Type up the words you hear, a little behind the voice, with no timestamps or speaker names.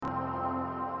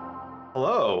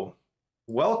Hello,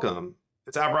 welcome.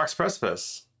 It's Abrax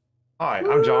Precipice. Hi, I'm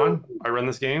Woo! John. I run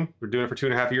this game. We're doing it for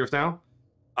 2.5 years now.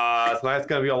 Tonight's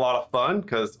gonna be a lot of fun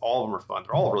because all of them are fun.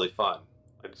 They're all really fun.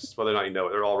 Just whether or not you know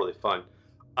it, they're all really fun.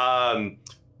 Um,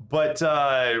 but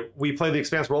we play the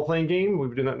Expanse role-playing game. We've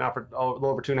been doing that now for a little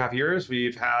over 2.5 years.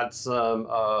 We've had some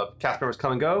cast members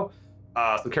come and go.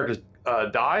 Some characters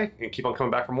die and keep on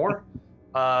coming back for more.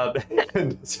 Uh,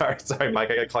 sorry,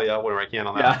 Mike. I gotta call you out whenever I can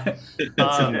on that. Yeah, it's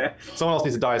okay. Someone else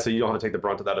needs to die so you don't have to take the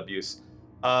brunt of that abuse.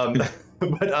 Um,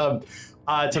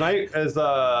 tonight is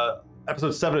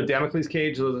episode 7 of Damocles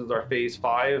Cage. This is our phase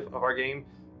 5 of our game.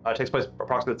 It takes place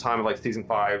approximately the time of like season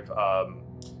 5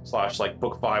 slash like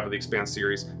book 5 of the Expanse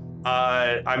series.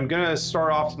 I'm gonna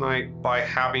start off tonight by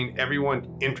having everyone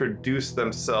introduce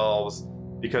themselves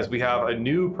because we have a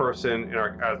new person in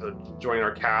our joining our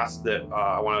cast that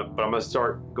I'm gonna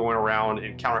start going around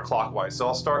in counterclockwise. So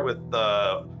I'll start with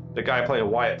the guy playing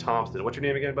Wyatt Thompson. What's your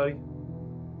name again, buddy?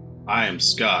 I am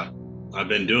Scott. I've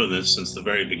been doing this since the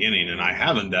very beginning, and I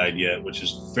haven't died yet, which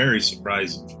is very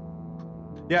surprising.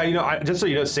 Yeah, just so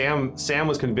you know, Sam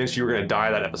was convinced you were gonna die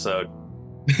that episode.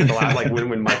 The last, like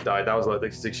when Mike died, that was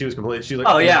like she was completely. She was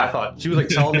like, Oh, yeah. I thought she was like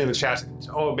telling me in the chat,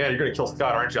 "Oh man, you're gonna kill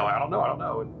Scott, aren't you?" I'm like, I don't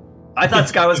know. And, I thought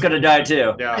Scott was going to die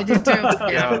too. yeah, I did too.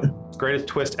 yeah, greatest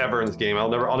twist ever in this game. I'll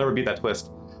never beat that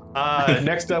twist.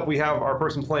 Next up, we have our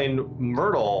person playing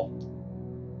Myrtle.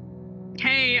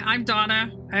 Hey, I'm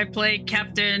Donna. I play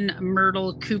Captain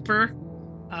Myrtle Cooper.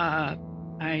 I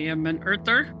am an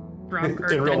Earther from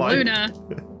Earth real and life.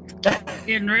 Luna.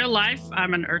 In real life,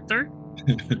 I'm an Earther.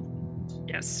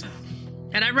 Yes.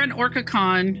 And I run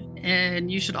OrcaCon, and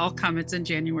you should all come. It's in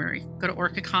January. Go to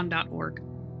orcacon.org.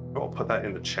 I'll put that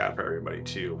in the chat for everybody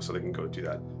too, so they can go do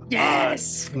that.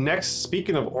 Yes. Next,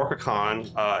 speaking of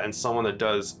OrcaCon and someone that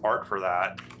does art for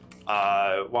that,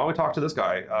 why don't we talk to this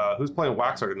guy? Who's playing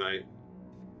Waxer tonight?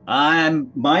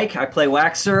 I'm Mike. I play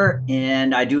Waxer,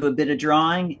 and I do a bit of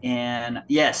drawing. And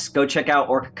yes, go check out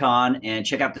OrcaCon and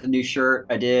check out the new shirt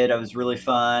I did. It was really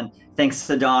fun. Thanks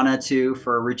to Donna too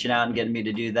for reaching out and getting me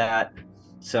to do that.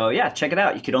 So yeah, check it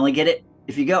out. You could only get it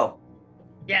if you go.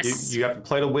 Yes. You have to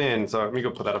play to win, so let me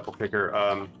go put that up real quick here.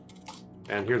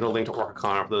 And here's a link to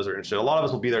OrcaCon for those that are interested. A lot of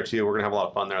us will be there too. We're gonna have a lot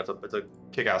of fun there. It's a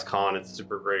kick-ass con. It's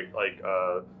super great. Like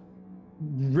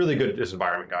really good just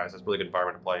environment, guys. It's a really good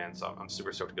environment to play in. So I'm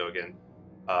super stoked to go again.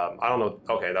 I don't know.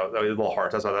 Okay, that was little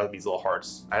hearts. That's why that means little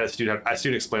hearts. I had a student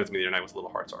explain it to me the other night what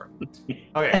little hearts are.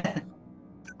 Okay,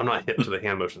 I'm not hip to the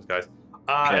hand motions, guys.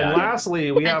 And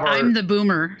lastly, we have I'm the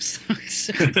boomer.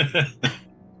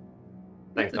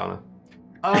 Thanks, Donna.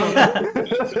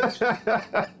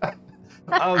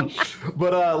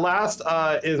 Last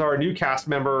is our new cast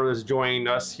member is joining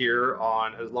us here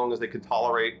on As Long as They Could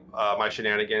Tolerate My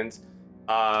Shenanigans.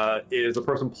 Is the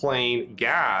person playing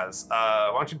Gaz.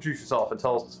 Why don't you introduce yourself and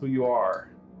tell us who you are?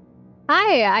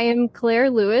 Hi, I am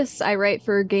Claire Lewis. I write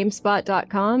for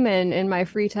GameSpot.com, and in my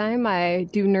free time, I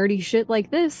do nerdy shit like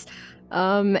this.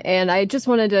 And I just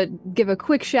wanted to give a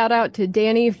quick shout out to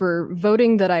Danny for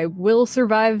voting that I will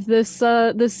survive this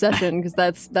session, because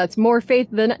that's more faith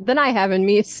than I have in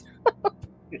me. So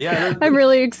Yeah, I'm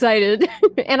really excited,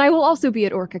 and I will also be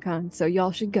at OrcaCon, so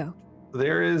y'all should go.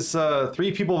 there is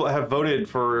 3 people that have voted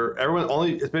for everyone.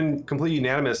 It's been completely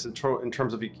unanimous in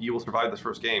terms of you will survive this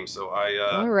first game. So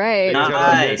All right.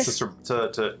 Nice.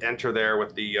 to enter there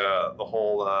with the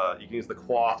whole you can use the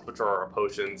quaff, which are our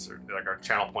potions or like our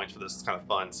channel points for this. It's kind of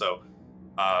fun. So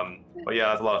but yeah,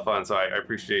 that's a lot of fun. So I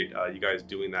appreciate you guys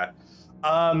doing that.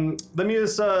 Let me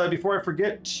just before I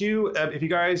forget to if you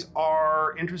guys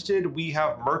are interested, we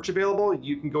have merch available.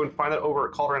 You can go and find that over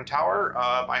at Cauldron Tower.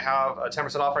 I have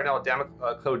 10% off right now with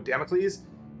code Damocles.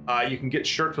 You can get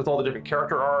shirts with all the different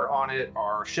character art on it,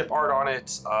 our ship art on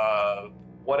it,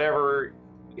 whatever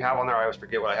you have on there. I always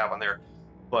forget what I have on there,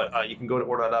 but you can go to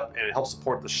order that up, and it helps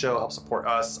support the show, helps support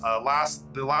us.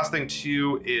 The last thing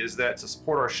too is that to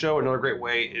support our show, another great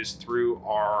way is through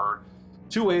our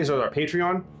 2 ways: are our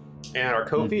Patreon and our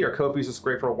Ko-fi. Our Ko-fi is just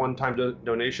great for a one-time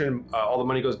donation. All the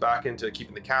money goes back into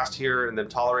keeping the cast here and them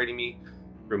tolerating me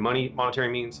through monetary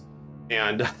means.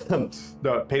 And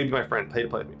no, pay to be my friend. Pay to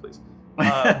play with me, please.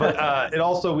 But we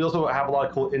also have a lot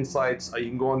of cool insights. You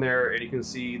can go in there and you can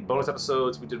see bonus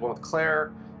episodes. We did one with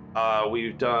Claire.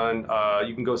 We've done.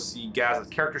 You can go see Gaz's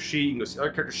character sheet. You can go see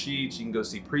other character sheets. You can go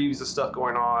see previews of stuff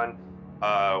going on.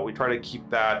 We try to keep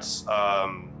that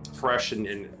fresh,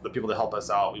 and the people that help us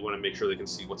out, we want to make sure they can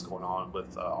see what's going on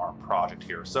with our project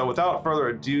here. So without further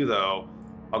ado, though,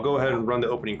 I'll go ahead and run the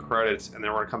opening credits, and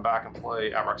then we're gonna come back and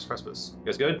play Abrax Precipice. You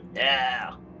guys good?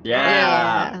 Yeah.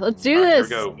 Yeah, let's do All right, this.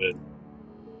 here we go.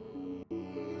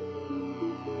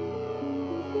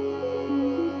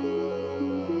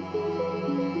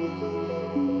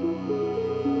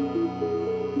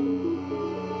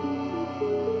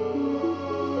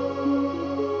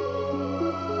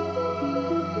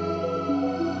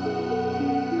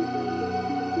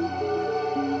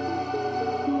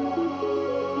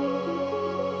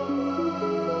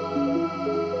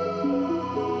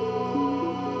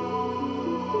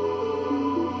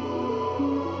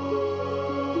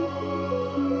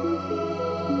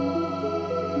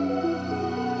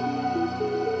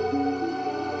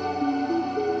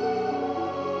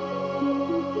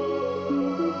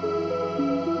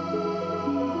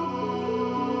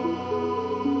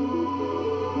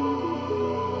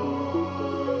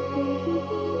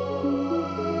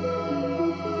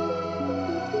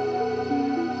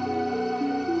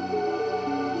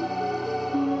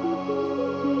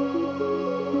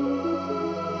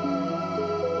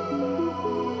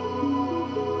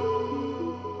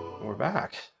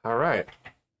 back. All right.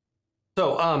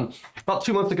 So, about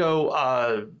 2 months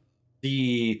ago,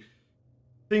 the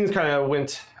things kind of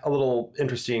went a little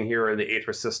interesting here in the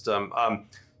Aethra system.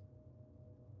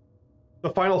 The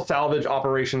final salvage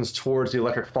operations towards the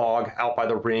electric fog out by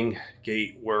the ring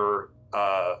gate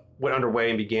went underway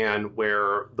and began,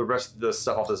 where the rest of the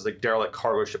stuff off this like derelict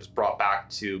cargo ships brought back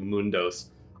to Mundos.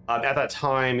 At that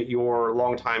time, your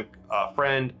longtime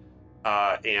friend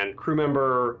and crew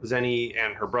member Zenny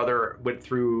and her brother went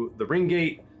through the ring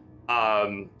gate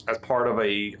as part of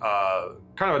a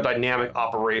kind of a dynamic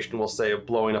operation, we'll say, of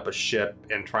blowing up a ship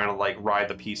and trying to like ride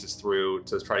the pieces through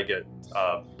to try to get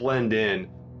blend in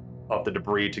of the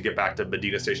debris to get back to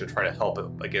Medina Station to try to help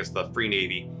against the Free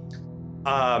Navy.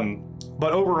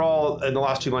 But overall, in the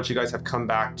last 2 months, you guys have come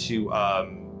back to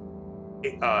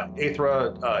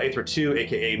Aethra 2,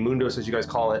 aka Mundos, as you guys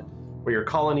call it, where your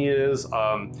colony is.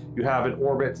 You have in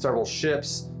orbit several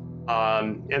ships,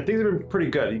 and things have been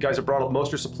pretty good. You guys have brought up most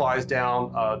of your supplies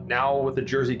down. Now with the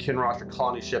Jersey Kinross, your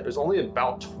colony ship, there's only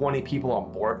about 20 people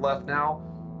on board left now,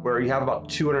 where you have about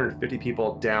 250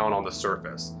 people down on the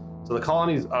surface. So the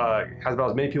colony has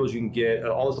about as many people as you can get.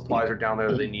 All the supplies are down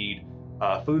there that they need.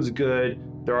 Food's good.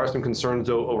 There are some concerns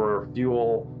though over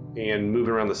fuel and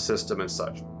moving around the system and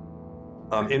such.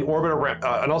 In orbit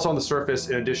and also on the surface,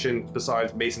 in addition,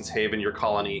 besides Mason's Haven, your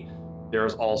colony,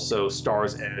 there's also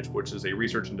Star's Edge, which is a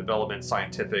research and development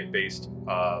scientific-based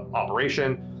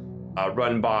operation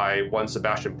run by one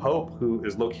Sebastian Pope, who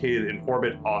is located in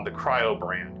orbit on the Cryo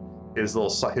brand, his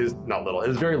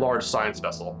very large science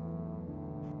vessel.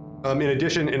 In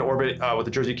addition, in orbit with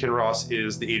the Jersey Kinross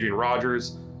is the Adrian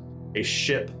Rogers, a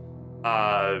ship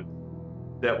that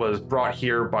was brought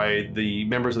here by the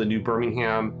members of the New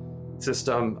Birmingham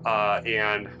system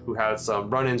and who had some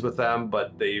run-ins with them,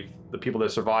 but the people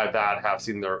that survived that have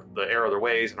seen the error of their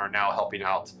ways and are now helping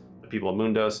out the people of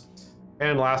Mundos.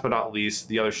 And last but not least,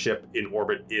 the other ship in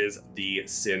orbit is the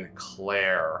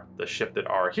Sinclair, the ship that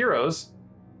our heroes,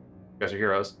 you guys are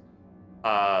heroes,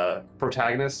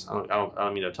 protagonists, I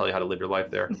don't mean to tell you how to live your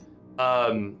life there,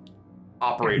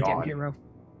 operate on. Hero.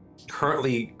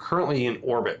 Currently in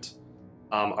orbit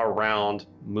around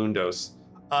Mundos.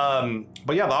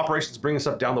 But yeah, the operations bringing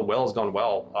stuff down the well has gone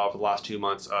well for the last 2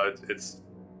 months. It's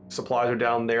supplies are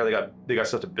down there. They got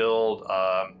stuff to build.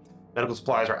 Medical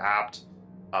supplies are apt.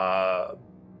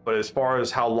 But as far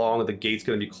as how long the gate's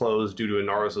going to be closed due to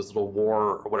Inaros' little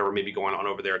war or whatever may be going on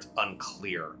over there, it's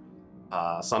unclear.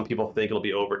 Some people think it'll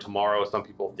be over tomorrow. Some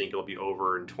people think it'll be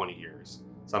over in 20 years.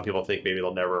 Some people think maybe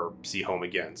they'll never see home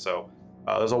again. So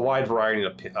there's a wide variety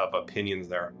of opinions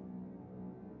there.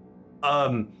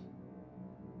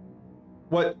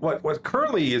 What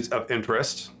currently is of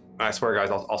interest, I swear guys,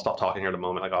 I'll stop talking here in a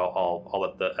moment. Like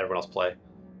I'll let everyone else play.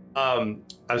 I'm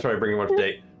just trying to bring everyone up to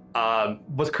date.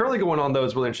 What's currently going on though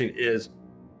is really interesting is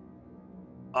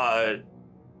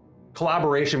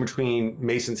collaboration between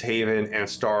Mason's Haven and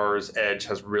Star's Edge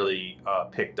has really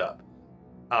picked up.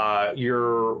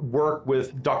 Your work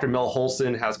with Dr. Mel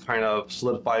Holson has kind of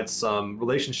solidified some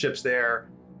relationships there.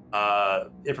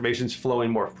 Information's flowing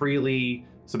more freely.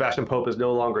 Sebastian Pope is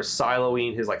no longer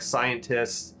siloing his like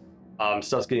scientists.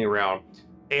 Stuff's getting around.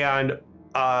 And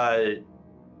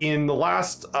in the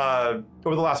last over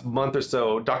the last month or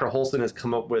so, Dr. Holson has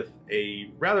come up with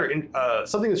a rather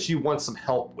something that she wants some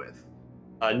help with,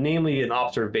 namely an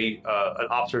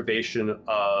observation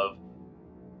of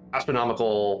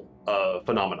astronomical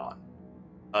phenomenon.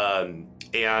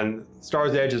 And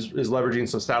Star's Edge is leveraging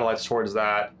some satellites towards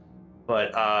that,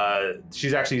 but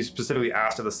she's actually specifically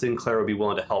asked if the Sinclair would be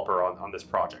willing to help her on this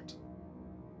project.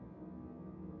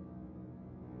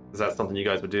 Is that something you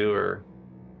guys would do, or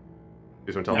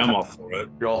you just want to tell I'm all for it.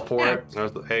 You're all for it?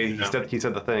 Hey, Yeah. he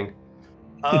said the thing.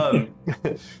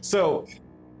 So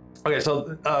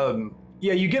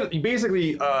you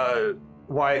basically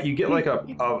like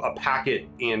a packet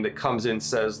and it comes in,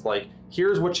 says like,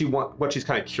 here's what you want, what she's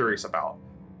kind of curious about.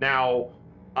 Now,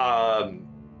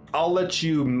 I'll let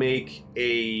you make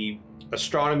a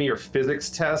astronomy or physics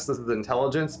test. This is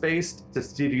intelligence based to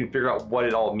see if you can figure out what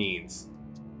it all means.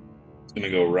 It's gonna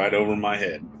go right over my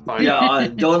head. Fine. Yeah,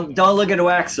 don't look at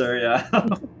Waxer. Yeah.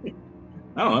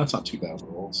 Oh, that's not too bad at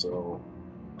all. So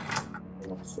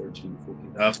 13,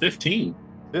 14, 15.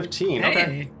 15. Okay.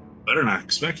 Hey. Better than I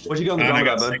expected. What'd you go on the And I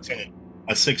drama, got bud?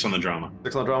 a 6 on the drama.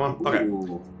 6 on the drama. Okay.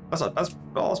 Ooh. That's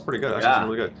pretty good. Actually, Yeah. That's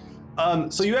really good.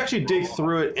 So you actually dig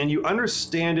through it and you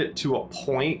understand it to a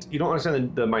point. You don't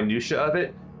understand the minutia of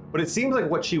it, but it seems like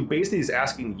what she basically is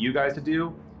asking you guys to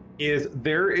do is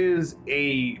there is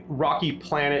a rocky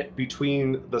planet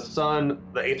between the sun,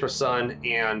 the Aethra sun,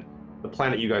 and the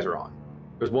planet you guys are on.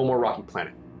 There's one more rocky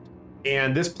planet.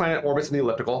 And this planet orbits in the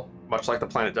elliptical, much like the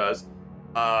planet does.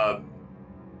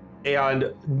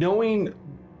 And knowing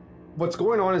what's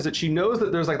going on is that she knows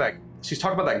that there's like that, she's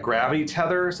talking about that gravity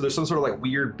tether. So there's some sort of like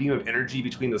weird beam of energy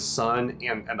between the sun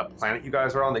and the planet you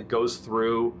guys are on that goes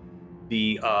through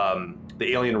the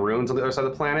alien ruins on the other side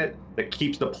of the planet that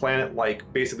keeps the planet like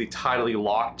basically tidally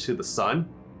locked to the sun.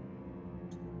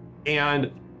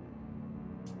 And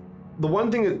the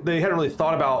one thing that they hadn't really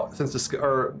thought about since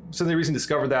they recently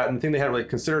discovered that, and the thing they hadn't really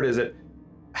considered is that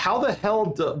how the hell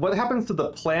what happens to the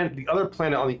planet, the other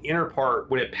planet on the inner part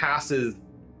when it passes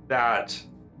that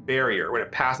barrier, when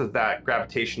it passes that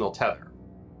gravitational tether?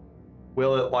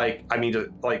 Will it like, I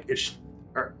mean, like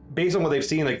based on what they've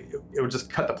seen, like it would just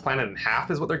cut the planet in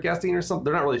half is what they're guessing or something.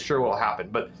 They're not really sure what will happen,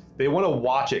 but they want to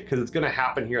watch it because it's going to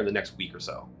happen here in the next week or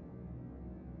so.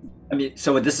 I mean,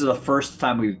 so this is the first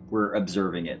time we're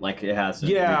observing it, like it hasn't.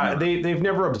 Yeah, they've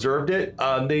never observed it.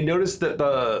 They noticed that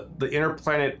the inner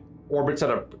planet orbits at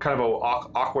a kind of a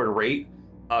awkward rate.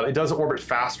 It does orbit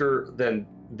faster than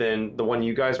the one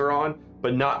you guys are on,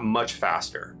 but not much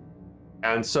faster.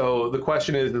 And so the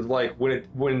question is like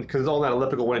when because it's all in that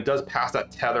elliptical, when it does pass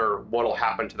that tether, what'll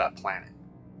happen to that planet?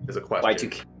 Is a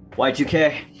question.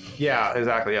 Y2K. Yeah,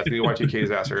 exactly. Yeah, it's gonna be Y2K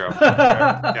disaster.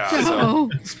 Yeah, so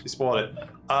you spoiled it.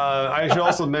 I should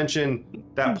also mention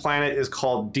that planet is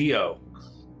called Dio.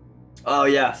 Oh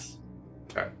yes.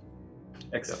 Okay.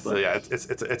 Excellent. So yeah,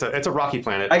 it's a rocky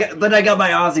planet. I got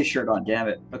my Aussie shirt on. Damn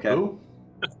it. Okay. Ooh.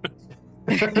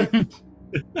 Damn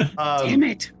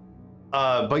it.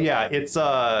 But yeah, it's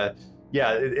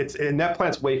and that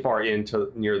planet's way far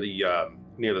into near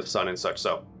the sun and such.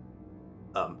 So,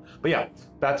 but yeah,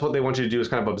 that's what they want you to do is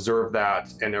kind of observe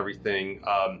that and everything.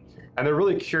 And they're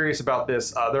really curious about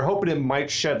this. They're hoping it might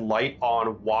shed light on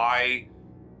why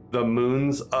the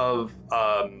moons of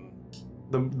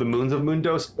the moons of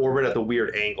Mundos orbit at the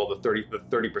weird angle, the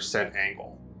 30%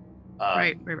 angle.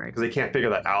 Right. Because they can't figure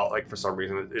that out, like for some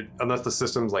reason, unless the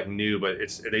system's like new, but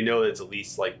they know that it's at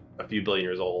least like a few billion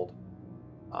years old.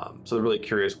 So they're really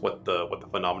curious what the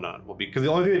phenomenon will be, because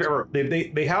the only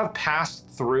thing they have passed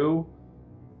through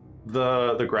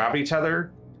the gravity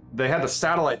tether. They had the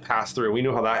satellite pass through. We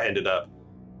know how that ended up.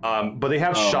 But they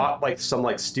have shot like some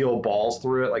like steel balls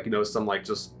through it, like some like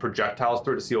just projectiles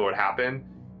through it to see what would happen.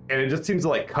 And it just seems to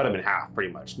like cut them in half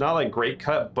pretty much. Not like great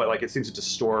cut, but like it seems to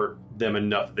distort them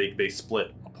enough that they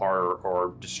split apart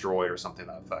or destroy or something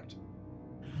to that effect.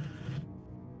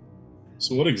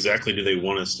 So what exactly do they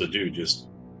want us to do? Just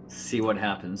see what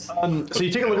happens. So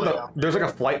you take a look at there's like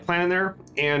a flight plan in there,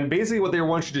 and basically what they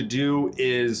want you to do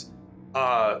is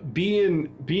be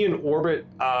in orbit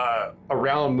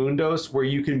around Mundos, where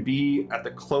you can be at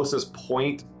the closest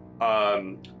point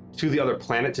to the other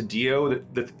planet, to Dio,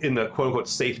 that's in the quote-unquote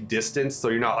safe distance, so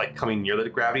you're not like coming near the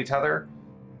gravity tether.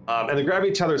 And the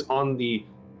gravity tether is on the,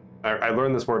 I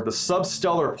learned this word, the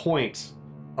substellar point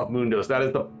of Mundos. That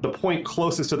is the point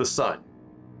closest to the sun.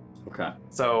 Okay.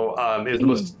 So it's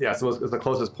the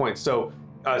closest point. So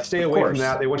stay away from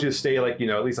that. They want you to stay like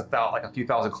at least a few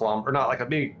thousand kilometers, or not like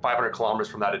maybe 500 kilometers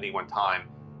from that at any one time.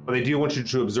 But they do want you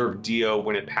to observe Dio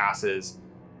when it passes,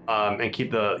 and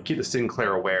keep the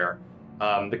Sinclair aware.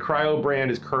 The cryo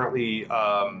brand is currently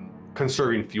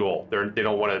conserving fuel. They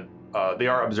don't want to. They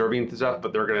are observing stuff,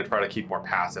 but they're going to try to keep more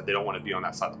passive. They don't want to be on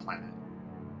that side of the planet.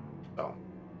 So,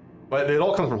 but it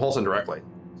all comes from Holson directly.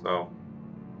 So,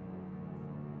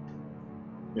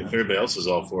 if everybody else is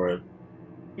all for it,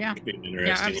 yeah, it'd be interesting.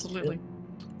 Yeah, absolutely.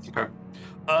 Okay.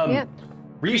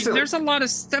 Recently, there's a lot of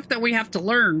stuff that we have to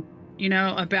learn,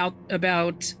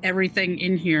 about everything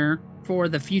in here for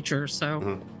the future.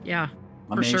 So, yeah,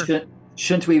 for sure.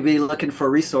 Shouldn't we be looking for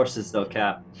resources though,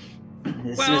 Cap?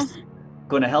 This is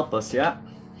going to help us, yeah?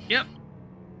 Yep.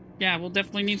 Yeah, we'll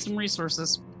definitely need some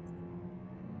resources.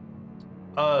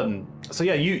 So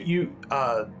yeah, you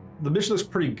the mission looks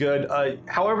pretty good.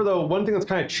 However, though, one thing that's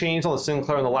kind of changed on the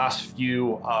Sinclair in the last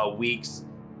few weeks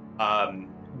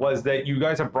was that you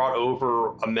guys have brought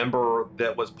over a member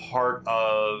that was part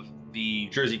of the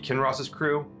Jersey Kinross's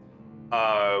crew,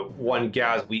 one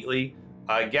Gaz Wheatley.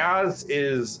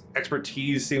 Gaz's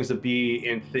expertise seems to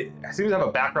be seems to have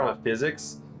a background in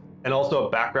physics and also a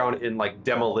background in like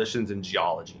demolitions and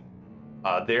geology.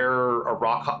 They're a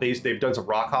rock. They've done some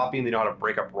rock hopping. They know how to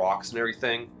break up rocks and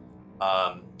everything.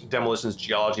 Demolitions,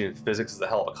 geology, and physics is a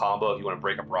hell of a combo if you want to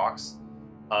break up rocks.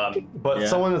 But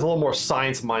someone that's a little more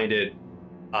science-minded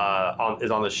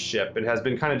is on the ship and has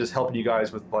been kind of just helping you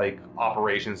guys with like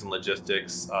operations and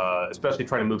logistics, especially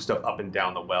trying to move stuff up and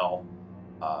down the well.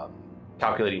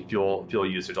 Calculating fuel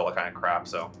usage, all that kind of crap.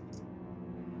 So,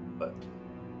 but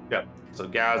yeah, so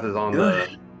Gaz is on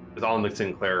the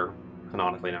Sinclair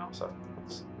canonically now. So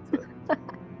that's it.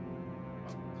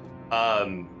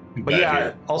 But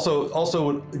yeah,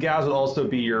 also Gaz would also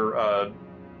be your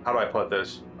how do I put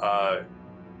this? The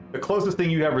closest thing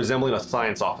you have resembling a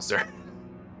science officer.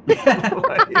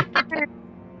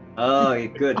 Oh,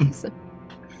 good.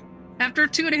 After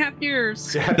 2.5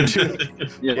 years, Yeah,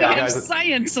 we have guys,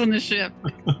 science on the ship.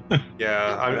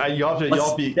 yeah. Y'all have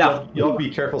to be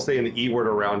careful saying the E word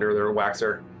around her, there,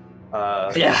 Waxer.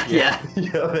 Yeah.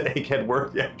 The egghead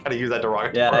word. Yeah, kind of use that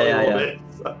derogatory a little bit.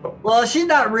 So. Well, she's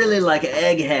not really like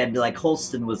egghead, like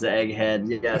Holston was the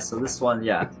egghead. Yeah, so this one,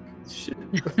 Gaz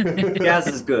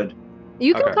is good.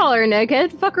 You can call her an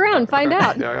egghead. Fuck around, find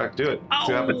out. Yeah, do it.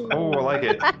 See what happens. Oh, I like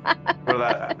it. Go to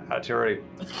that already.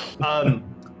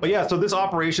 But yeah, so this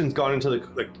operation's gone into the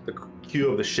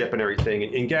queue of the ship and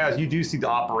everything. And Gaz, you do see the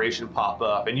operation pop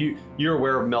up, and you're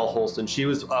aware of Mel Holson. She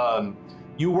was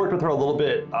you worked with her a little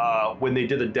bit when they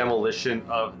did the demolition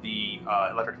of the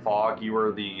electric fog. You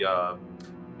were the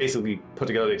basically put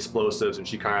together the explosives, and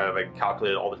she kind of like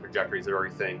calculated all the trajectories of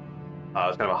everything.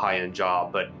 It's kind of a high-end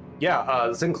job, but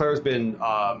yeah, Sinclair's been.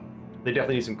 They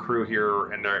definitely need some crew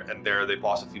here and there. They've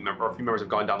lost a few members have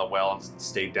gone down the well and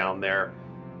stayed down there.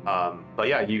 But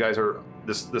yeah, you guys are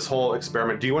this whole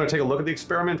experiment. Do you want to take a look at the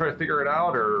experiment, try to figure it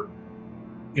out, or?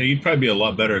 Yeah, you'd probably be a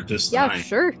lot better at this than I. Yeah,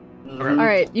 sure. Okay. All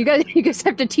right, you guys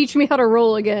have to teach me how to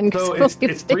roll again. So it's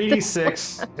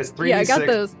 3d6. It's 3d6. Yeah, I got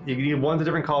those. You need one's a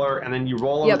different color, and then you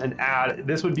roll them and add.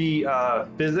 This would be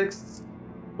physics,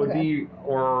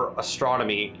 or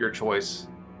astronomy, your choice.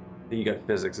 Then you got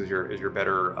physics as your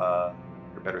better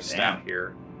stat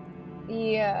here.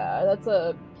 Yeah, that's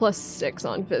a +6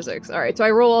 on physics. All right, so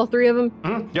I roll all 3 of them.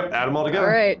 Mm-hmm. Yep, add them all together.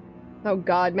 All right. Oh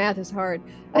God, math is hard.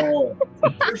 Oh,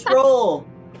 first roll.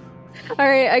 All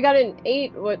right, I got an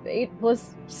 8. What, 8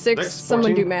 plus 6?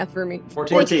 Someone do math for me.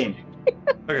 14.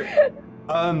 Okay.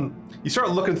 You start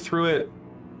looking through it,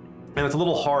 and it's a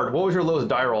little hard. What was your lowest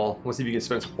die roll? Let's see if you can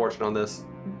spend some fortune on this.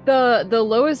 The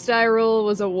lowest die roll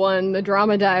was a 1. The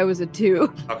drama die was a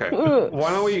 2. Okay. Why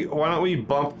don't we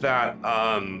bump that?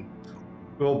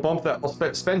 We'll bump that.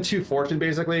 We'll spend 2 fortune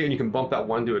basically, and you can bump that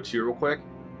 1 to a 2 real quick.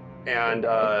 And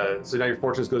so now your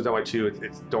fortune goes down by 2.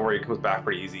 It's don't worry, it comes back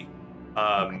pretty easy.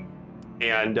 And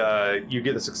you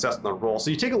get the success on the roll.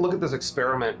 So you take a look at this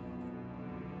experiment,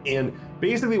 and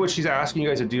basically what she's asking you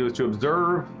guys to do is to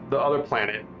observe the other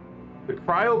planet. The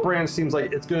cryo brand seems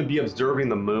like it's going to be observing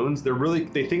the moons. They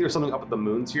think there's something up with the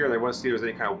moons here, and they want to see if there's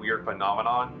any kind of weird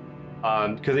phenomenon.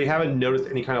 Because they haven't noticed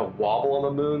any kind of wobble on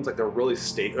the moons. Like they're really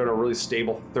in a really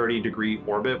stable 30-degree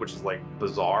orbit, which is like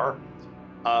bizarre.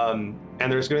 And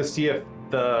they're just going to see if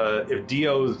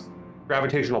Dio's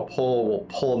gravitational pull will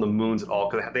pull on the moons at all,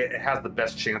 because it has the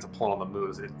best chance of pulling on the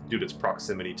moons due to its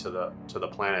proximity to the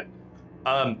planet.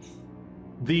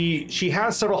 She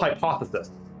has several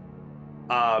hypotheses.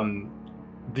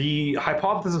 The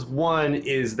hypothesis 1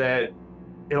 is that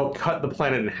it'll cut the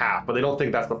planet in half, but they don't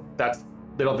think that's going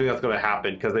to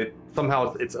happen because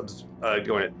it's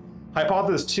going.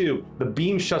 Hypothesis 2, the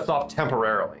beam shuts off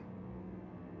temporarily.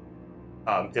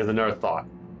 Is another thought.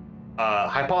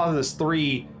 Hypothesis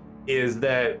 3 is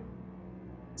that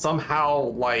somehow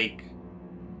like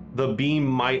the beam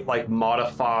might like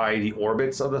modify the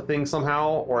orbits of the thing somehow,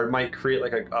 or it might create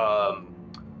like a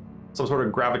some sort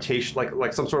of gravitation,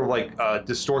 like some sort of like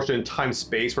distortion in time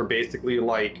space, where basically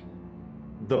like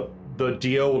the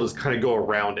Dio will just kind of go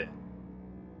around it.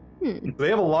 They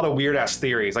have a lot of weird ass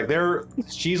theories. Like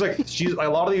she's a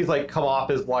lot of these like come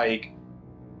off as like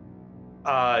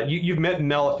you've met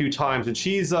Mel a few times, and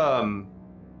she's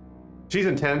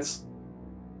intense.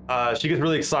 She gets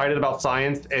really excited about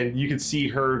science, and you can see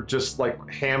her just like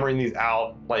hammering these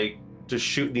out, like just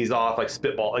shooting these off, like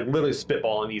literally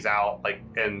spitballing these out, like,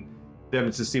 and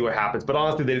them to see what happens. But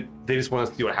honestly, they just want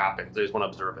to see what happens. They just want to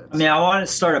observe it. I mean, I want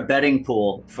to start a betting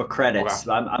pool for credits.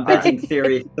 Okay. I'm betting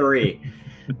theory 3.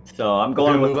 So I'm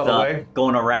going with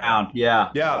going around. Yeah.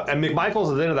 Yeah, and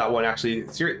McMichaels is into that one actually.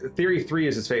 Theory 3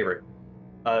 is his favorite.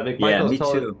 McMichaels, yeah, me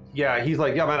too. Yeah, he's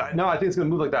like, yeah, man. No, I think it's gonna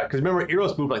move like that. Because remember,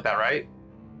 Eros moved like that, right?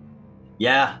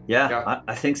 Yeah.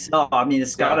 I think so. I mean,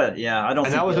 it's gotta. Yeah, I don't.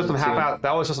 And that was just some half-ass.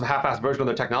 That was just some half-ass version of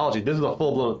their technology. This is a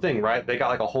full-blown thing, right? They got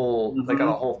like a whole. They got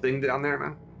a whole thing down there,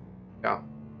 man. Yeah,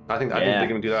 I think they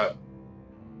can do that.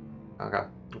 Okay.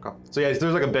 So yeah,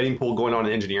 there's like a betting pool going on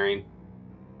in engineering,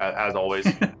 as always.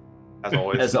 All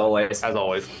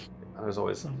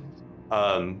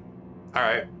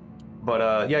right.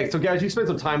 But yeah, so guys, you spent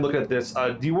some time looking at this.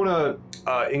 Do you want to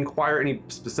inquire any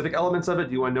specific elements of it?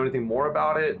 Do you want to know anything more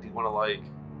about it? Do you want to like?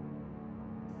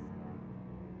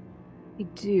 I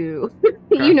do.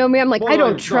 Okay. You know me. I'm like, Well, I no,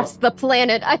 don't trust the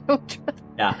planet. I don't trust.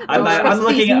 Yeah, I don't I'm trust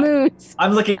looking these at moons.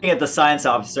 I'm looking at the science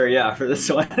officer. Yeah, for this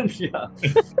one. Yeah,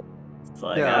 it's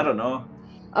like Yeah. I don't know.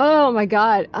 Oh my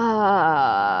God.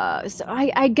 So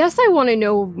I guess I want to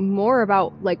know more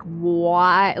about like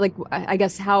why, like I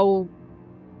guess how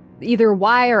either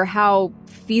why or how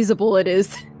feasible it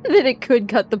is that it could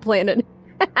cut the planet.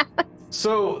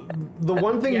 So the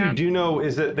one thing Yeah. you do know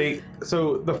is that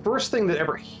so the first thing that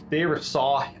they ever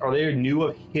saw or they knew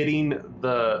of hitting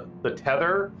the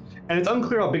tether, and it's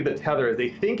unclear how big the tether is.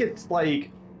 They think it's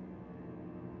like,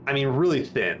 I mean, really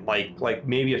thin, like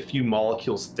maybe a few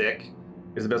molecules thick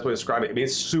is the best way to describe it. I mean,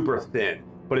 it's super thin,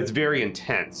 but it's very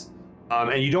intense.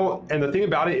 And you don't, and the thing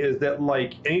about it is that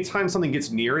like anytime something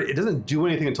gets near it, it doesn't do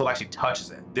anything until it actually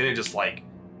touches it. Then it just like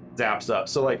zaps up.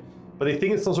 So like, but they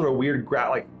think it's some sort of weird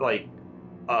the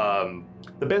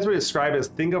best way to describe it is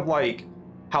think of like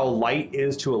how light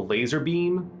is to a laser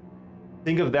beam.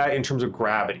 Think of that in terms of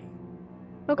gravity.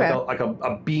 Okay. Like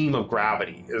a beam of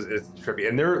gravity is trippy,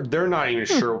 and they're not even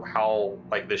sure how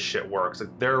like this shit works.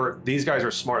 Like these guys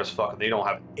are smart as fuck, and they don't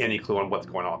have any clue on what's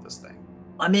going on with this thing.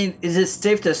 I mean, is it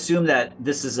safe to assume that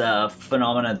this is a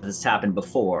phenomenon that's happened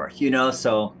before? You know,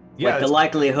 so Yeah, like the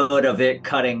likelihood of it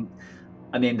cutting.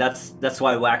 I mean, that's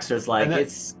why Waxer's like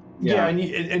it's. Yeah,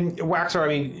 and Waxer, I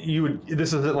mean,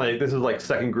 this is like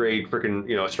second grade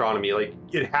freaking astronomy. Like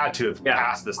it had to have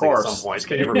passed this thing at some point. It's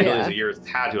been over millions of years. It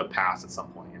had to have passed at some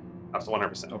point. That's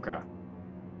 100%. Okay.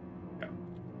 Yeah.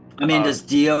 I mean,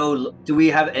 do we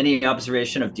have any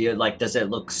observation of Dio? Like, does it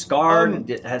look scarred?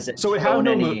 Has it? So it has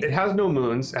no moons. It has no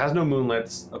moons. It has no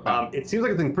moonlets. Okay. It seems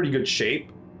like it's in pretty good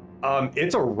shape.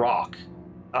 It's a rock.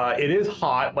 It is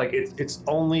hot. Like it's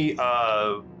only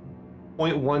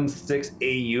 0.16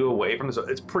 AU away from it, so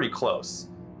it's pretty close.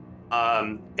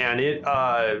 And it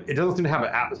doesn't seem to have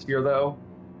an atmosphere though.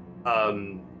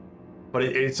 But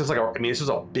it's just like it's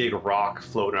just a big rock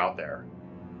floating out there.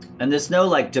 And there's no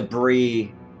like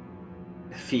debris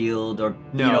field or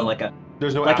there's no like if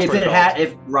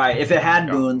asteroid it belt. had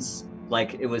moons,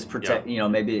 like it was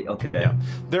maybe okay. Yeah.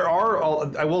 There are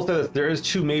I will say this, there is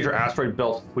 2 major asteroid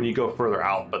belts when you go further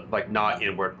out, but like not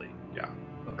inwardly. Yeah.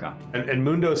 Okay. And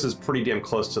Mundos is pretty damn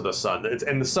close to the sun.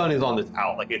 And the sun is on this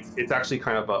out. Like it's actually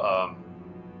kind of a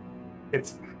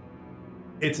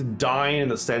it's dying in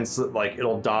the sense that like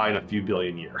it'll die in a few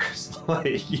billion years.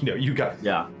 Like you got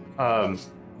by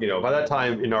that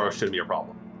time Inaro shouldn't be a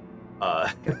problem.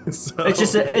 So it's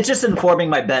just informing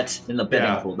my bet in the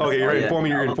betting pool. Okay, you're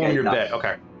informing your bet.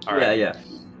 Okay. All right. Yeah.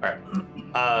 All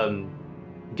right.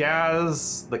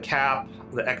 Gaz, the Cap,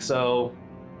 the XO.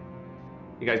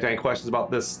 You guys got any questions about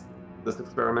this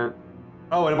experiment?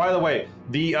 Oh, and by the way,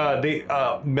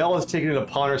 Mel has taken it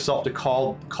upon herself to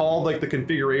call like the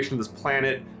configuration of this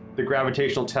planet, the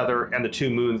gravitational tether, and the 2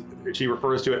 moons. She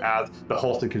refers to it as the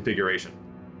Holson configuration.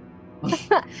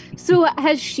 So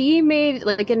has she made,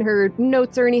 like in her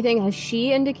notes or anything, has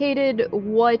she indicated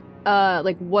what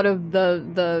of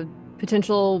the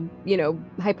potential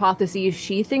hypotheses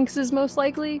she thinks is most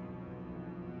likely?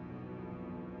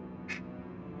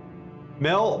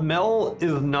 Mel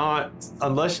is not,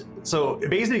 unless, so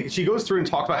basically she goes through and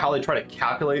talks about how they try to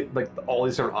calculate like all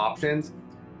these different options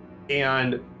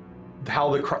and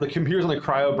how the computers on the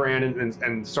Cryobrand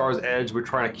and Star's Edge were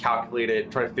trying to calculate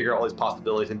it, try to figure out all these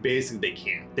possibilities, and basically they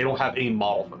can't. They don't have any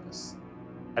model for this.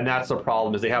 And that's the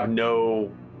problem, is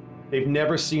they've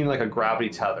never seen like a gravity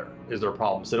tether is their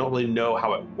problem. So they don't really know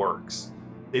how it works.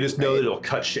 They just know that it'll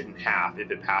cut shit in half if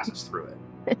it passes through it.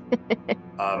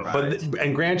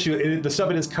 But grant you, the stuff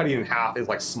it is cutting in half is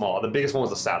like small. The biggest one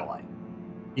was a satellite.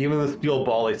 Even the steel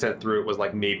ball they sent through it was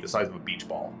like maybe the size of a beach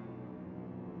ball.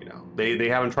 They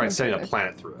haven't tried sending a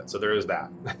planet through it, so there is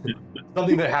that.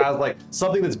 Something that has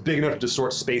something that's big enough to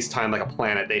distort space-time like a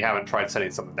planet, they haven't tried sending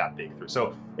something that big through.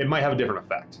 So it might have a different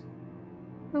effect.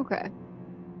 Okay.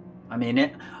 I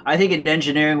mean, I think in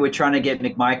engineering, we're trying to get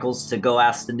McMichaels to go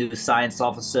ask the new science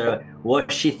officer what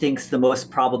she thinks the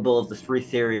most probable of the 3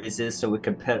 theories is, so we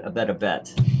can bet a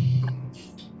bet.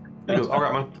 He goes, all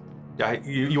right, man. Yeah,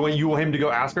 you want him to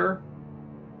go ask her?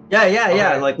 Yeah.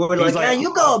 Okay. Like we're like, like,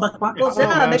 you go, McMichaels.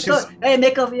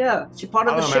 She's part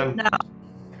of the ship now.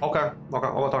 Okay.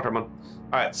 I'll talk to her, man.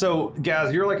 All right, so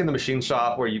Gaz, you're like in the machine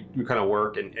shop where you kind of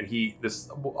work, and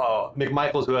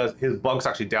McMichaels, who has his bunk's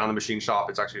actually down the machine shop.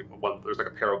 It's actually there's like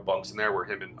a pair of bunks in there where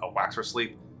him and Waxer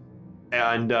sleep,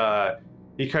 and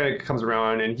he kind of comes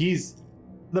around, and he's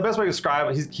the best way to describe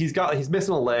it. He's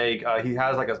missing a leg. He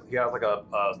has like a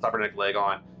cybernetic leg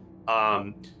on.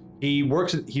 He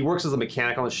works as a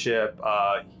mechanic on the ship.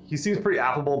 He seems pretty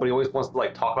affable, but he always wants to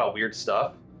like talk about weird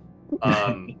stuff.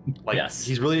 Like Yes.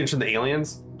 he's really interested in the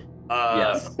aliens.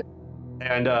 Yes.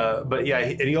 And but yeah,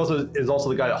 and he also is also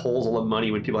the guy that holds all the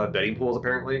money when people have betting pools.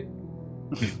 Apparently,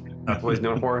 that's what he's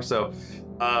known for. So,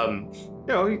 you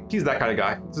know, he's that kind of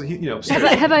guy. So he, you know,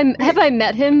 Have I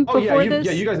met him oh before yeah, this?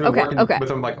 yeah, you guys have been working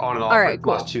with him like on and off All right, like the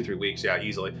last 2-3 weeks. Yeah,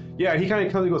 easily. Yeah, and he kind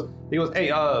of comes. He goes, hey,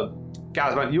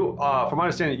 guys, man, you from my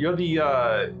understanding, you're the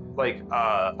I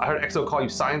heard EXO call you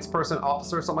science person,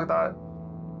 officer, or something like that.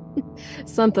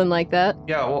 Something like that.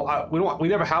 Yeah, well, we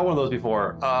never had one of those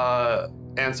before,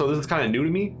 and so this is kind of new to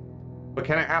me. But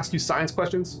can I ask you science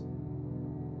questions?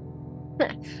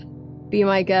 Be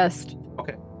my guest.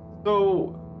 Okay.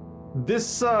 So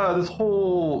this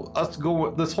whole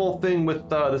thing with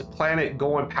this planet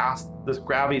going past this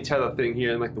gravity tether thing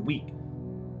here in like the week.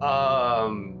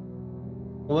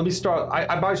 Well, let me start.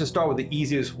 I might just start with the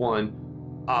easiest one.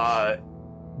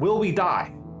 Will we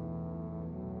die?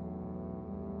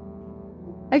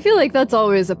 I feel like that's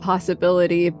always a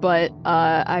possibility, but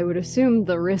I would assume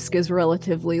the risk is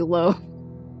relatively low.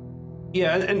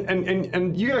 Yeah,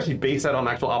 and you can actually base that on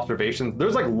actual observations.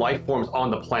 There's like life forms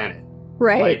on the planet.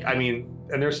 Right. Like, I mean,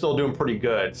 and they're still doing pretty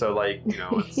good. So like, you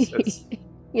know, it's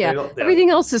yeah. yeah. Everything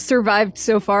else has survived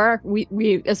so far.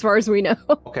 We as far as we know.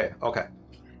 Okay.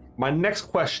 My next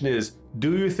question is, what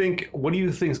do you think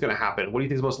is going to happen? What do you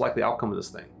think is the most likely outcome of this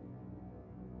thing?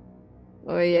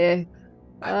 Oh yeah.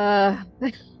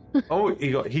 Oh,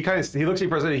 he looks at you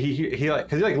for a second. He like,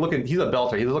 cause he's like looking. He's a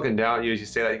belter. He's looking down at you as you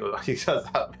say that. He says,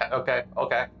 "Okay."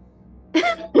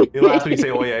 He laughs when you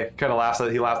say "oh yeah." Kind of laughs.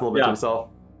 He laughs a little bit to himself.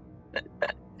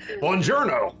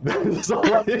 Buongiorno.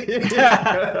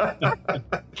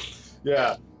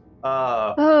 Yeah.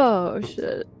 Oh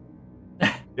shit.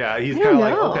 Yeah, he's kind of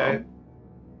like, okay.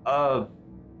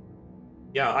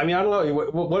 Yeah, I mean, I don't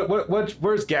know.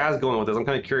 Where's Gaz going with this? I'm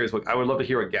kind of curious. I would love to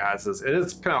hear what Gaz is. It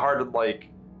is kind of hard to like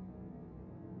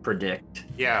predict.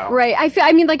 Yeah. Right. I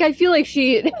feel like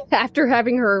she, after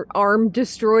having her arm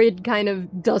destroyed, kind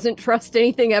of doesn't trust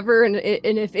anything ever, and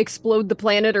if explode the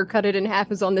planet or cut it in half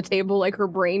is on the table, like her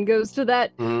brain goes to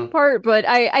that part. But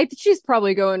she's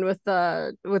probably going with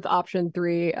option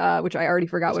 3, which I already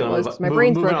forgot what it was. My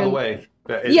brain's broken. Out of the way.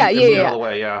 Yeah. Out of the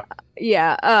way, yeah.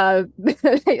 Yeah. I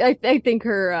think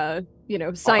her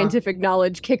scientific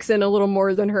knowledge kicks in a little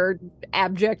more than her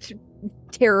abject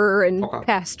terror and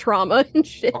past trauma and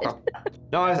shit. Okay.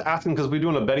 No, I was asking because we're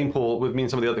doing a betting pool with me and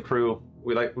some of the other crew.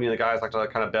 We and the guys like to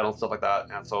kind of bet on stuff like that,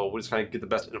 and so we just kind of get the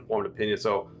best informed opinion.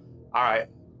 So, all right.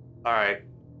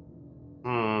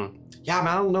 Yeah, man,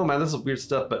 I don't know, man. This is weird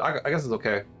stuff, but I guess it's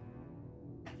okay.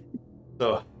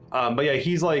 So, but yeah,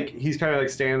 he's kind of like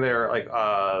standing there, like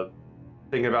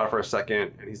thinking about it for a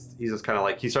second, and he's just kind of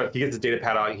like he gets his data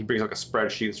pad out, and he brings like a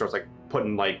spreadsheet and starts like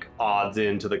putting like odds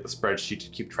into like the spreadsheet to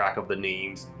keep track of the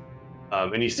names.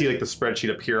 And you see like the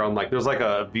spreadsheet appear on like there's like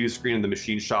a view screen in the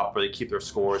machine shop where they keep their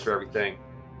scores for everything.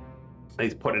 And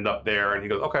he's putting it up there, and he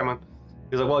goes, "Okay, man."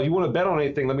 He's like, "Well, you want to bet on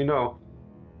anything? Let me know."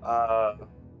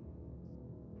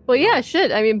 Well, yeah,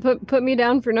 shit. I mean, put me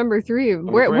down for number 3.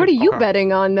 What are you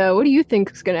betting on, though? What do you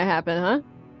think is gonna happen, huh?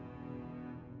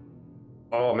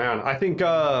 Oh man, I think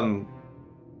the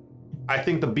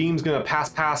beam's gonna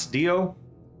pass Dio,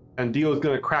 and Dio's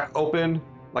gonna crack open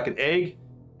like an egg,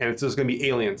 and it's just gonna be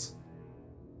aliens.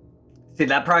 See,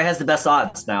 that probably has the best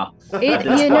odds now. I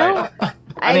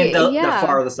mean, the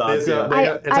farthest odds.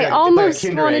 I almost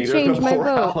want to change my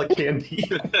vote. Like candy.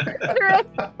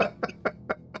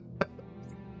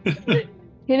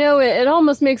 It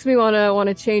almost makes me want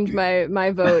to change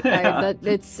my vote.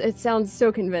 It sounds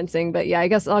so convincing, but yeah, I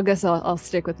guess I'll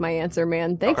stick with my answer,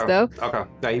 man. Thanks though. Okay.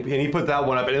 Yeah, and he put that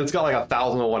one up, and it's got like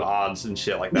 1,000-to-1 odds and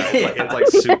shit like that. It's like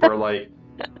super like,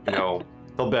 they'll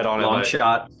bet on it. Long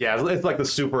shot. Yeah, it's like the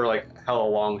super like hella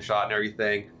long shot and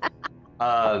everything.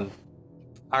 All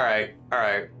right.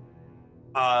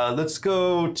 Let's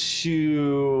go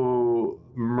to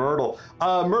Myrtle.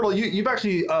 Myrtle, you've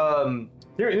actually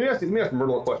let me ask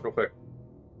Myrtle a question real quick.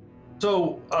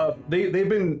 So they've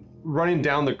been running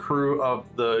down the crew of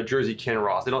the Jersey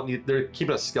Kinross. They're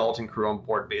keeping a skeleton crew on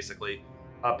board basically.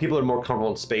 People are more comfortable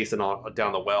in space than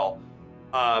down the well.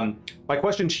 My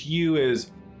question to you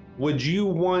is, would you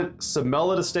want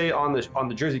Samela to stay on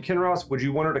the Jersey Kinross? Would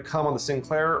you want her to come on the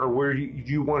Sinclair, or would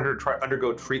you want her to try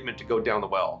undergo treatment to go down the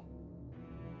well?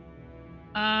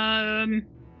 I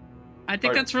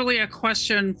think that's really a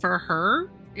question for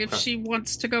her if she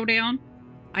wants to go down.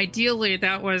 Ideally,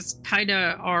 that was kind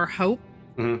of our hope.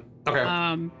 Mm-hmm.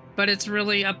 Okay. But it's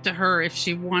really up to her if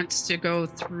she wants to go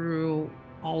through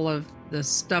all of the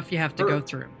stuff you have to go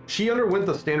through. She underwent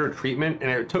the standard treatment,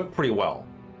 and it took pretty well.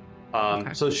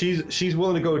 So she's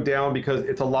willing to go down because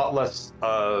it's a lot less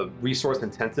resource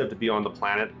intensive to be on the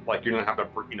planet. Like you're gonna have to,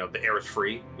 the air is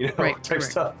free, type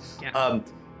stuff. Yeah.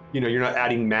 You're not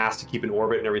adding mass to keep in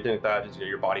orbit and everything like that. Just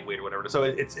your body weight or whatever. So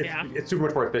it's super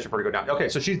much more efficient for her to go down. Okay,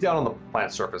 so she's down on the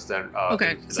planet's surface then.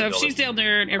 Okay, so if she's down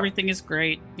there and everything is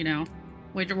great,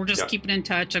 we're just keeping in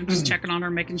touch. I'm just checking on her,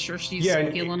 making sure she's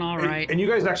feeling all right. And you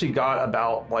guys actually got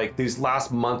about like these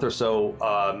last month or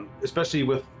so, especially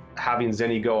with having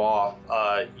Zenny go off,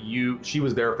 she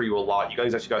was there for you a lot. You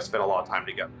guys actually got to spend a lot of time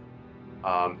together,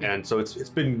 and so it's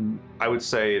been, I would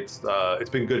say it's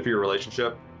been good for your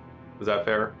relationship. Is that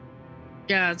fair?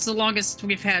 Yeah, it's the longest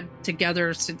we've had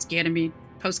together since Ganymede,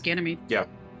 post Ganymede. Yeah.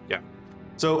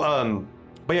 So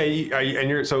but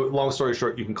yeah, so long story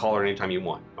short, you can call her anytime you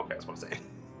want. Okay, that's what I'm saying.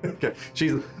 Okay,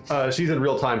 she's in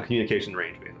real time communication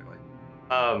range basically.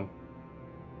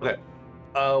 Okay.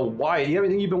 Why? Do you have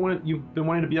anything you've been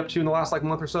wanting to be up to in the last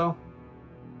month or so?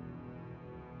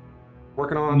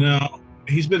 Working on? No,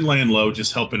 he's been laying low,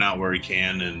 just helping out where he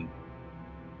can, and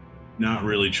not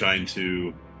really trying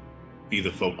to be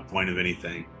the focal point of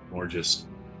anything, or just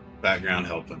background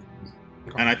helping.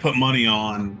 Okay. And I put money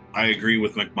on. I agree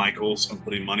with McMichaels. I'm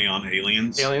putting money on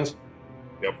aliens. Aliens.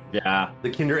 Yep. Yeah. The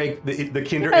Kinder Egg. The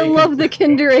Kinder I Egg. love the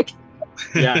Kinder Egg.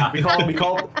 Yeah, we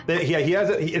call he has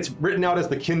it. It's written out as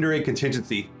the Kinder Egg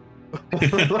contingency.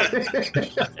 That'd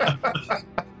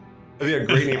be a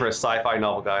great name for a sci-fi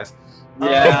novel, guys.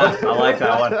 Yeah, I like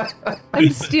that one. I'm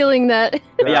stealing that.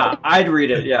 Yeah, I'd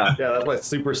read it. Yeah, that's like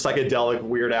super psychedelic,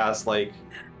 weird ass,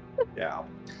 yeah.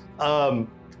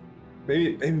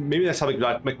 Maybe that's how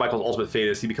McMichael's ultimate fate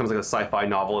is. He becomes like a sci-fi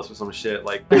novelist or some shit.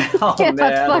 Oh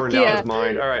man, fuck yeah. His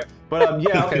mind. All right, but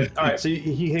okay, all right. So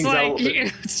he hangs out. A little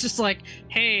bit. It's just like,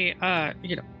 hey,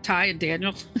 Ty and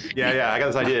Daniel. Yeah, I got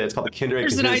this idea. It's called the Kinder Egg.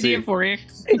 There's an idea for you.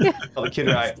 Called the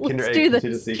Kinder Egg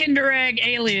contingency. Kinder Egg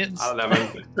aliens. I don't know,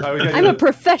 man. I'm a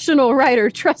professional writer.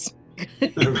 Trust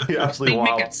me. Absolutely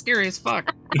wild. Make it scary as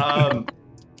fuck. All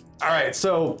right,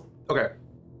 so okay.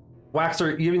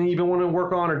 Waxer, even want to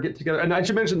work on or get together? And I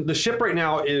should mention the ship right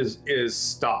now is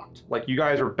stocked. Like you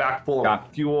guys are back full of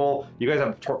fuel. You guys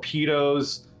have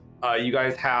torpedoes. You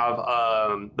guys have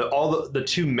all the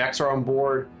two mechs are on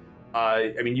board.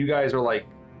 You guys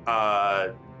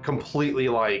are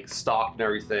completely stocked and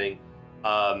everything.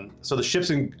 So the ship's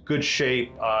in good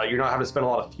shape. You're not having to spend a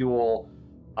lot of fuel.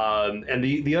 And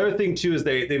the other thing too is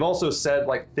they've also said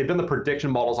they've done the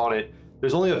prediction models on it.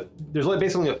 There's only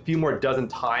basically a few more dozen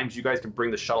times you guys can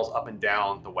bring the shuttles up and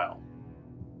down the well.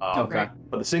 Okay.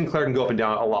 But the Sinclair can go up and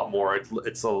down a lot more. It's you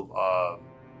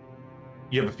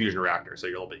have a fusion reactor, so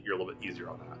you're a little bit easier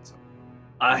on that. So.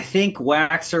 I think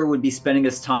Waxer would be spending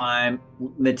his time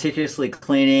meticulously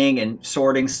cleaning and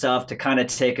sorting stuff to kind of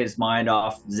take his mind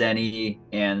off Zenny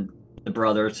and the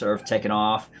brothers sort of taking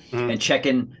off and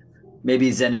checking.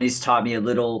 Maybe Zenny's taught me a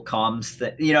little comms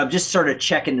that, I'm just sort of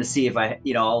checking to see if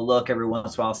I'll look every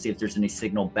once in a while, see if there's any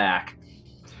signal back.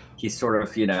 He's sort of,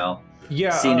 seeing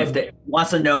if they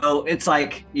wants to know. It's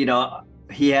like, he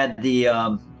had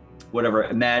the,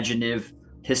 imaginative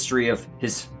history of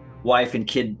his wife and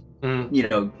kid,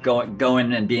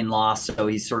 going and being lost. So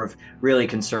he's sort of really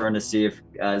concerned to see if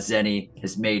Zenny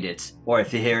has made it or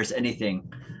if he hears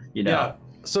anything,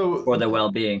 So for their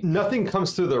well-being. Nothing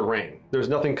comes through the ring. There's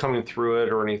nothing coming through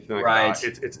it or anything like that.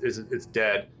 It's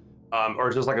dead, or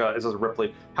it's just it's just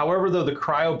Ripley. However, though, the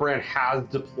Cryo brand has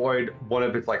deployed one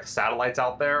of its satellites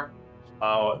out there.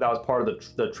 That was part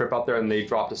of the trip out there, and they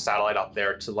dropped a satellite out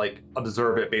there to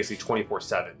observe it basically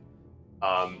 24/7.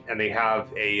 And they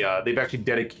have they've actually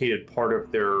dedicated part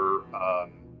of their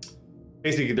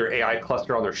basically their AI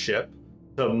cluster on their ship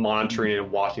to monitoring and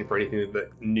watching for anything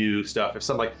new stuff. If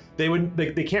something they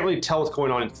can't really tell what's going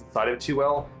on inside of it too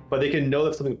well, but they can know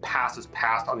that something passes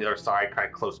past on the other side, kind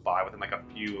of close by, within a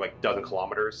few dozen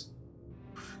kilometers.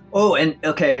 Oh, and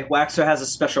okay, Waxer has a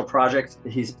special project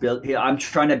he's built. I'm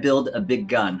trying to build a big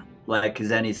gun, like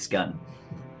Zenny's gun,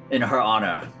 in her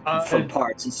honor, from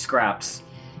parts and scraps.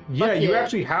 Yeah, you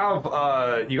actually have.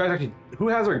 You guys actually. Who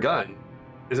has her gun?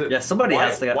 Is it? Yeah, somebody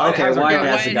has the gun. Wyatt Okay, Wyatt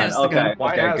has the gun. Okay,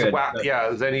 Wyatt has good. Yeah,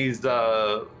 Zenny's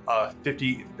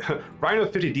 50. Rhino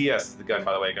 50DS is the gun,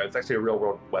 by the way, guys. It's actually a real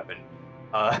world weapon.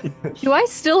 Do I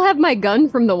still have my gun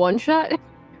from the one shot?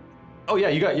 Oh yeah,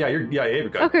 you have a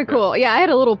gun. Okay, cool. Yeah, I had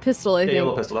a little pistol. I think. Yeah, a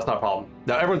little pistol. That's not a problem.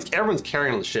 No, everyone's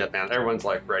carrying on the ship, man. Everyone's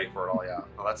ready for it all. Yeah,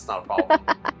 no, that's not a problem.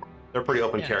 They're pretty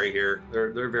open carry here.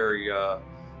 They're very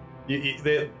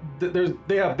they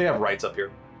have rights up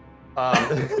here.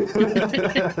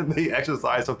 They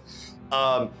exercise them.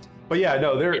 But yeah,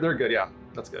 no, they're good. Yeah,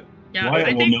 that's good. Yeah,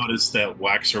 Wyatt will notice that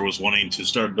Waxer was wanting to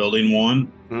start building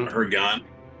one, her gun,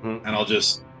 and I'll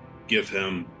just give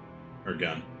him her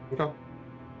gun. Okay.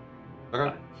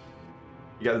 Okay.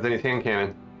 You got the Zenny's hand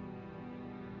cannon.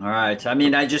 All right. I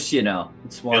mean, I just,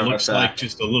 it's more It of looks a like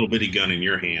just a little bitty gun in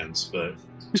your hands, but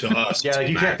to us, Yeah, it's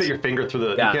you can't max. fit your finger through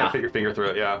the. Yeah. You can't fit your finger through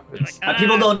it. Yeah. It's,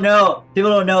 People don't know. People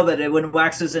don't know, but when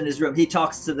Wax is in his room, he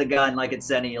talks to the gun like it's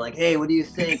Zenny. Like, hey, what do you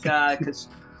think? Because,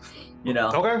 okay.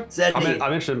 Zenny.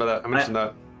 I'm interested by that. I'm interested in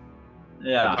that.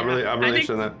 Yeah. I'm really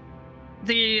interested in that.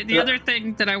 The other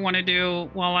thing that I want to do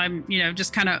while I'm,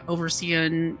 just kind of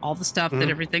overseeing all the stuff that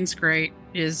everything's great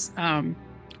is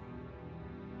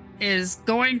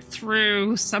going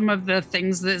through some of the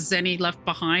things that Zenny left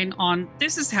behind on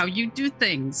this is how you do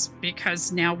things,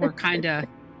 because now we're kind of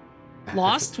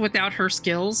lost without her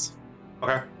skills.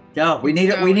 Okay. Yeah, we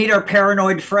need our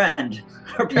paranoid friend.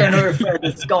 Our paranoid friend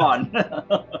is gone.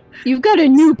 You've got a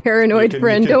new paranoid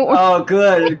friend, don't worry. Oh,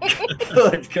 good.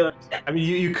 Good. I mean,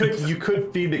 you could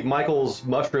feed McMichael's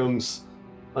mushrooms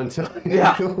until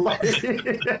Yeah.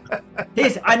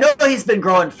 I know he's been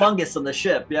growing fungus on the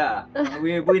ship. Yeah,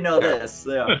 we know this.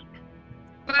 Yeah.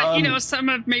 But some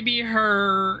of maybe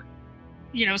her,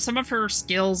 some of her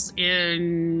skills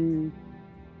in,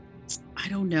 I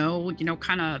don't know,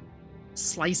 kind of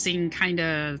slicing kind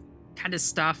of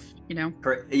stuff.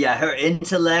 Her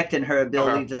intellect and her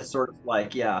ability to sort of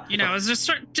it's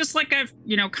just like I've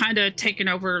kind of taken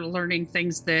over learning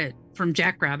things that from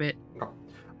Jackrabbit.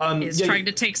 Trying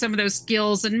to take some of those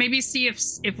skills and maybe see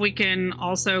if we can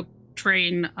also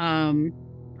train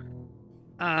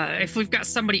if we've got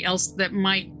somebody else that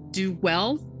might do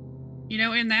well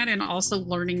in that, and also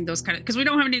learning those kind of, because we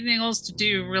don't have anything else to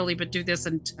do really but do this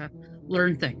and to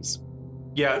learn things.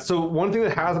 Yeah, so one thing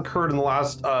that has occurred in the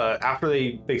last after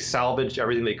they salvaged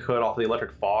everything they could off the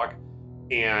electric fog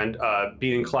and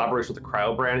being in collaboration with the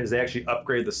Cryo brand is they actually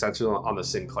upgraded the sensors on the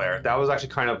Sinclair. That was actually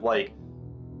kind of like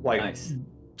nice.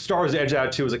 Star Wars Edge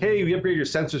out too was like, hey, we upgraded your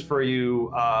sensors for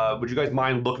you. Would you guys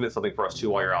mind looking at something for us too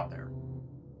while you're out there?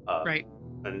 Right.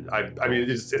 And I mean,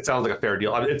 it sounds like a fair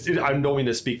deal. I don't mean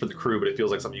to speak for the crew, but it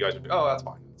feels like something you guys would do. Oh, that's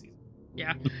fine. That's easy.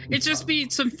 Yeah, it's just be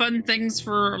some fun things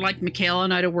for like Michaela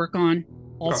and I to work on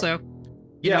also.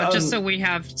 Yeah, just so we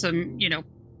have some,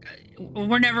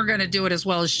 we're never going to do it as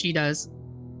well as she does.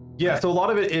 Yeah, so a lot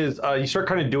of it is you start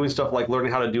kind of doing stuff like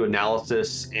learning how to do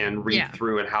analysis and read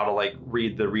through and how to like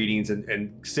read the readings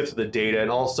and sift the data.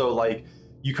 And also like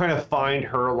you kind of find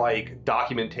her like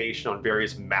documentation on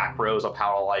various macros of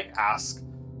how to like ask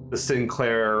the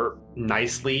Sinclair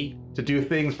nicely to do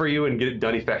things for you and get it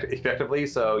done effectively.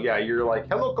 So yeah, you're like,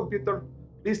 hello computer,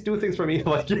 please do things for me.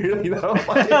 Like,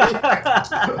 like,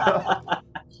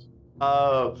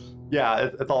 yeah,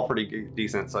 it's all pretty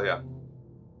decent. So yeah.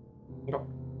 Okay.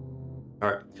 All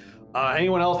right.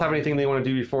 Anyone else have anything they want to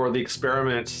do before the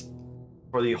experiment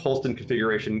for the Holson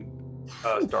configuration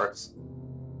starts?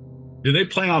 Do they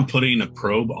plan on putting a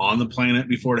probe on the planet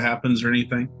before it happens or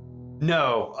anything?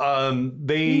 No.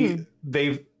 They've.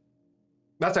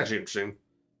 That's actually interesting.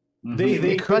 Mm-hmm.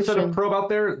 They could set a probe out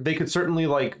there. They could certainly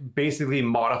like basically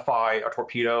modify a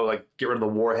torpedo, like get rid of the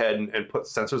warhead and put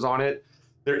sensors on it.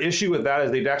 Their issue with that is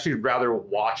they'd actually rather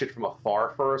watch it from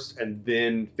afar first and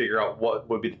then figure out what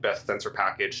would be the best sensor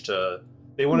package to.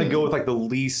 They want to go with like the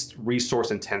least resource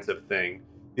intensive thing.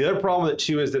 The other problem with it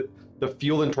too is that the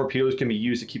fuel in torpedoes can be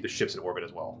used to keep the ships in orbit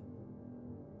as well.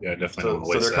 Yeah,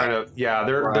 definitely. So they're kind of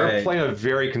they're playing a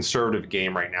very conservative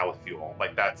game right now with fuel.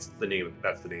 Like that's the name of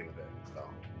it. So.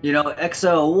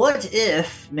 XO, what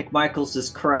if McMichaels is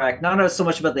correct? Not so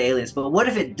much about the aliens, but what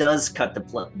if it does cut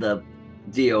the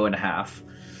VO in half?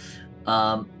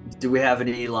 Do we have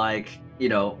any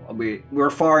we're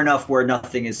far enough where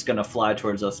nothing is going to fly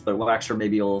towards us, but Waxer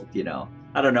maybe will,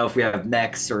 I don't know if we have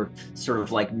mechs or sort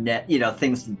of like net,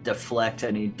 things that deflect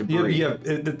any debris. Yeah,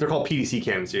 they're called PDC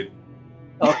cannons, dude.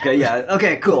 Okay, yeah.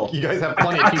 Okay, cool. You guys have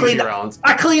plenty of PDC rounds.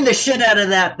 I cleaned the shit out of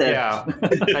that then. Yeah.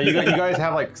 You guys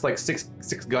have like six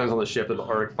guns on the ship,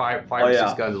 or five or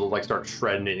six guns that will like start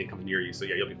shredding it and come near you. So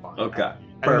yeah, you'll be fine. Okay.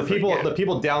 And the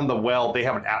people down the well, they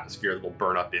have an atmosphere that will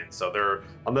burn up in. So they're,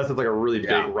 unless it's like a really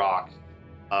big rock,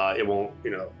 it won't.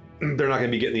 They're not going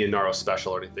to be getting the Inaro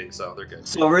special or anything. So they're good.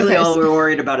 So really, all we're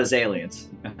worried about is aliens.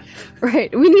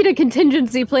 Right. We need a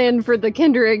contingency plan for the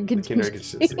Kindred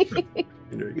contingency.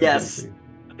 Yes.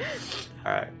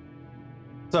 All right.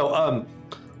 So all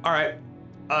right.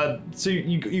 So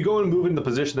you go and move into the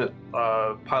position that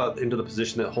pilot into the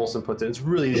position that Holson puts in. It's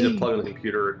really easy to plug in the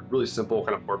computer. Really simple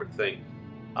kind of orbit thing.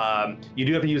 You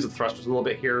do have to use the thrusters a little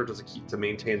bit here just to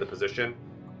maintain the position.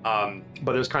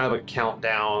 But there's kind of a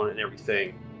countdown and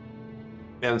everything.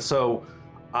 And so,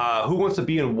 who wants to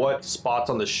be in what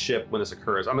spots on the ship when this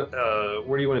occurs? Where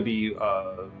do you want to be,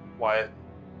 Wyatt?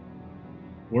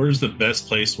 Where's the best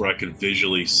place where I could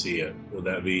visually see it? Would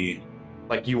that be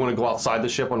Like, you want to go outside the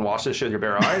ship and watch this shit with your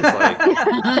bare eyes? Like,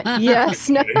 Yes.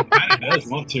 No. it kind of does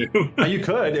want to. you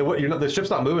could. The ship's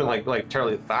not moving like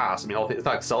terribly fast. I mean, it's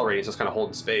not accelerating. It's just kind of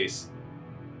holding space.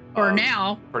 For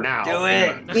now. For now. Do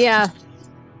it. Yeah.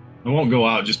 I won't go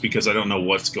out just because I don't know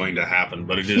what's going to happen,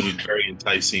 but it is a very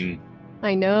enticing.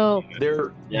 I know. They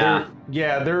don't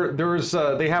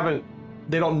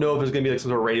know if there's gonna be like some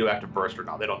sort of radioactive burst or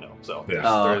not. They don't know. So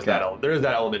there is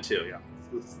that element too. Yeah.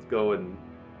 Let's go and.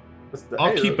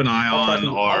 I'll keep an eye on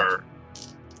our.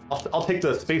 I'll take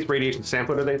the space radiation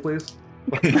sample today, please.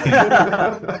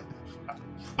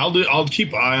 I'll keep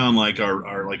an eye on like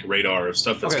our like radar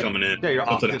stuff that's coming in. Yeah, your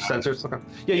optic sensors. Okay.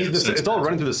 Yeah, it's all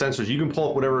running through the sensors. You can pull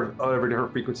up whatever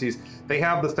different frequencies. They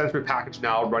have the sensory package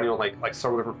now running on like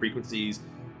several different frequencies.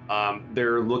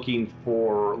 They're looking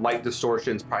for light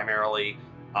distortions primarily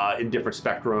in different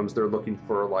spectrums. They're looking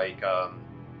for like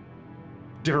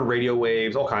different radio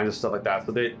waves, all kinds of stuff like that.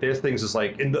 So this thing's just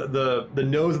like, and the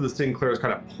nose of the Sinclair is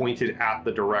kind of pointed at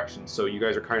the direction. So you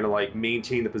guys are kind of like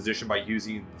maintaining the position by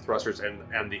using the thrusters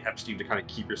and the Epstein to kind of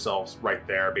keep yourselves right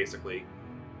there, basically.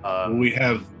 Will we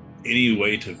have any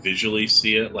way to visually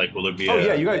see it? Like, will there be?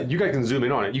 Yeah, you guys can zoom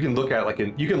in on it. You can look at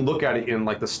it in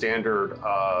like the standard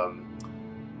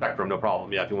spectrum, no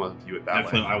problem. Yeah, if you want to view it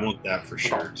that way. I want that for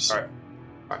sure.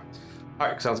 All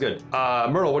right, sounds good.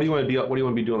 Myrtle, what do you want to be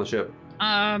doing on the ship?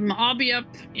 I'll be up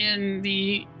in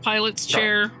the pilot's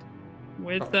chair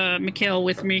with Mikhail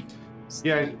with me.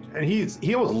 Yeah, and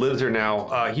he almost lives here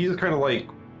now. He's kind of like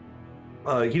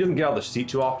he doesn't get out of the seat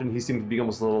too often. He seems to be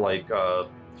almost a little like a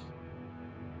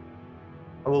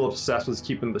little obsessed with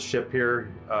keeping the ship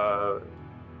here, kind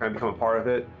of become a part of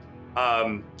it.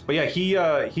 But yeah,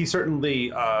 he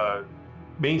certainly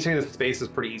maintaining the space is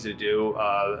pretty easy to do.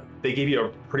 They gave you a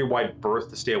pretty wide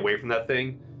berth to stay away from that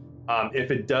thing.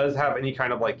 If it does have any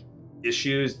kind of like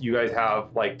issues, you guys have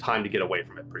like time to get away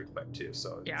from it pretty quick too.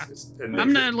 So yeah, I'm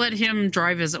gonna let him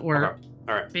drive as it were. Okay.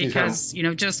 All right, because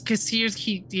just because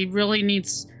he really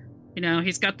needs,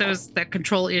 he's got that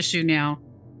control issue now,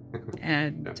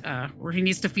 and where he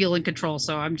needs to feel in control.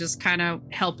 So I'm just kind of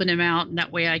helping him out, and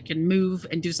that way I can move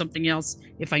and do something else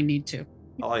if I need to.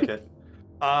 I like it.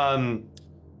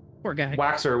 Poor guy.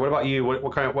 Waxer, what about you?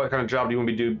 What kind of job do you want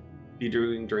to be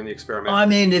doing during the experiment? I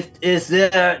mean, if there's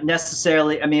not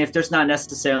necessarily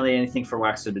anything for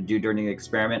Waxer to do during the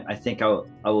experiment, I think I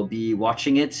will be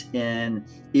watching it and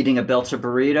eating a Belter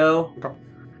burrito,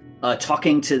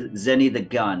 talking to Zenny the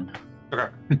gun. Okay.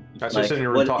 So sitting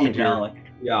here talking to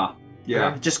you.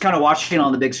 Yeah. Just kind of watching it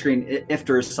on the big screen. If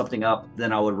there's something up,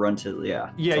 then I would run to Yeah,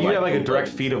 you have like a direct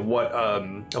feed of what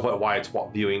Wyatt's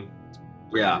viewing.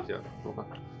 Yeah.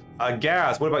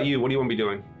 Gaz, what about you? What do you want to be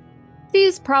doing?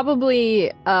 She's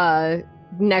probably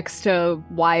next to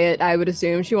Wyatt, I would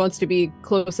assume. She wants to be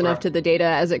close enough to the data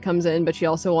as it comes in, but she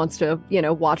also wants to,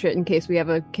 watch it in case we have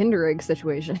a Kinderegg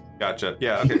situation. Gotcha.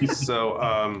 Yeah. Okay. So,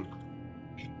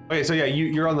 so yeah,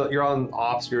 you're on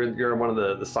ops. You're in one of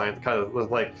the science kind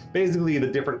of like basically the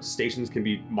different stations can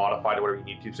be modified to whatever you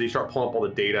need to. So you start pulling up all the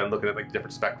data and looking at like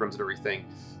different spectrums and everything.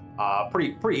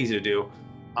 Pretty easy to do.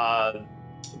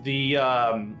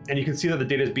 And you can see that the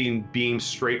data is being beamed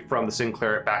straight from the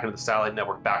Sinclair back into the satellite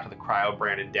network, back to the cryo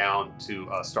brand and down to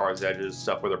Star's Edge's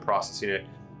stuff where they're processing it.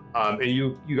 And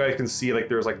you guys can see like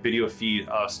there's like video feed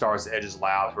of Star's Edge's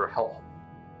labs where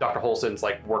Dr. Holson's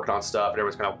like working on stuff and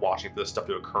everyone's kind of watching for this stuff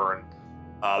to occur. And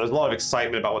there's a lot of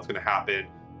excitement about what's going to happen.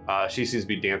 She seems to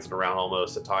be dancing around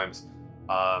almost at times.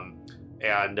 But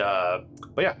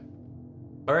yeah.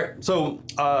 All right, so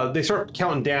they start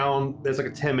counting down. There's like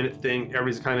a 10-minute thing.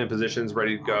 Everybody's kind of in positions,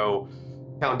 ready to go.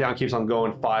 Countdown keeps on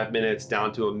going, 5 minutes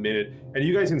down to a minute, and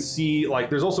you guys can see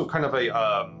like there's also kind of an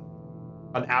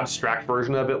abstract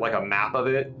version of it, like a map of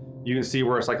it. You can see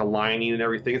where it's like aligning and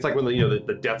everything. It's like when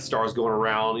the Death Star is going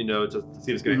around, to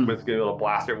see if it's going to be able to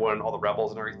blast everyone, all the rebels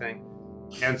and everything.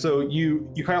 And so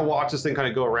you kind of watch this thing kind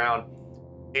of go around,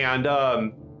 and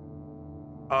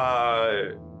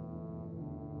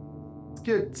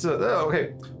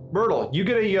okay, Myrtle, you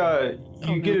get an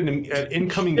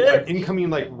incoming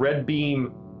like red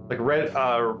beam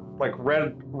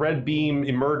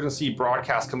emergency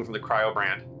broadcast coming from the cryo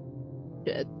brand.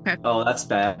 Shit. Oh, that's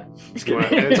bad. It's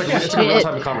like a real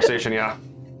type of conversation, yeah.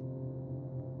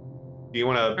 Do you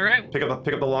want to pick up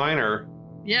the line or?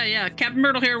 Yeah, Captain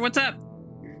Myrtle here. What's up?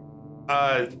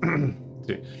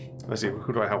 Let's see.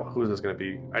 Who do I have? Who is this going to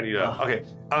be? I need okay.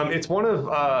 It's one of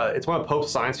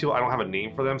Pope's science people. I don't have a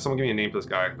name for them. Someone give me a name for this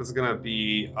guy. This is going to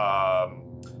be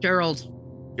Gerald.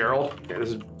 Gerald. Okay,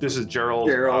 this is Gerald.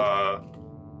 Gerald.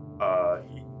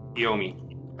 Iomi.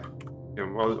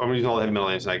 Yeah, well, I'm using all the heavy metal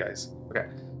names tonight, guys. Okay,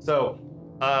 so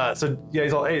yeah,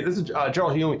 he's all, hey, this is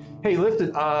Gerald Hume. Hey,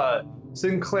 listen,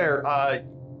 Sinclair,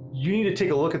 you need to take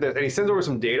a look at this. And he sends over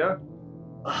some data,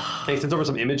 and he sends over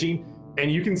some imaging,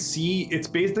 and you can see it's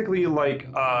basically like,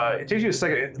 it takes you a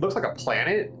second. It looks like a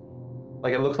planet,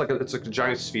 like it looks like it's like a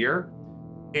giant sphere,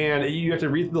 and you have to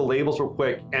read through the labels real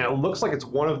quick, and it looks like it's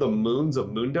one of the moons of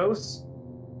Mundos,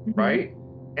 right?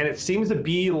 And it seems to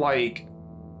be like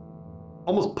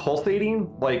almost pulsating,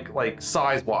 like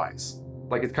size-wise.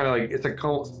 Like it's kind of like, it's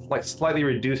like slightly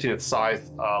reducing its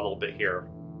size a little bit here.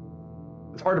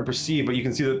 It's hard to perceive, but you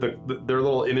can see that their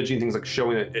little imaging things like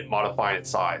showing it modifying its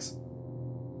size.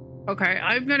 Okay,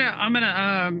 I'm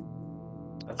gonna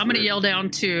yell down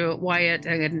to Wyatt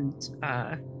and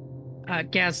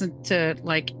Gaz to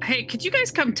like, hey, could you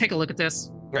guys come take a look at this?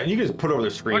 Yeah, you can just put it over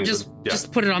the screen. Or just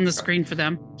put it on the screen for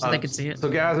them so they can see it. So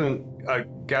Gaz and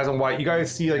Wyatt, you guys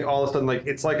see like all of a sudden like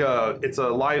it's a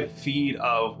live feed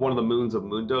of one of the moons of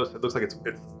Mundos. It looks like it's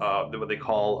what they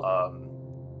call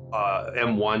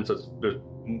M1, so there's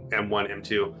M1,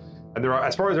 M2, and they're,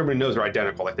 as far as everybody knows, they're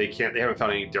identical. Like they haven't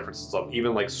found any differences. So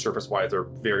even like surface-wise, they're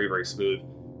very, very smooth,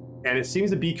 and it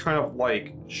seems to be kind of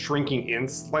like shrinking in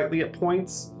slightly at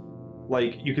points.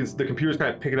 Like the computer's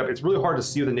kind of picking up. It's really hard to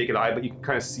see with the naked eye, but you can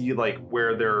kind of see like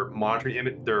where their monitoring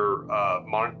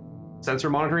sensor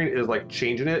monitoring is like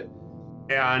changing it,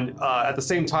 and at the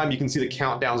same time you can see the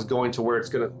countdowns going to where it's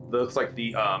gonna. Looks like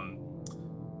the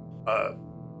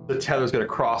tether's gonna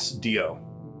cross Dio.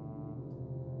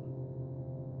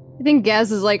 I think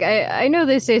Gaz is like, I know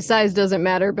they say size doesn't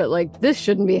matter, but like this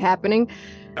shouldn't be happening.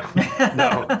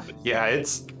 No, yeah,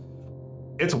 it's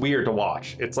weird to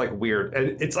watch. It's like weird,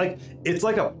 and it's like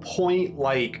a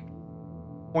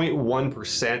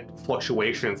 0.1%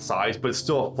 fluctuation in size, but it's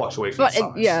still a fluctuation in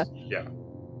size. Yeah.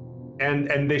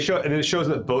 And it shows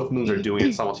that both moons are doing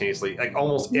it simultaneously, like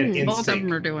almost in sync. Both of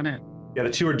them are doing it. Yeah,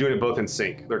 the two are doing it both in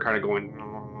sync. They're kind of going.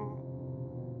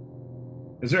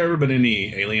 Has there ever been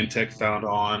any alien tech found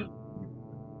on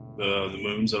the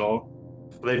moons at all?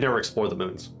 They've never explored the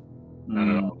moons.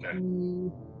 No. Okay.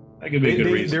 That could be a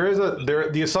good reason.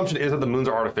 The assumption is that the moons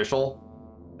are artificial.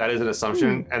 That is an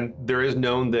assumption, and there is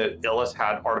known that Illis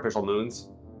had artificial moons,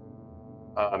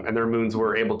 and their moons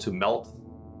were able to melt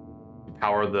to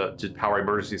power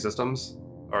emergency systems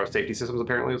or safety systems.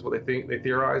 Apparently, is what they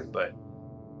theorize. But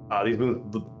these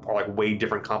moons are like way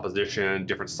different composition,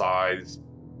 different size.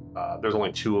 There's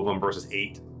only 2 of them versus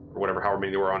 8 or whatever, however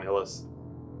many there were on Illis.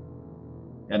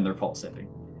 And they're pulsating.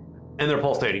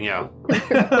 Yeah.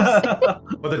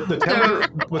 But the temperature,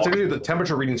 what's interesting, the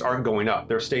temperature readings aren't going up.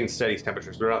 They're staying steady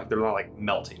temperatures. They're not like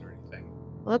melting or anything.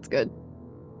 Well, that's good.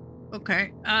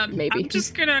 Okay. Maybe. I'm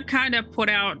just gonna kind of put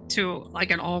out to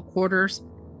like in all quarters.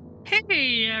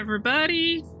 Hey,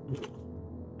 everybody.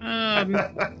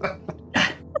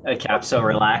 Cap's so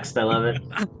relaxed. I love it.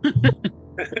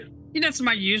 That's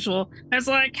my usual. I was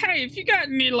like, hey, if you got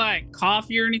any like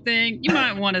coffee or anything, you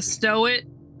might want to stow it.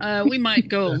 We might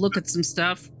go look at some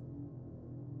stuff.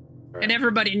 Right. And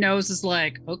everybody knows is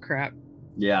like, oh crap.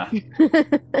 Yeah.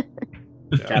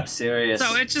 Cap's serious.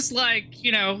 So it's just like,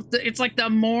 it's like the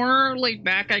more laid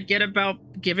back I get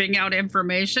about giving out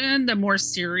information, the more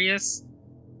serious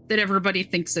that everybody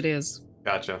thinks it is.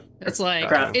 Gotcha. It's like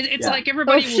it's like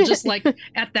everybody will just like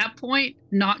at that point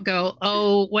not go,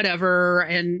 oh, whatever,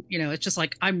 and it's just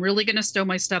like I'm really gonna stow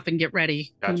my stuff and get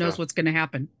ready. Gotcha. Who knows what's gonna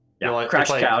happen? Yeah, like, crash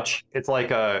couch. It's like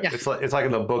it's like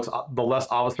in the books, the less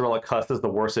Avasarala cusses, the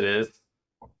worse it is.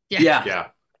 Yeah.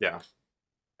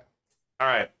 All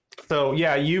right. So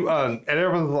yeah, you and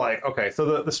everyone's like, okay,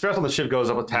 so the stress on the ship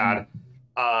goes up a tad.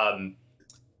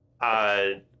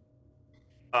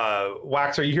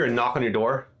 Waxer, you hear a knock on your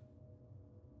door.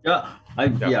 Yeah.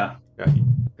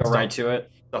 Go right to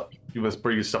it. You must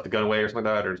bring stuff the gun away or something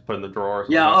like that, or just put it in the drawer.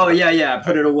 Yeah.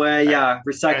 Put it away.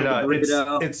 Recycle the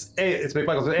burrito. It's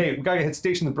McMichael says, hey, we gotta hit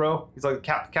stations, bro. He's like,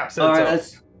 Cap said all right,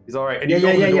 so. He's all right. And you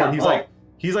go to the door, and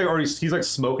he's like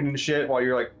smoking and shit while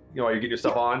you're like, while you're getting your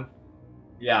stuff on.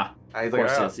 Yeah. He's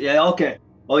like, okay.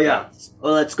 Oh yeah.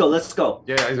 Well, let's go.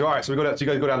 Yeah. He's all right. So we go down. So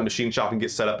you guys go down to the machine shop and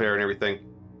get set up there and everything.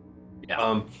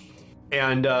 Yeah.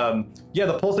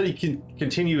 The pulsating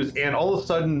continues, and all of a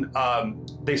sudden,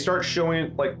 they start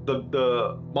showing like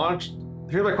the monitor.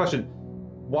 Here's my question: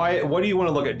 what do you want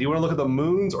to look at? Do you want to look at the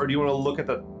moons, or do you want to look at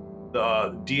the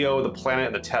Dio, the planet,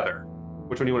 and the tether?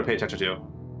 Which one do you want to pay attention to?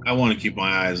 I want to keep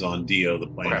my eyes on Dio, the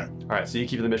planet. Okay. All right. So you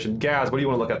keep the mission. Gaz, what do you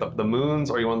want to look at? The moons,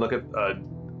 or you want to look at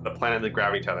the planet and the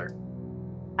gravity tether?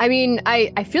 I mean,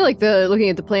 I feel like looking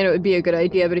at the planet would be a good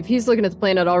idea, but if he's looking at the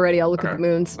planet already, I'll look at the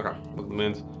moons. Okay, look at the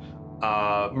moons.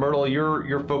 Myrtle,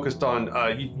 you're focused on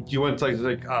you went to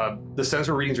like the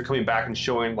sensor readings are coming back and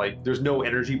showing like there's no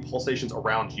energy pulsations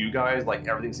around you guys. Like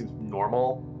everything seems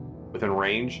normal within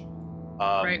range.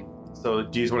 Right. So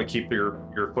do you just want to keep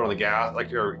your foot on the gas,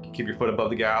 like or keep your foot above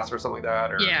the gas or something like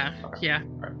that? Or? Yeah. Okay. Yeah.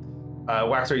 All right.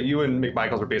 Waxer, you and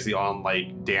McMichaels are basically on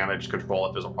like damage control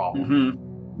if there's a problem.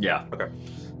 Mm-hmm. Yeah. Okay.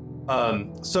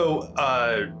 So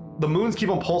the moons keep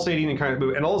on pulsating and kind of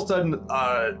move, and all of a sudden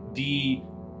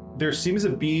there seems to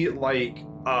be like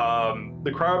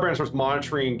the cryobrand starts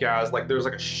monitoring Gaz, like there's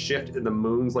like a shift in the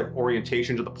moon's like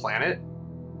orientation to the planet,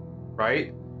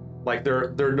 right? Like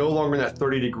they're no longer in that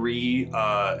 30-degree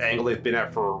angle they've been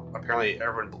at for apparently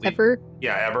everyone believes. Ever?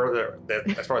 Yeah, ever.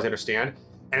 That, as far as I understand,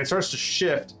 and it starts to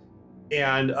shift,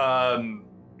 and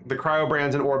the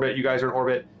cryobrand's in orbit. You guys are in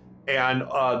orbit, and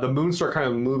the moons start kind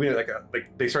of moving like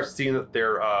they start seeing that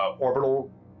their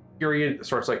orbital period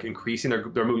starts like increasing.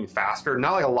 They're moving faster,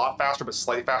 not like a lot faster, but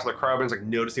slightly faster. The cryobrand's like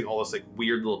noticing all this like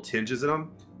weird little tinges in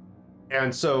them,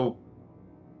 and so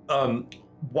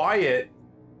Wyatt.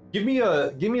 Give me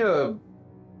a.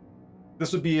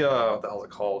 This would be what the hell is it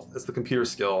called? It's the computer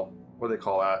skill. What do they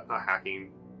call that? Not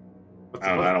hacking.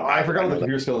 I forgot what the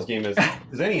computer skill this game is.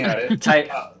 Does any had it?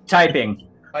 Typing.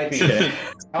 Typing.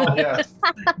 Oh yes.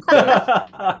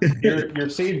 Your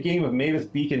saved game of Mavis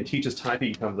Beacon teaches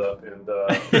typing comes up, and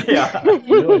Yeah. you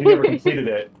realize you never completed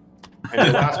it. And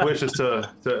your last wish is to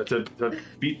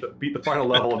beat the final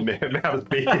level of Mavis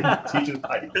Beacon teaches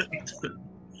typing.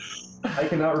 I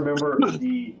cannot remember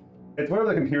it's whatever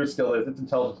the computer skill is. It's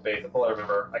intelligence based. That's all I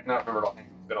remember. I cannot remember it all.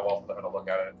 It's been a while since I've had to look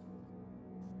at it.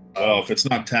 Well, if it's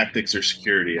not tactics or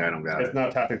security, I don't got It's it.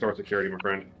 not tactics or security, my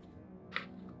friend.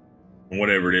 And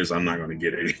whatever it is, I'm not going to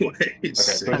get it anyways. Okay,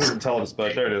 so it's intelligence,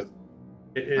 but there it is.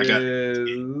 It is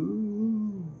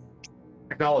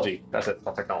technology. That's it. It's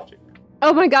not technology.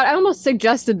 Oh my god, I almost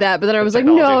suggested that, but then I was like,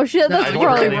 Technology. no, shit, that's I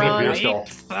probably forgot wrong. the skill.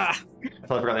 Ah, I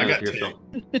totally forgot the I got computer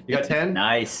skill. You got 10?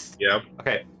 Nice. Yep.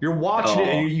 Okay, you're watching it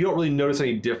Oh. and you don't really notice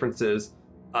any differences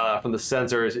from the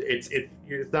sensors.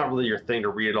 It's not really your thing to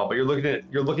read it all, but you're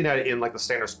looking at it in like the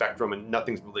standard spectrum, and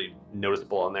nothing's really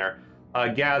noticeable in there.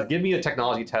 Gaz, give me a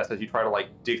technology test as you try to like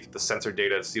dig through the sensor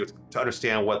data to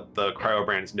understand what the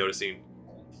cryobrand is noticing.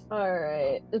 All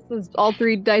right, this is all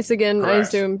 3 dice again, I Correct.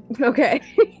 assume. Okay.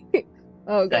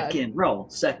 Oh god.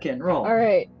 Second roll. All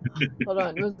right, hold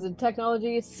on. Was the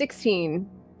technology 16?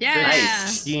 yeah.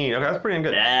 Nice. 15. Okay, that's pretty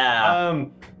good. Yeah.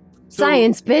 So-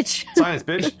 Science, bitch. Science,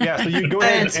 bitch. Yeah, so you go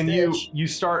ahead Science, and bitch. you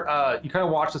start you kind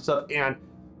of watch this stuff, and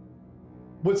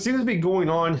what seems to be going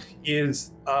on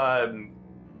is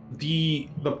the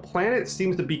planet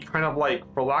seems to be kind of like,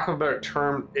 for lack of a better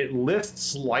term, it lifts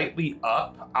slightly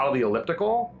up out of the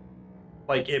elliptical.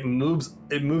 Like it moves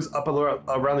up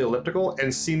around the elliptical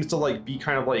and seems to like be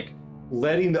kind of like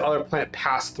letting the other planet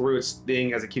pass through its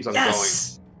thing as it keeps on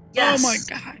Yes. Oh my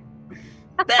god.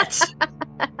 Bet.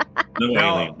 No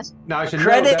Now- aliens. going. Now I should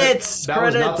Credits. know that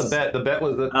was not Credits. the bet. The bet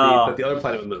was that the other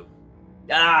planet would move.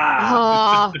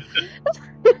 Ah.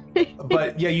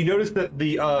 But yeah, you notice that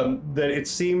that it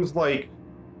seems like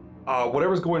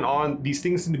whatever's going on, these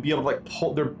things seem to be able to like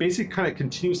pull. They're basically kind of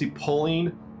continuously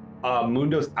pulling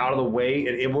Mundos out of the way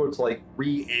and able to like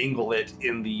re-angle it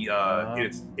in the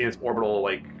in its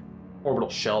orbital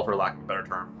shell, for lack of a better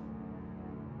term.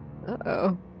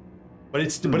 Uh-oh.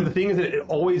 But but the thing is that it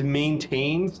always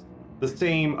maintains the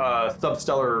same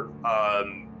substellar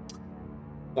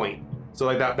point. So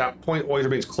like that point always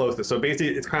remains closest. So basically,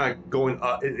 it's kind of like going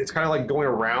up. It's kind of like going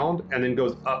around and then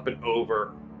goes up and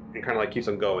over and kind of like keeps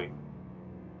on going.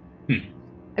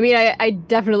 I mean, I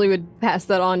definitely would pass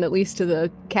that on at least to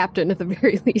the captain at the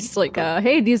very least. Like,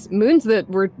 hey, these moons that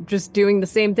were just doing the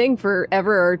same thing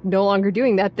forever are no longer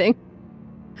doing that thing.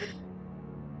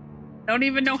 Don't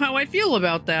even know how I feel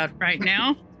about that right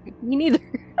now. Me neither.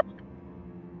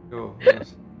 Oh,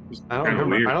 yes. I don't Kinda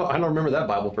remember. weird. I don't remember that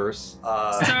Bible verse.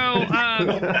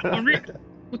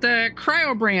 With the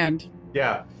cryobrand.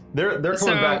 Yeah, they're coming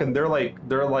So- back and they're like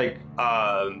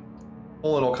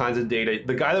pulling all kinds of data.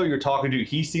 The guy that you're talking to,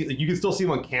 you can still see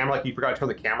him on camera, like he forgot to turn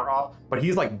the camera off, but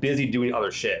he's like busy doing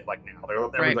other shit. Like now,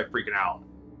 everyone's Right. like freaking out.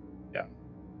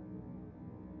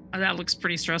 That looks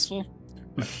pretty stressful.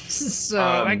 So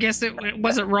I guess it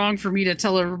wasn't wrong for me to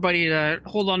tell everybody to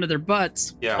hold on to their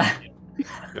butts. Yeah.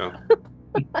 Yeah.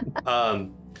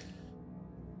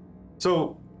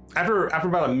 So after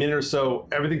about a minute or so,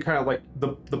 everything kind of like the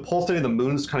pulsating of the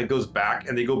moons kind of goes back,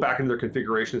 and they go back into their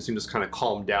configuration and seem to just kind of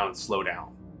calm down and slow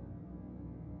down.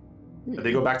 And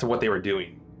they go back to what they were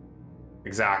doing.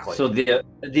 Exactly. So the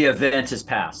event is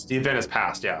past. The event has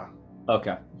passed, yeah.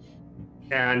 Okay.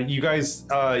 And you guys,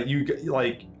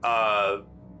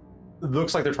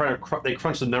 looks like they're trying to they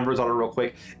crunch the numbers on it real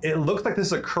quick. It looks like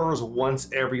this occurs once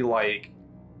every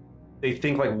they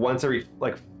think once every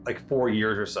 4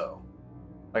 years or so,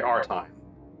 like our time.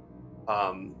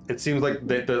 It seems like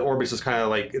the orbit's just kind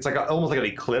of it's almost like an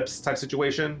eclipse type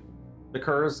situation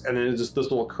occurs, and then this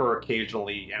will occur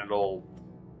occasionally, and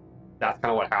that's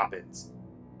kind of what happens.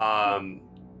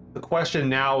 The question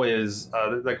now is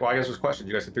I guess there's questions.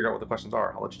 You guys can figure out what the questions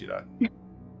are. I'll let you do that.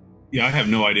 Yeah, I have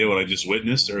no idea what I just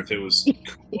witnessed, or if it was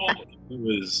cool.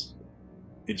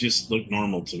 It just looked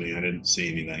normal to me. I didn't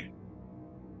see anything.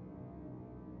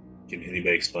 Can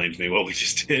anybody explain to me what we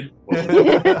just did?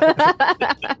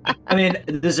 I mean,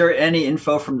 is there any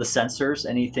info from the sensors?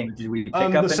 Anything? Did we pick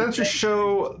up? The sensors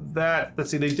show that. Let's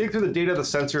see. They dig through the data of the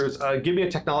sensors. Give me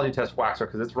a technology test, Waxer,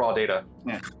 because it's raw data.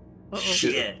 Yeah.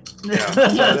 Shit. Yeah.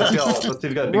 Let's see if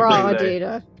we got a big Raw today.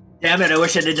 data. Damn it! I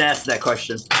wish I didn't ask that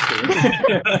question.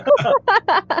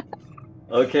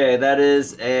 Okay, that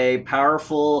is a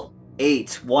powerful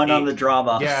 8. 1 on the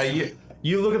drama. Yeah,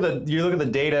 you look at the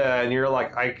data and you're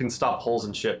like, I can stop holes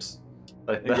in ships.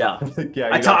 Yeah. Yeah.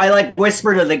 I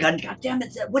whisper to the gun. God damn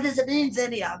it! What does it mean,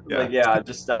 Cindy? I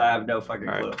have no fucking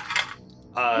clue.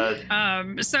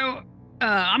 So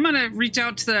I'm gonna reach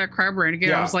out to the crab brain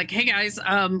again. I was like, hey guys,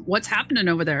 what's happening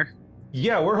over there?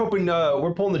 Yeah, we're hoping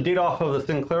we're pulling the data off of the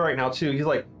Sinclair right now too. He's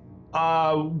like,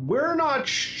 we're not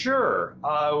sure.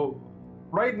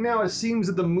 Right now it seems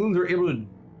that the moons are able to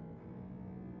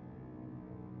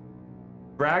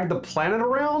drag the planet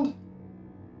around.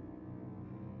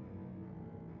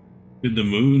 Did the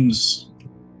moon's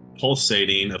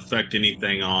pulsating affect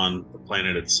anything on the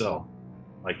planet itself?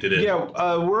 Did it?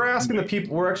 Yeah, we're asking the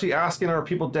people. We're actually asking our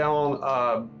people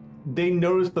down. They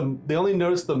only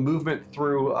noticed the movement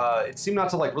through. It seemed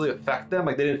not to really affect them.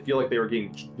 They didn't feel like they were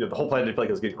getting. The whole planet didn't feel like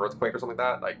it was getting earthquake or something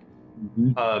like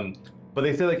that. But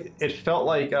they feel it felt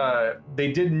like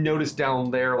they did notice down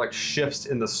there shifts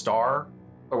in the star,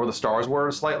 or where the stars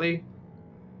were slightly.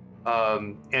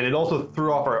 And it also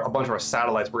threw off a bunch of our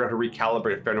satellites. We're going to have to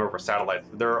recalibrate a fair number of our satellites.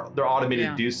 They're automated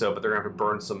to do so, but they're going to have to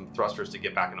burn some thrusters to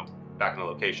get back in the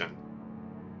location.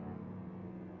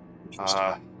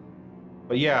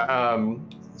 But yeah,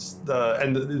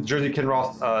 the Jersey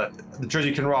Kinross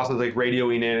is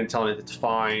radioing in and telling it it's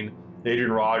fine.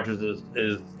 Adrian Rogers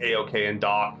is A-okay in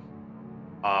dock.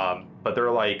 But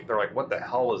they're like, what the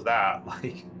hell was that?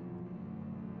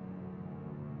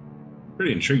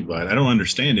 Pretty intrigued by it. I don't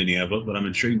understand any of it, but I'm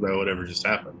intrigued by whatever just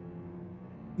happened.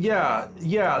 Yeah,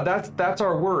 that's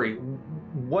our worry.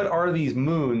 What are these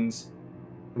moons?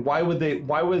 Why would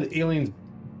aliens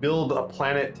build a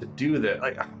planet to do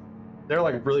that?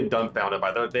 They're really dumbfounded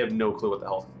by that. They have no clue what the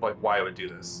hell, why it would do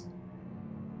this.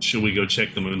 Should we go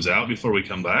check the moons out before we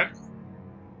come back?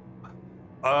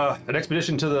 An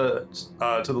expedition to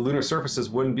the lunar surfaces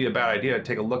wouldn't be a bad idea to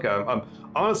take a look at them.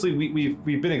 Honestly,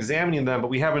 we've been examining them, but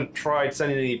we haven't tried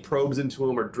sending any probes into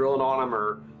them or drilling on them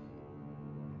or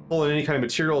pulling any kind of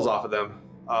materials off of them.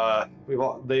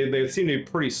 They seem to be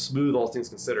pretty smooth, all things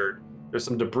considered. There's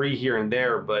some debris here and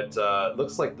there, but it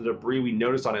looks like the debris we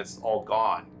noticed on it's all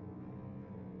gone.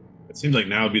 It seems like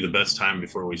now would be the best time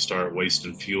before we start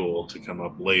wasting fuel to come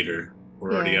up later.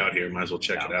 We're already out here. Might as well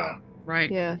check it out.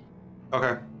 Right. Yeah.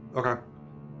 Okay.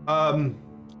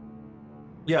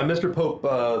 Yeah, Mr.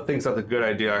 Pope thinks that's a good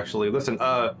idea. Actually, listen.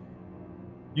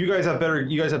 You guys have better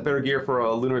gear for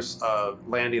a lunar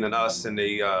landing than us, and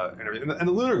the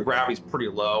lunar gravity's pretty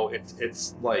low.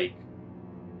 It's like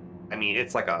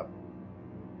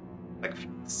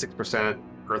 6%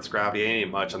 Earth's gravity.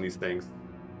 Ain't much on these things.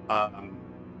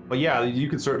 But yeah, you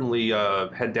could certainly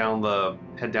head down on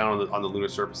the lunar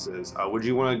surfaces. Would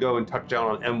you want to go and touch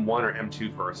down on M1 or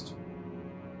M2 first?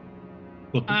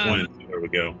 Flip the coin and see where we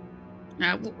go.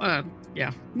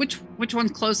 Yeah. Which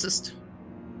one's closest?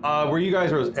 Where you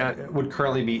guys would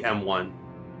currently be M1.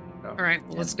 So. All right,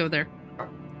 well, let's go there. All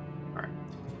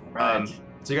right.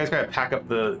 So you guys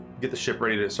gotta get the ship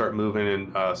ready to start moving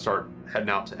and start heading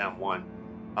out to M1.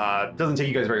 It doesn't take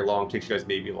you guys very long. It takes you guys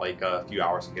maybe a few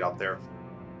hours to get out there.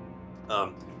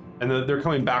 And they're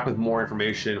coming back with more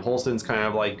information. Holson's kind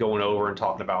of going over and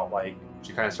talking about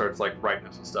she kind of starts writing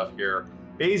up some stuff here.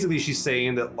 Basically, she's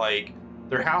saying that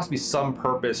there has to be some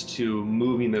purpose to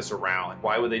moving this around.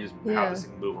 Why would they just have this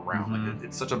thing move around? Mm-hmm.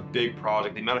 It's such a big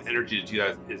project. The amount of energy to do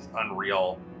that is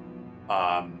unreal.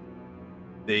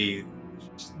 She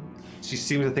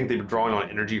seems to think they're drawing on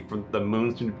energy from the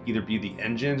moons to either be the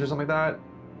engines or something like that.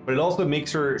 But it also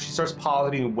makes she starts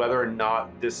positing whether or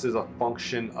not this is a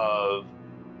function of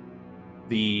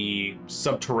the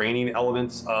subterranean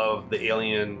elements of the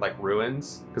alien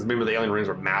ruins. Because remember, the alien ruins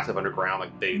were massive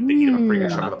underground. They eat up a pretty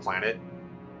good chunk of the planet.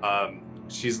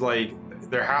 she's like,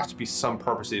 there has to be some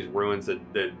purpose to these ruins that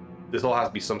this all has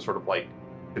to be some sort of like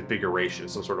configuration,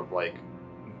 some sort of like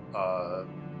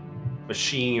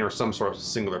machine or some sort of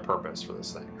singular purpose for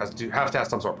this thing. Has to have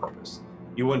some sort of purpose.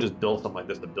 You wouldn't just build something like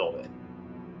this to build it.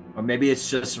 Or maybe it's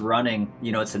just running,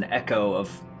 it's an echo of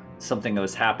something that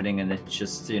was happening, and it's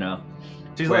just, She's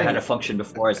where like, it had a function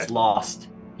before, it's lost.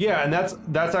 Yeah, and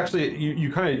that's actually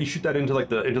you shoot that into like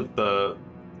the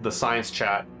science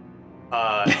chat.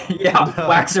 Yeah,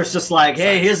 Waxer's just like,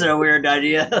 hey, here's a weird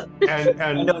idea. And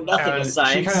I know nothing of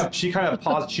science. She kind of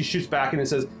pauses. She shoots back and it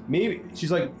says, maybe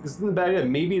she's like, this isn't a bad idea.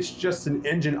 Maybe it's just an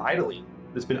engine idling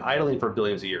that's been idling for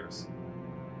billions of years.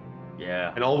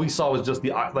 Yeah. And all we saw was just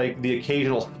the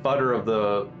occasional sputter of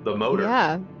the motor.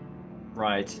 Yeah.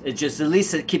 Right. It just, at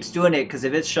least it keeps doing it, because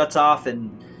if it shuts off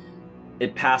and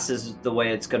it passes the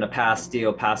way it's going to pass,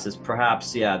 Dio passes,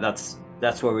 perhaps, yeah, that's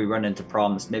where we run into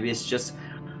problems. Maybe it's just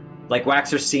like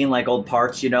Waxer's seen like old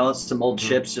parts, some old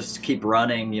ships just to keep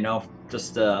running,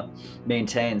 just to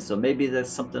maintain. So maybe there's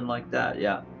something like that.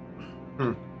 Yeah.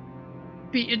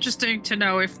 Be interesting to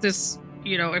know if this,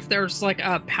 if there's like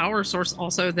a power source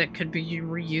also that could be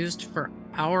reused for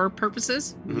our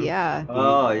purposes. Yeah.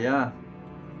 Oh, yeah.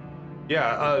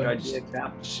 Yeah. Good idea,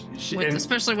 Cap.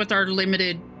 Especially with our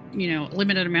limited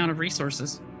amount of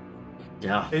resources.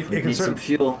 Yeah. It We can need some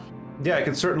fuel. Yeah, it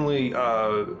can certainly.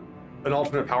 An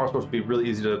alternate power source would be really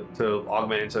easy to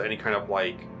augment into any kind of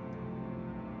like,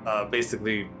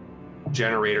 basically,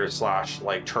 generator /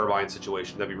 like turbine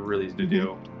situation. That'd be really easy to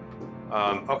do.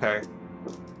 Okay.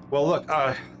 Well, look,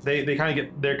 they're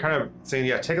kind of saying,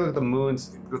 yeah, take a look at the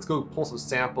moons. Let's go pull some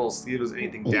samples, see if there's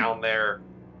anything down there.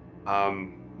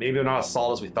 Maybe they're not as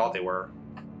solid as we thought they were.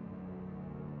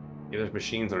 Maybe there's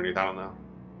machines underneath. I don't know.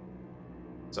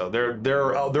 So they're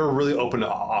really open to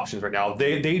options right now.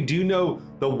 They do know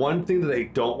the one thing that they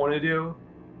don't want to do,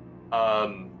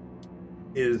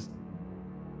 is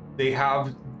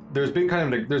there's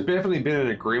definitely been an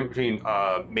agreement between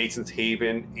Mason's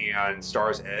Haven and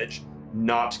Star's Edge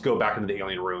not to go back into the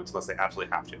alien ruins unless they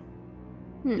absolutely have to.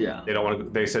 Yeah. They don't want to.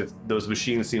 They said those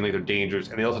machines seem like they're dangerous,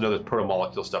 and they also know there's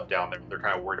proto-molecule stuff down there. They're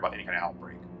kind of worried about any kind of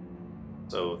outbreak,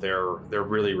 so they're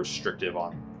really restrictive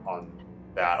on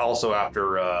that. Also, after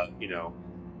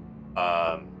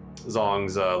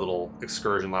Zong's little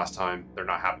excursion last time, they're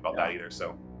not happy about that either.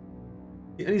 So,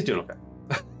 and he's doing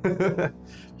okay.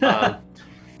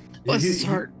 Bless his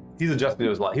heart. He's adjusting to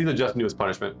his life. He's adjusting to his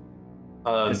punishment.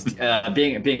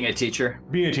 Being a teacher.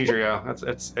 Being a teacher, yeah,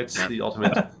 it's the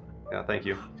ultimate. Yeah, thank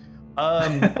you.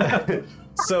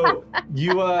 So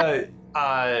you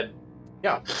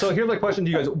yeah. So here's my question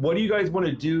to you guys: what do you guys want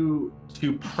to do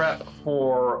to prep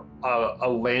for a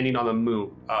landing on the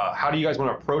moon? How do you guys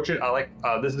want to approach it? I like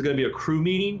this is going to be a crew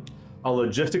meeting, a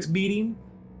logistics meeting.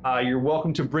 You're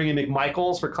welcome to bring in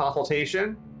McMichaels for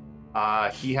consultation.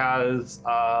 He has,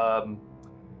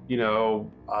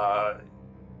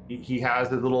 he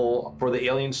has a little for the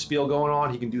alien spiel going on.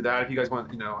 He can do that if you guys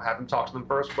want. Have him talk to them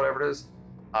first, whatever it is.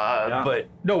 Yeah. But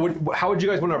no, how would you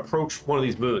guys want to approach one of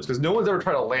these moons? Because no one's ever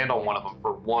tried to land on one of them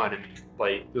for one, and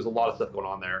like there's a lot of stuff going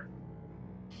on there.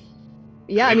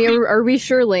 Yeah, I mean, are we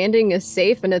sure landing is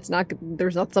safe and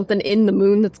there's not something in the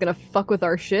moon that's gonna fuck with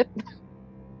our ship?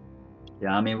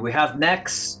 Yeah, I mean, we have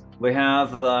mechs, we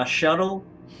have a shuttle.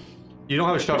 You don't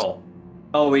have a shuttle.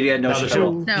 Oh, we had no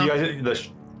shuttle. No. You guys,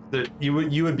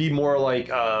 you would be more like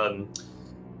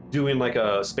doing like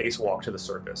a spacewalk to the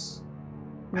surface.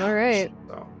 All right.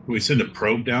 So. We send a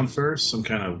probe down first, some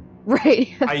kind of.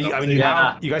 Right. I mean,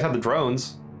 you guys have the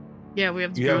drones. Yeah, we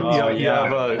have the You have, drones. you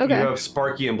have Okay. you have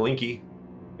Sparky and Blinky.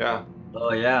 Yeah.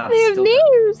 Oh yeah. They have Still-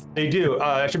 names. They do.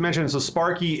 I should mention. So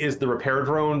Sparky is the repair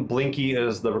drone. Blinky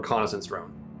is the reconnaissance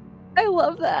drone. I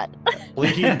love that.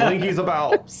 Blinky's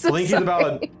about I'm so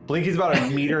sorry. Blinky's about a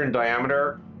meter in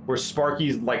diameter, where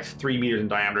Sparky's like 3 meters in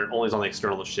diameter and only is on the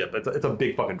external of the ship. It's a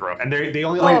big fucking drone, and they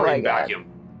only Oh operate my in God. vacuum,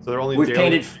 so they're only.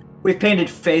 We've painted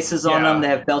faces on Yeah. them. They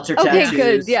have belter Okay, tattoos.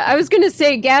 good. Yeah, I was gonna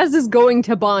say Gaz is going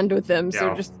to bond with them, so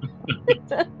Yeah. just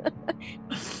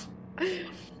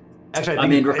Actually, I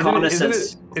mean, isn't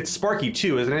reconnaissance. it's Sparky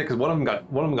too, isn't it? Because one of them got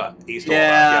aced.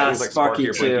 Yeah, it was like Sparky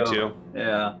or Blinky too.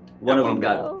 Yeah, one of them no.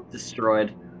 got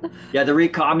destroyed. Yeah, the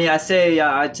recon. I mean,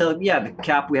 the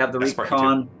Cap. We have the That's Sparky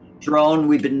recon drone.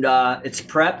 We've been. It's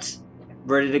prepped,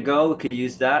 ready to go. We could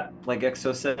use that, like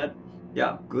Exo said.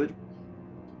 Yeah, good.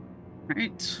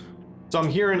 Right. So I'm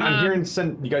hearing.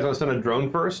 You guys want to send a drone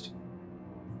first?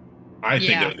 I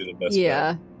think Yeah. that would be the best.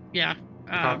 yeah. Yeah.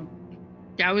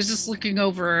 Yeah, I was just looking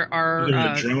over our Either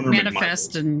a drone or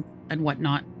manifest and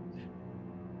whatnot.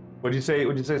 What'd you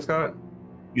say, Scott?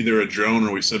 Either a drone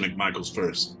or we send McMichaels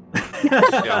first.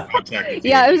 Yeah.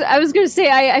 Yeah, I was going to say,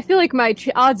 I feel like my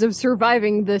odds of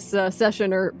surviving this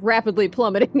session are rapidly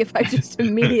plummeting if I just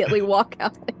immediately walk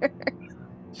out there.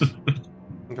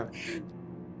 Okay.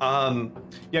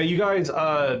 Yeah, you guys.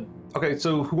 Okay,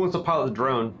 so who wants to pilot the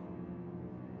drone?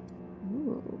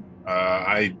 Ooh.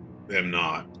 I am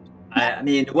not. I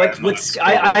mean, what's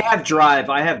I have drive.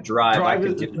 I have drive. I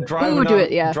could do it. Drive Ooh, would do not-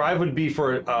 it, yeah. Drive would be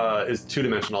for is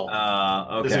 2-dimensional.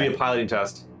 Okay. This would be a piloting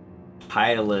test.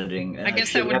 Piloting. I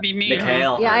guess that would be me.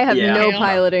 Mikhail. Yeah, I have no Yeah.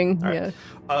 piloting. All Yeah.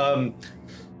 right.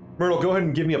 Myrtle, go ahead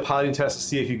and give me a piloting test to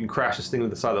see if you can crash this thing to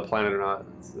the side of the planet or not.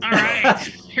 All right,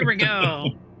 here we go.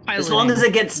 As long as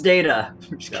it gets data.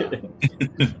 I'm just Yeah. kidding.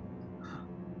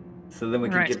 So then we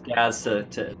can Right. get Gaz to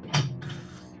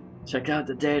check out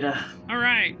the data. All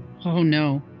right. Oh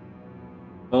no.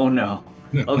 Oh no.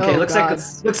 Okay, Oh, looks God.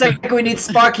 like we need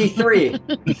Sparky 3.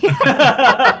 This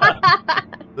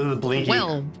is Blinky.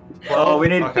 Well, Oh, we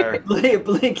need Okay.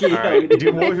 Blinky. All right.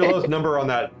 What was your lowest number on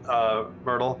that,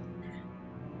 Myrtle?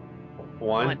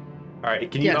 1. One. All right.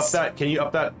 Can you Yes. up that? Can you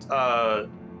up that?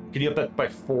 Can you up that by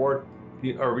 4?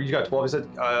 Or you got 12? You said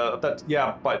up that?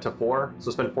 Yeah, by to 4.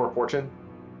 So spend 4 fortune.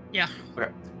 yeah. Okay.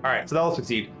 All right. So that'll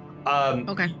succeed.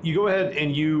 Okay. You go ahead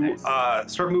and you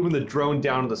Nice. start moving the drone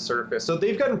down to the surface. So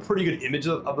they've gotten pretty good images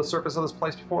of the surface of this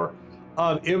place before.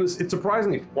 It's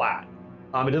surprisingly flat.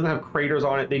 It doesn't have craters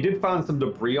on it. They did find some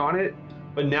debris on it,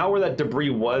 but now where that debris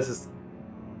was is,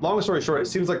 long story short, it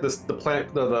seems like the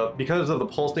planet, because of the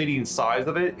pulsating size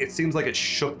of it, it seems like it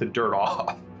shook the dirt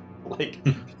off, like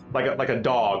a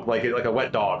dog, like a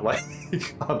wet dog, like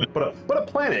but a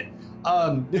planet.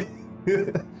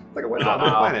 It's like a wet dog, but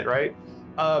a planet, right?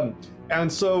 And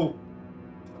so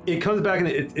it comes back and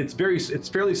it's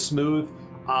fairly smooth.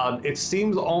 It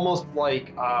seems almost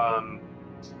like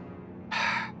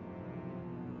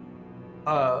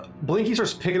Blinky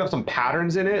starts picking up some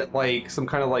patterns in it, like some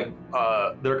kind of like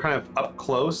they're kind of up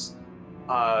close.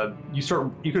 Someone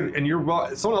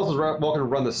else is welcome to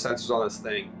run the sensors on this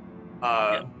thing.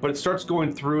 But it starts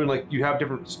going through and like you have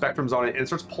different spectrums on it, and it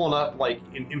starts pulling up like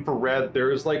in infrared.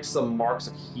 There's like some marks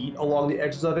of heat along the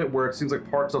edges of it, where it seems like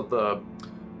parts of the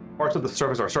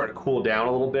surface are starting to cool down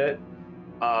a little bit,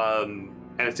 and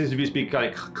it seems to just be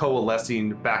kind of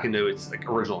coalescing back into its like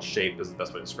original shape. Is the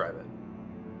best way to describe it.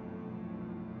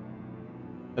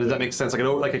 Does that make sense?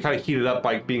 Like it kind of heated up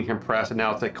by being compressed, and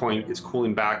now it's like it's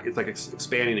cooling back. It's like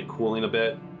expanding and cooling a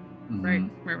bit. Right. Mhm.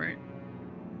 Right.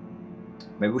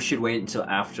 Maybe we should wait until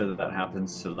after that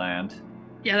happens to land.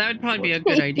 Yeah, that would probably be a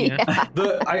good idea. Yeah.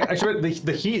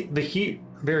 The heat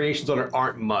variations on it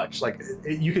aren't much. Like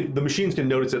the machines can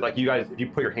notice it. Like you guys, if you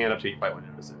put your hand up to it, you might want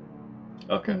to notice it.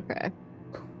 Okay. Okay.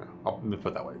 Let me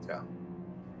put it that way. Yeah.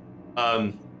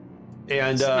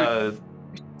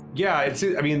 Yeah,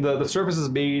 I mean, the surface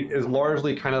is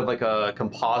largely kind of like a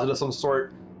composite of some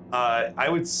sort. I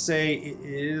would say it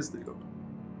is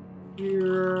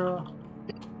here.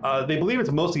 They believe it's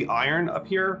mostly iron up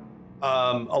here,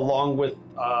 along with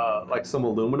like some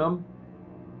aluminum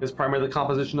is primarily the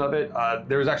composition of it.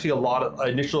 There's actually a lot of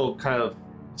initial kind of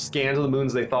scans of the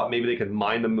moons. They thought maybe they could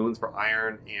mine the moons for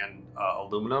iron and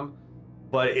aluminum,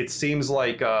 but it seems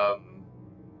like that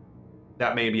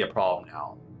may be a problem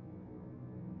now.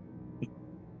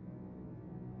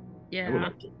 I would Yeah.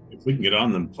 like to, if we can get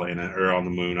on the planet or on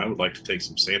the moon, I would like to take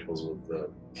some samples of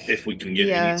if we can get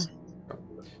Yeah.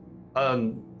 any. I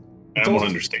It's don't also-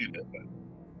 understand it. But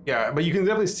Yeah, but you can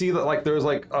definitely see that like there's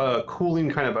like cooling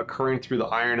kind of occurring through the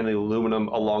iron and the aluminum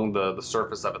along the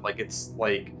surface of it. Like it's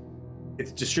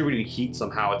distributing heat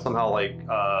somehow. It's somehow like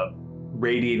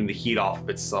radiating the heat off of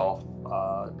itself.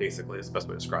 Basically, is the best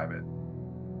way to describe it.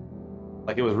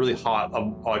 Like it was really hot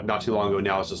like not too long ago.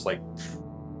 Now it's just like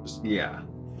Yeah.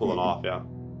 cooling off. Yeah.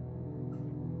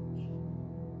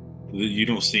 you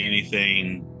don't see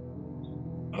anything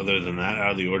other than that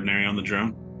out of the ordinary on the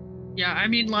drone? Yeah. I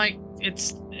mean, like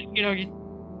it's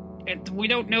we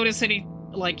don't notice any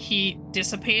like heat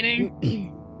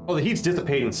dissipating. Well, the heat's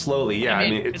dissipating slowly. Yeah, I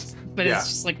mean it's yeah. it's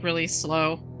just like really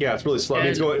slow. Yeah, it's really slow. I mean,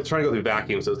 And- it's trying to go through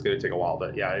vacuum, so it's going to take a while.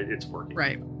 But yeah, it's working.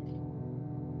 Right.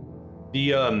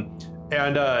 The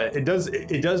it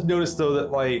does notice though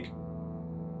that like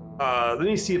let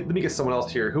me get someone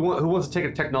else here who wants to take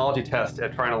a technology test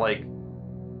at trying to like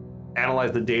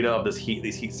analyze the data of these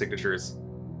heat signatures.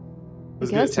 Who's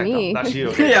good at Guess tech? me. That's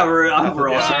you. Yeah, we're all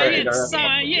sorry.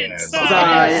 Science.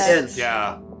 Science.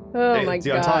 Yeah. Oh my See,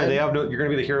 I'm telling you, god. you're going to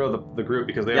be the hero of the group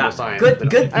because they have Yeah. no science.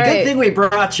 Good All right. thing we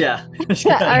brought you. All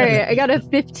right, I got a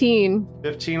 15.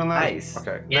 15 on that. Nice.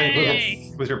 Okay.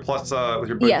 Yay. With your plus with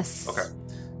your boost? Yes. Okay.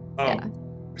 Yeah.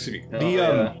 Excuse me. Oh,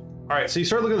 yeah. All right, so you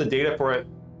start looking at the data for it.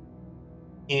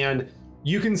 and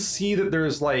you can see that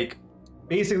there's like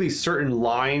basically certain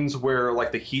lines where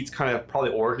like the heat's kind of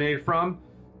probably originated from.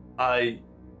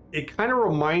 It kind of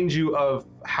reminds you of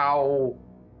how,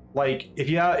 like, if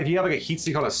you have like a heat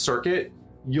sink on a circuit,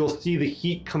 you'll see the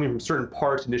heat coming from certain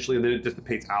parts initially, and then it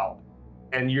dissipates out.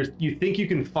 And you think you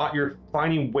can you're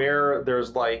finding where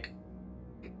there's like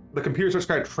the computer starts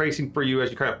kind of tracing for you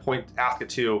as you kind of ask it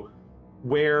to,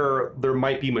 where there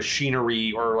might be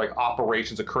machinery or like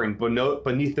operations occurring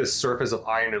beneath this surface of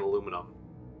iron and aluminum.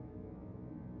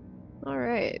 All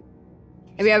right.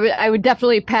 I mean, I would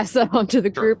definitely pass that on to the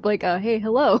group, like, hey,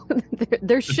 hello,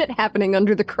 there's shit happening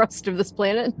under the crust of this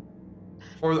planet.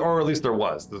 Or at least there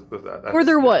was. There was. There's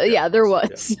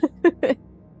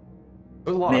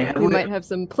a lot of it. We might have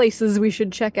some places we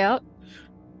should check out.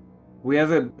 We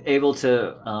ever able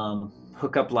to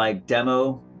hook up like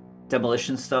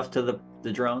demolition stuff to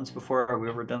the drones before? Have we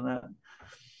ever done that?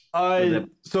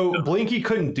 So Blinky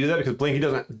couldn't do that because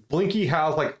Blinky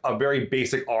has like a very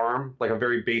basic arm, like a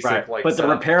very basic like. But the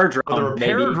repair drone. But the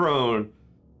repair drone.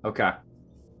 Okay.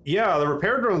 Yeah, the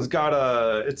repair drone's got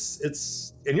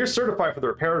it's and you're certified for the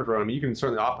repair drone. I mean, you can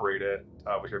certainly operate it.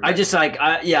 With your I just like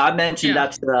I mentioned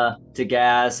that to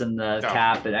Gaz and the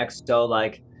Cap and Exo,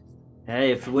 like,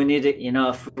 hey, if we need it,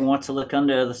 if we want to look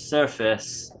under the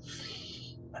surface.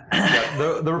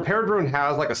 Yeah, the repair drone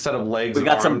has like a set of legs. We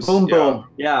got arms. some boom boom.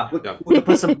 Yeah, we can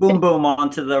put some boom boom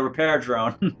onto the repair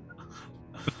drone.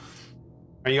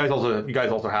 And you guys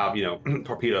also have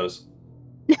torpedoes.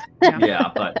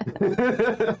 Yeah, but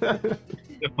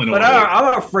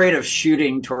I'm afraid of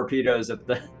shooting torpedoes at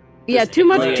the. Yeah, too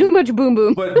much boom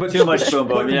boom. But too much boom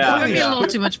boom. Yeah, a little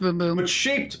too much boom boom. But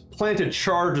shaped planted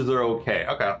charges are okay.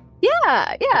 Okay.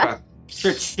 Yeah. Okay.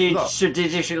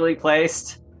 Strategically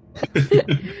placed.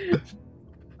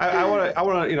 I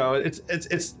want to it's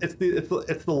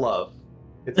the love.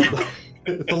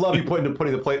 It's the love you put into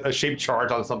putting a shaped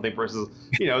charge on something versus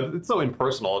it's so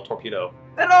impersonal, a torpedo.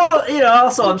 And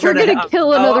also I'm trying to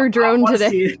kill another drone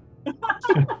today.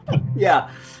 Yeah,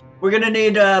 we're gonna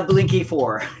need Blinky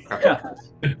 4. Okay.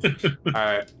 All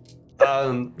right.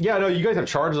 You guys have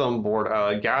charges on board.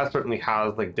 Gaz certainly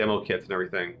has like demo kits and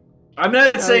everything. I'm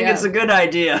not saying it's a good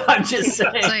idea. I'm just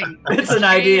saying it's an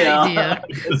idea.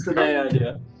 It's an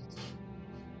idea.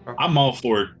 I'm all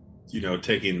for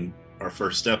taking our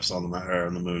first steps on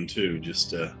the moon too.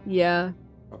 Just yeah,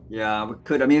 we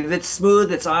could. I mean, if it's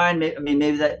smooth, it's iron.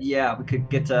 Maybe that. Yeah, we could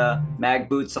get mag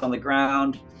boots on the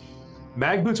ground.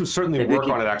 Mag boots would certainly work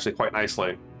on it actually quite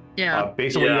nicely. Yeah.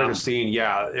 Based on what you guys are seeing,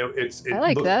 it's. I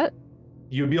like that.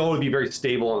 You'd be able to be very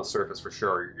stable on the surface for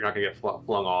sure. You're not gonna get flung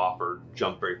off or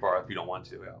jump very far if you don't want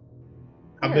to. Yeah.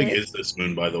 How big is this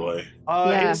moon, by the way?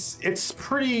 It's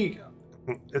pretty.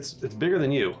 It's bigger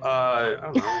than you.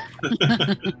 I don't know.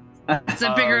 Is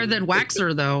it bigger than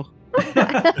Waxer though?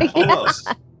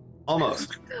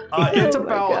 Almost. It's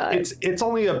about. It's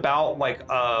only about like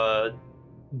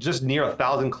just near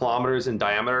 1,000 kilometers in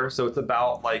diameter. So it's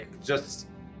about like that's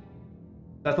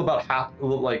about half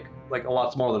like a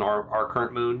lot smaller than our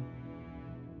current moon,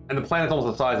 and the planet's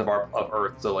almost the size of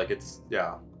Earth. So like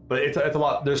but it's a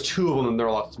lot. There's 2 of them and they're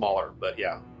a lot smaller. But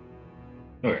yeah.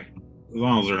 Okay, as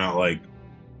long as they're not like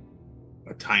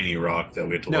a tiny rock that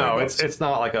we have to. No, it's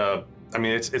not like a. I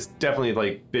mean, it's definitely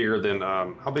like bigger than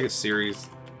how big is Ceres?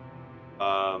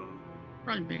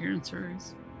 Probably bigger than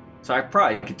Ceres. So I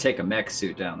probably could take a mech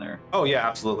suit down there. Oh yeah,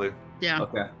 absolutely. Yeah.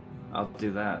 Okay, I'll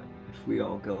do that if we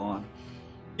all go on.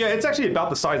 Yeah, it's actually about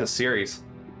the size of Ceres,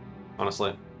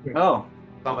 honestly. Oh.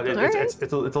 It's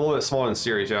a little bit smaller than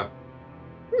Ceres, yeah.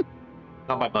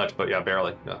 Not by much, but yeah,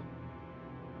 barely. Yeah.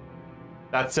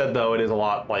 That said, though, it is a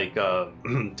lot like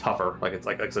tougher. Like it's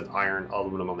like I said, iron,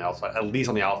 aluminum on the outside. At least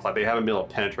on the outside, they haven't been able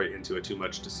to penetrate into it too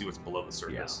much to see what's below the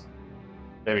surface. Yeah.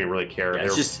 They don't even really care. Yeah,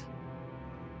 it's just.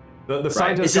 The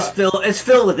scientists. It's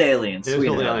filled with aliens. It's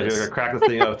filled with aliens. They're gonna crack the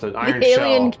thing up to an iron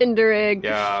alien shell. Kinder egg.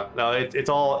 Yeah, no, it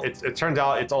turns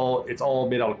out it's all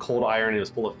made out of cold iron and it was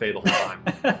full of Fae the whole time.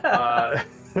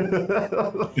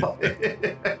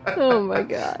 Oh my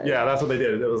god. Yeah, that's what they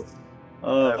did. It was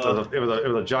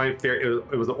a giant fairy.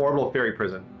 It was an orbital fairy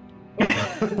prison.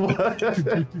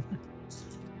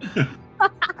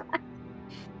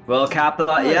 Well, Kappa,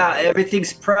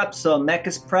 everything's prepped. So mech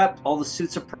is prepped. All the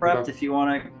suits are prepped. If you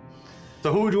want to.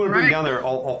 So who would you want to bring down there?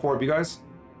 All 4 of you guys?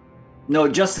 No,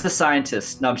 just the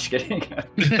scientists. No, I'm just kidding.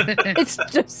 It's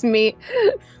just me.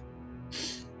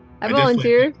 I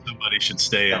volunteer. Somebody should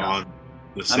stay on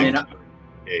the same.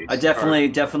 I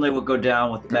definitely will go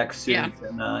down with mech suits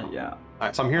and All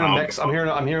right, so I'm hearing mechs. I'm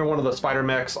hearing one of the spider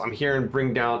mechs. I'm hearing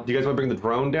bring down. Do you guys want to bring the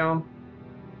drone down?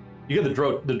 You get the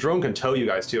drone. The drone can tow you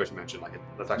guys too, as you mentioned. Like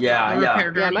that's actually Yeah, The yeah.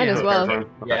 repair drone, might as the well. repair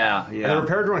drone. Okay. Yeah, And the yeah.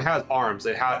 repair drone has arms.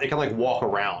 It can like walk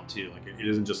around too. Like it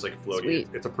isn't just like floating. Sweet.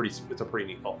 It's a pretty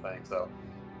neat little thing. So,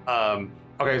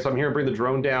 okay. So I'm here to bring the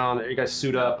drone down. You guys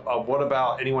suit up. What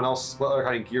about anyone else? What other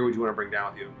kind of gear would you want to bring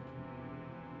down with you?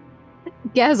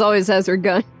 Gaz always has her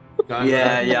gun. Gun?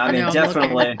 Yeah, yeah. I mean, No, I'm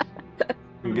definitely.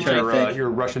 You can Trying get to your, think. your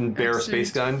Russian bear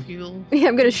space gun. Fuel. Yeah,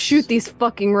 I'm gonna shoot these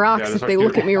fucking rocks Yeah, if they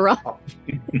look at me wrong.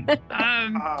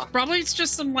 Probably it's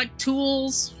just some like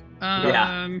tools.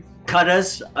 Yeah.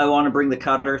 Cutters. I want to bring the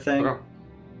cutter thing. Okay.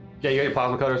 Yeah, you got your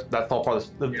plasma cutters. That's all part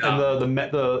of this. Yeah. And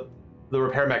the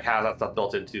repair mech has that stuff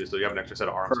built in too, so you have an extra set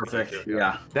of arms. Perfect. Too.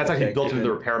 Yeah. That's actually Okay, built into good.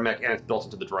 the repair mech and it's built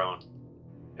into the drone.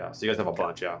 Yeah, so you guys have a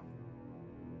bunch. Yeah.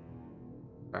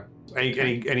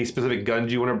 Okay. Any specific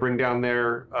guns you want to bring down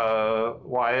there,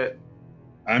 Wyatt?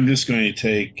 I'm just going to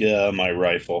take my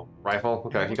rifle. Rifle.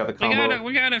 Okay, you got the combo.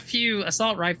 We got a few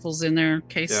assault rifles in there in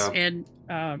case Yeah. and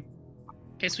in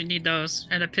case we need those,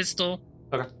 and a pistol.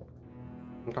 Okay.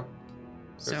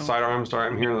 So Sidearms. Sorry,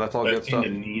 I'm hearing that's all good I stuff. seem to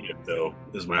need it though.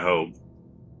 Is my hope.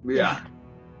 Yeah.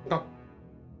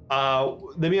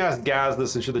 Let me ask Gaz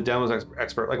this, since you're the demos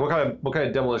expert. Like, what kind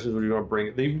of demolitions would you want to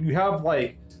bring? You have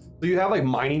like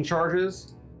mining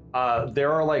charges.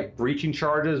 There are like breaching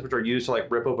charges, which are used to like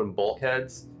rip open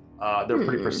bulkheads. They're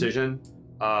pretty precision.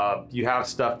 You have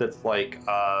stuff that's like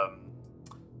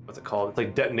what's it called? It's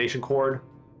like detonation cord.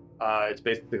 It's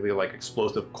basically like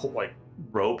explosive like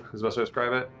rope is the best way to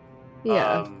describe it.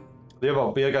 Yeah.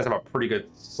 You guys have a pretty good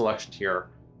selection here.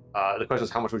 The question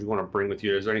is, how much would you want to bring with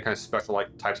you? Is there any kind of special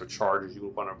like types of charges you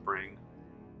would want to bring?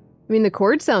 I mean, the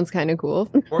cord sounds kind of cool.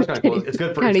 Or it's kind of cool. It's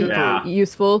good for. Kind It's of good Yeah. for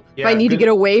useful. Yeah, if I it's need to good- get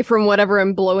away from whatever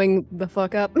I'm blowing the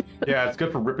fuck up. yeah, it's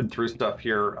good for ripping through stuff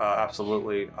here.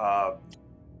 Absolutely.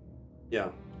 Yeah.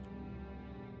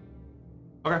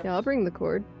 Okay. Yeah, I'll bring the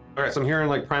cord. Okay, so I'm hearing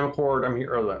like Primacord. I'm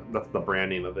here. Or that's the brand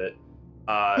name of it.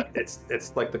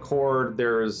 It's like the cord.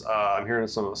 There's I'm hearing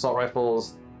some assault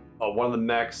rifles. One of the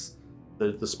mechs,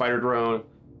 the spider drone.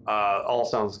 All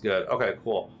sounds good. Okay,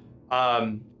 cool.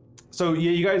 So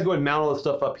yeah, you guys go and mount all this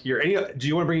stuff up here. Do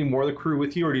you want to bring more of the crew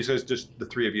with you, or do you guys just the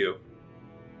three of you?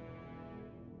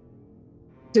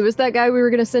 Who was that guy we were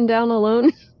gonna send down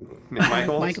alone?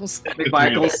 Michael. Michael's.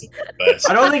 McMichaels.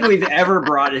 I don't think we've ever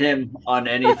brought him on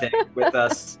anything with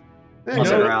us.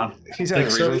 Yeah, Around. He's Think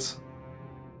had so. reasons.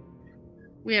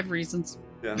 We have reasons.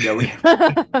 Yeah. Yeah, we.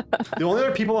 The only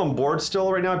other people on board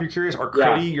still right now, if you're curious, are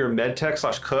Yeah. Critty, your med tech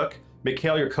 / cook,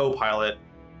 Mikhail, your co-pilot,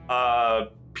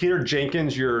 Peter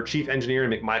Jenkins, your chief engineer,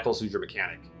 and McMichaels, who's your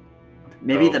mechanic.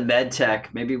 Maybe So- the med tech.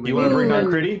 Maybe we. You want to bring down Ooh.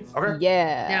 Critty? Okay.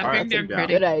 Yeah. Yeah, Alright. bring down Yeah. Critty.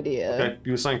 Good idea. Okay.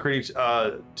 You assign Critty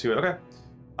to it. Okay.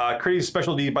 Critty's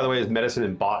specialty, by the way, is medicine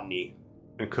and botany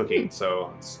and cooking.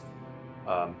 So it's,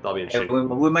 that'll be Hey,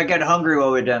 interesting. we might get hungry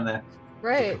while we're down there.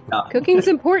 Right. Yeah. Cooking's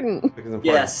important. Cooking's important.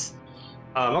 Yes.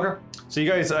 Okay. So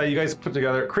you guys put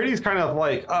together. Critty's kind of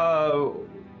like,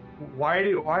 why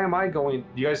am I going?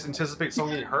 Do you guys anticipate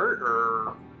someone getting hurt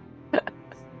or?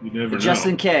 You never Just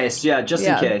know. in case. Yeah, just in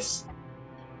Yeah. case.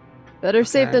 Better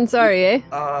safe Okay. than sorry, eh?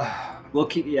 We'll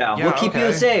keep. Yeah, we'll keep okay.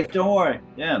 you safe. Don't worry.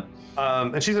 Yeah.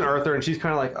 And she's an Earther, and she's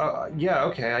kind of like, yeah,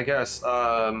 okay, I guess.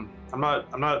 I'm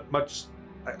not much.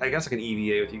 I guess I can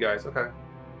EVA with you guys. Okay.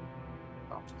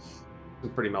 Oh,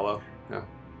 it's pretty mellow. Yeah.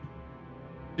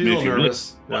 She's a I mean, if little you really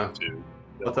nervous. Yeah. Want to.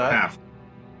 What's that? Have.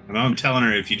 And I'm telling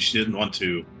her if you didn't want to,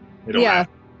 you don't Yeah. have.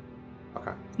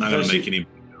 Okay. Not So gonna she- make any.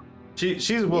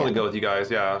 She's willing to go with you guys.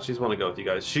 Yeah, she's willing to go with you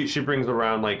guys. She brings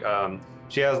around like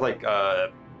she has like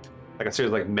a series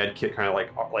of like med kit, kind of like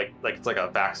it's like a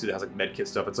vac suit that has like med kit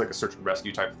stuff. It's like a search and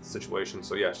rescue type of situation.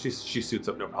 So yeah, she suits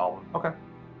up no problem. Okay.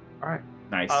 All right.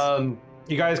 Nice.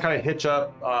 You guys kind of hitch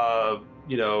up,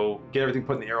 get everything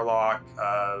put in the airlock,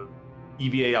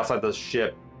 EVA outside the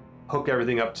ship, hook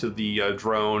everything up to the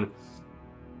drone.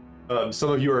 Some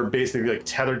of you are basically like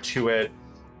tethered to it.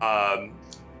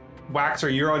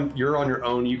 Waxer, you're on your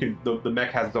own. You can the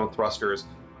mech has its own thrusters.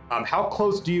 How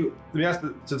close do you? Let me ask,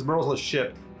 since Myrtle's on the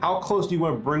ship, how close do you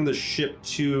want to bring the ship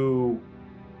to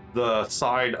the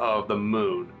side of the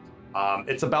moon?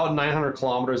 It's about 900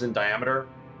 kilometers in diameter.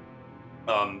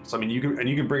 So I mean, you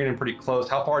can bring it in pretty close.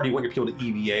 How far do you want your people to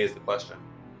EVA? Is the question.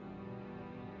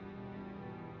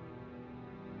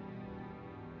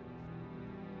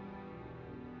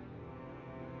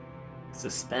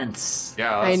 Suspense.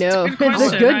 Yeah, I that's- know. It's a good It's a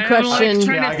question. good I'm, like, question.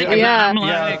 trying to I think get- of yeah. that. I'm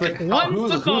Yeah, like, it's like one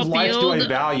whose football life do I field.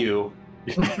 value?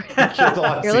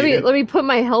 Here, let me put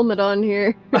my helmet on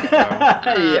here.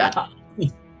 Yeah.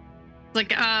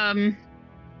 Like,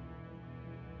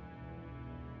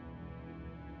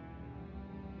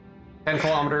 10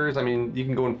 kilometers. I mean, you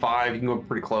can go in 5. You can go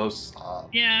pretty close.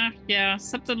 Yeah,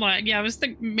 something like I was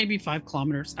thinking maybe 5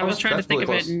 kilometers. I was trying to think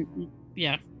really of it, and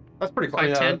yeah. That's pretty close.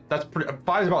 5, 10. That's pretty.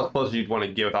 5 is about as close as you'd want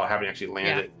to get without having to actually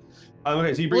land it.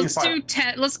 Okay, so you bring Let's 5. do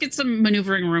 10. Let's get some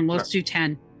maneuvering room. Let's do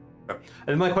 10. Okay.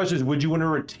 And my question is, would you want to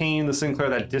retain the Sinclair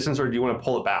that distance, or do you want to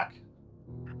pull it back?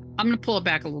 I'm gonna pull it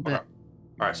back a little bit. Okay.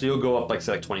 All right, so you'll go up like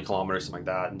say 20 kilometers, something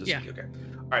like that, and just okay.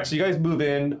 All right, so you guys move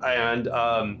in, and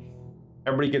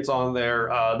everybody gets on there.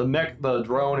 The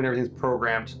drone, and everything's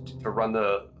programmed to run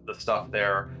the stuff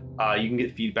there. You can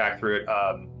get feedback through it.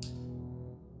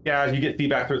 You get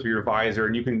feedback through your visor,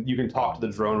 and you can talk to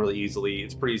the drone really easily.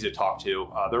 It's pretty easy to talk to.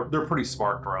 They're pretty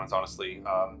smart drones, honestly.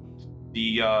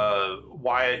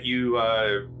 Wyatt, you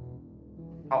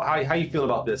how you feel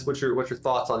about this? What's your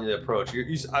thoughts on the approach? You're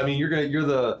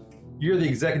the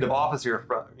executive officer,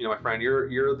 my friend.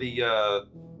 You're the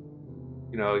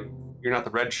you're not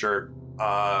the red shirt.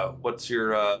 What's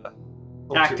your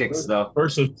tactics though?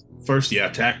 First,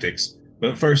 tactics.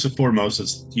 But first and foremost,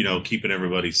 it's keeping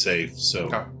everybody safe. So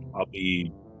okay. I'll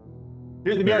be.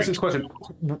 Let me ask you this question: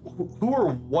 Who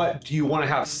or what do you want to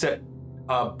have set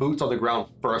boots on the ground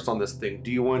first on this thing?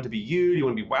 Do you want it to be you? Do you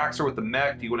want to be Waxer with the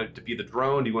mech? Do you want it to be the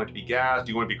drone? Do you want it to be Gaz?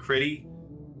 Do you want it to be Critty?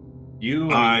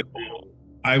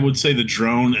 I would say the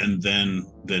drone, and then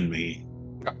me.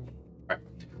 Okay. All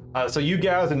right. So you,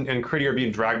 Gaz, and Critty are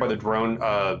being dragged by the drone.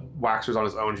 Waxer's on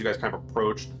his own as you guys kind of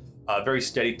approach. Very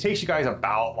steady. It takes you guys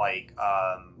about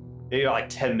maybe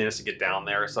 10 minutes to get down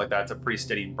there. So like that's a pretty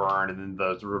steady burn, and then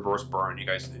the reverse burn. You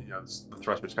guys, the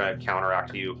thrust which kind of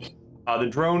counteract you. The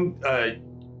drone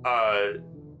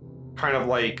kind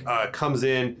of comes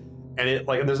in, and it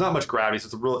and there's not much gravity, so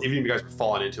it's a real. Even if you guys are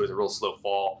falling into it, it's a real slow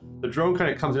fall. The drone kind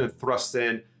of comes in and thrusts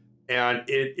in, and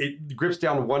it grips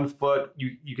down 1 foot.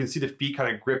 You can see the feet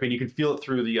kind of gripping. You can feel it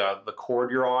through the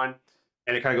cord you're on,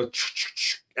 and it kind of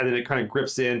goes, and then it kind of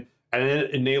grips in. And then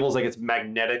it enables its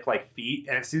magnetic feet,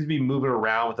 and it seems to be moving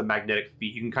around with the magnetic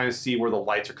feet. You can kind of see where the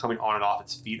lights are coming on and off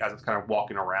its feet as it's kind of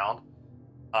walking around.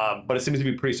 But it seems to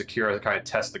be pretty secure as it kind of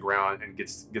tests the ground and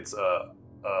gets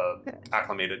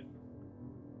acclimated.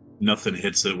 Nothing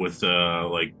hits it with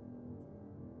No,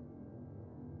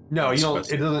 it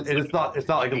doesn't. It's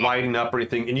not lighting up or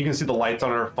anything, and you can see the lights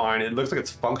on it are fine. It looks like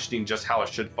it's functioning just how it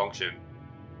should function.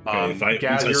 Once I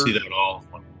see that all.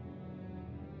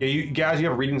 Yeah, Gaz, you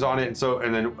have readings on it,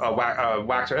 and then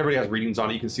Waxer, everybody has readings on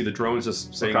it. You can see the drone's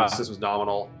just saying the system's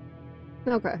nominal.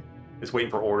 Okay. It's waiting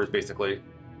for orders, basically.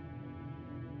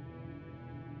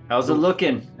 How's it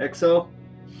looking, EXO?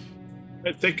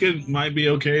 I think it might be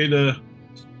okay to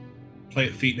play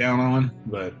it feet down on,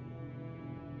 but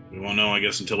we won't know, I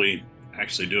guess, until we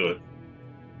actually do it.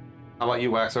 How about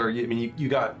you, Waxer? You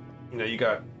got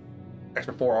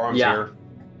extra 4 arms here.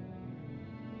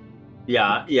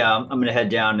 Yeah, I'm gonna head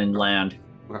down and land.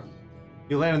 Okay.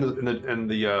 You land in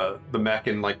the mech,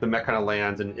 and the mech kind of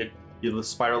lands, and the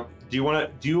spiral. Here's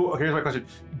my question: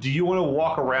 do you want to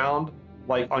walk around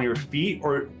on your feet,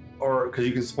 or because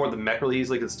you can support the mech really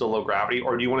easily, because it's still low gravity,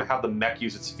 or do you want to have the mech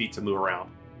use its feet to move around,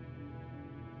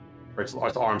 or its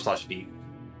arm/feet?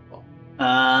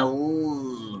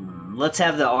 Let's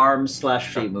have the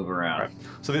arms/feet move around. Right.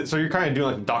 So you're kind of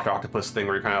doing the Dr. Octopus thing,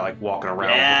 where you're kind of walking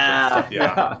around.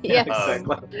 Yeah.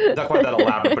 Exactly. Not quite that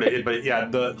elaborate, but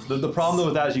the problem though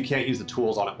with that is you can't use the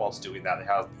tools on it while it's doing that.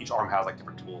 Each arm has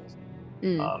different tools.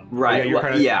 Right.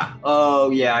 Yeah. Oh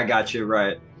yeah, I got you.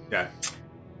 Right. Yeah.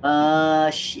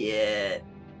 Shit.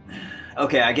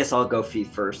 Okay, I guess I'll go feet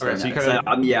first. Okay, so you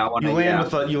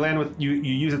you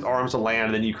use its arms to land,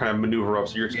 and then you kind of maneuver up.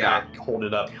 So you're just kind of holding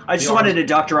it up. I just wanted a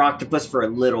Dr. Octopus for a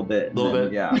little bit.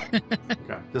 Yeah. Okay,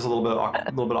 just a little bit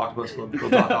octopus, a little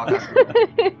Doc.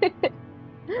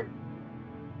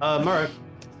 All right.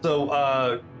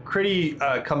 So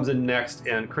Critty comes in next,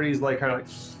 and Critty's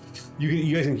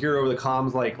you guys can hear over the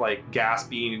comms like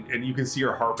gasping, and you can see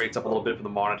her heart rate's up a little bit from the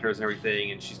monitors and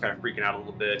everything, and she's kind of freaking out a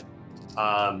little bit.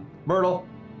 Myrtle,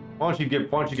 why don't you give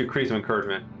Critty some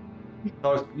encouragement?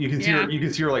 You can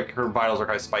see her her vitals are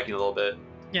kind of spiking a little bit.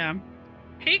 Yeah.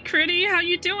 Hey Critty, how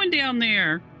you doing down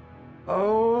there?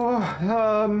 Oh,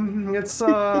 it's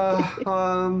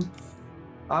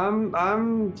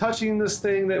I'm touching this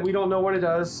thing that we don't know what it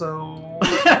does, so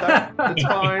it's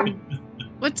fine.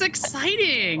 What's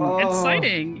exciting?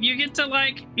 Exciting. You get to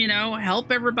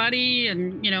help everybody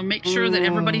and make sure that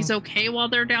everybody's okay while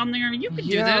they're down there. You could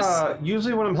do this. Yeah,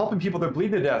 usually when I'm helping people, they're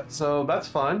bleeding to death, so that's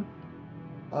fun.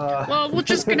 Well, we're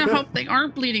just gonna hope they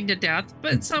aren't bleeding to death,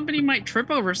 but somebody might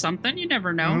trip over something. You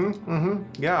never know.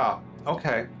 Yeah.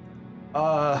 Okay.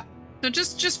 So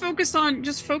just focus on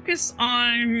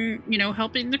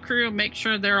helping the crew make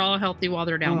sure they're all healthy while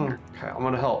they're down there. Okay, I'm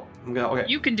gonna help. Okay.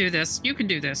 You can do this. You can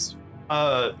do this.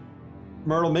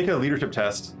 Myrtle, make a leadership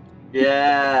test.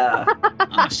 Yeah.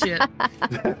 Oh shit.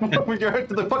 You're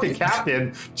the fucking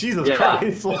captain. Jesus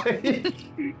Christ! Like,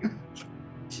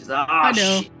 She's I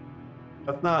know. shit.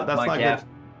 that's not good.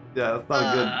 Yeah, that's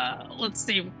not good. Let's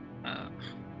see.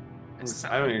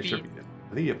 I don't even sure.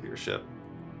 I think you have leadership.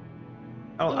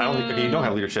 I don't think. Okay, you don't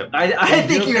have leadership. I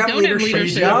think you have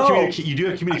leadership. You do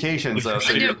have communications. So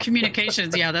I do have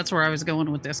communications. Yeah, that's where I was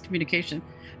going with this communication.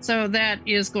 So that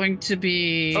is going to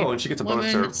be. Oh, and she gets a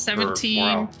bonus to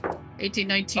 17, 18,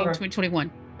 19, 20,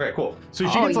 21. Okay, cool. So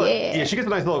she gets she gets a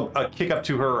nice little kick up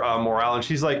to her morale, and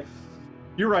she's like,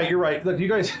 "You're right. Look, you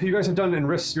guys have done and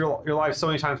risked your life so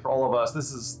many times for all of us.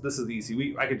 This is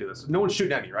easy. I can do this. No one's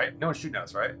shooting at me, right? No one's shooting at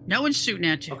us, right? No one's shooting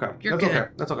at you. Okay, You're that's good.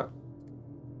 okay. That's okay.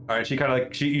 All right, she kind of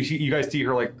like you guys see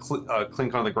her like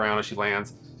clink on the ground as she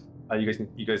lands. You guys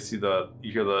see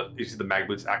you see the mag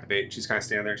boots activate. She's kind of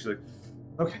standing there. She's like,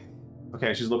 okay.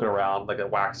 And she's looking around like at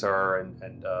Waxer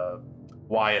and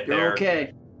Wyatt. You're there.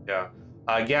 okay. Yeah.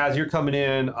 Gaz, you're coming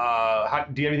in. Do you have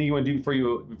anything you want to do before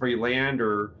you land,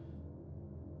 or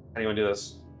how do you want to do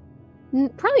this?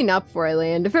 Probably not before I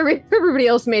land. If everybody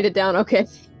else made it down, okay.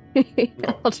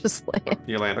 I'll just land.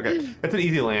 You land. Okay, it's an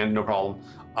easy land, no problem.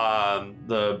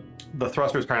 The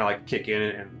thrusters kind of like kick in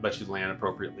and let you land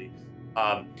appropriately.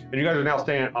 And you guys are now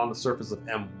standing on the surface of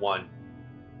M1.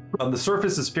 The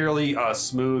surface is fairly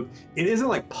smooth. It isn't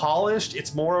like polished.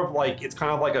 It's more of like it's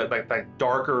kind of like a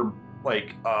darker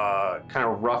kind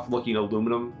of rough looking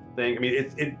aluminum thing. I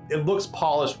mean, it looks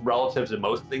polished relative to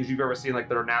most things you've ever seen like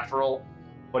that are natural,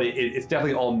 but it's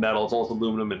definitely all metal. It's all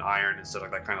aluminum and iron instead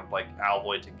of that kind of like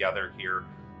alloyed together here.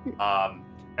 And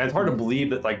it's hard to believe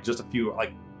that like just a few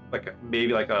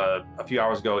maybe a few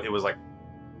hours ago it was like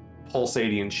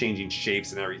pulsating and changing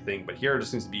shapes and everything, but here it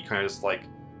just seems to be kind of just like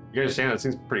you understand. It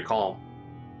seems pretty calm.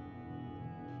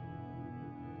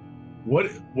 What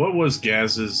was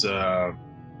Gaz's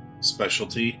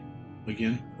specialty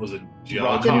again? Was it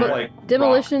geology?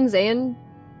 Demolitions and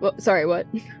sorry, what?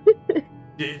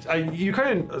 You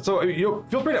kind of you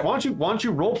feel free to why don't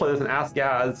you role play this and ask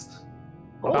Gaz.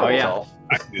 Oh yeah,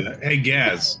 I can do that. Hey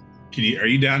Gaz, are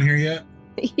you down here yet?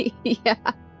 Yeah.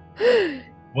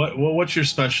 What's your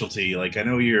specialty? Like I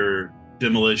know you're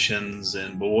demolitions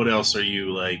but what else are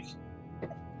you like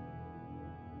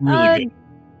really good?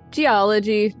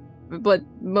 Geology, but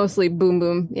mostly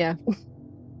boom. Yeah.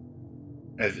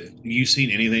 Have you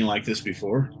seen anything like this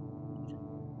before?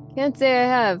 Can't say I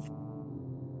have.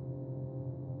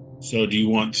 So do you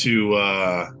want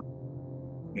to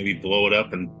maybe blow it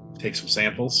up and take some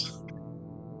samples?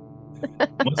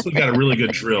 Unless we got a really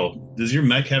good drill. Does your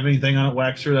mech have anything on it,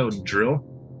 Waxer, that would drill?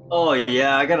 Oh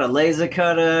yeah, I got a laser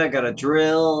cutter, I got a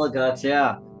drill,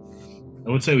 I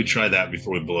would say we try that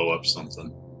before we blow up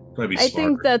something. Probably be I smarter.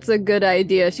 think that's a good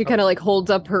idea. She kind of like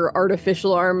holds up her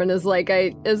artificial arm and is like,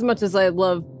 as much as I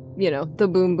love, the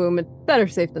boom, it's better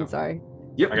safe than sorry.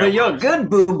 But you're a good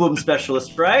boom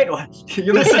specialist, right?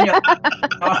 You're missing your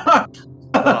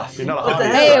You're not a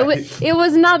Hey, it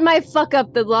was not my fuck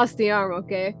up that lost the arm,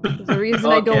 okay? There's a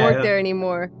reason I don't work there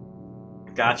anymore.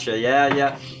 Gotcha.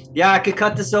 Yeah, I could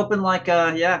cut this open like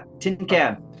tin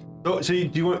can. So do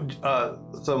you want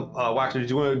some Waxer? Do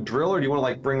you want to drill or do you want to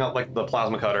like bring up like the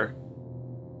plasma cutter?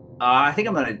 I think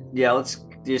I'm gonna let's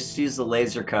just use the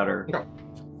laser cutter. Okay.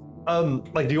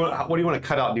 What do you want to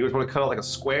cut out? Do you want to cut out like a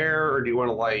square or do you want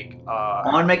to like? I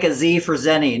want to make a Z for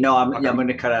Zenny. No, I'm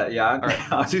gonna cut out. Yeah. All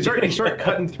right. So you start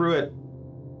cutting through it,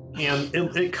 and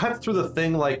it cuts through the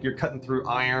thing like you're cutting through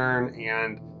iron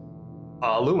and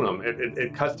aluminum.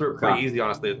 It cuts through it pretty easy,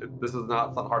 honestly. This is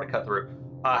not something hard to cut through.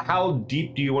 How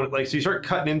deep do you want it? Like, so you start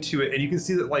cutting into it, and you can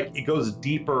see that like it goes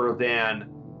deeper than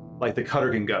like the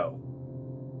cutter can go.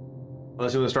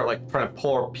 Unless you want to start like trying to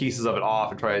pull pieces of it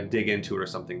off and try to dig into it or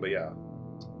something. But yeah.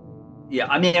 Yeah,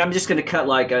 I mean, I'm just gonna cut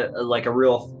like a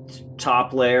real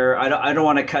top layer. I don't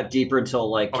want to cut deeper until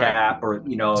like cap or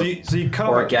So you cut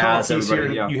or off gas. piece here,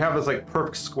 and you have this like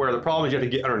perfect square. The problem is you have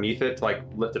to get underneath it to like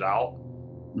lift it out.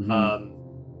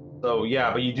 Mm-hmm. So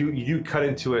yeah, but you do cut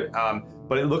into it.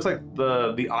 But it looks like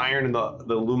the iron and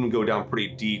the aluminum go down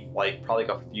pretty deep, like probably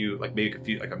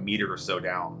like a meter or so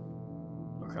down.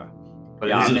 Okay. But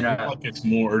yeah, does it feel like it's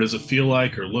more, or does it feel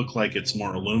like or look like it's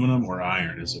more aluminum or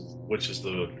iron? Which is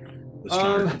the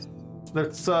stronger?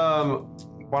 Let's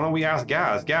why don't we ask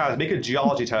Gaz? Gaz, make a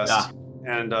geology test. Yeah.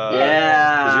 And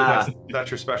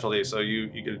that's your specialty, so you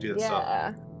get to do that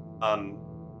stuff.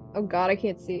 Oh god, I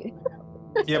can't see.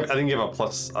 Yeah, I think you have a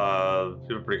plus. You have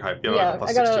a pretty high. You have Yeah, a plus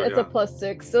I got 6 to a. it, It's yeah.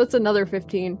 a +6, so it's another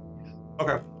 15.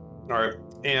 Okay. All right.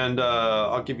 And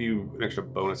I'll give you an extra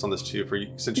bonus on this too for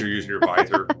you since you're using your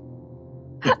visor.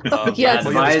 Yes.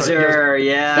 Visor,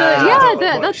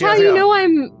 That's how you know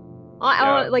I'm.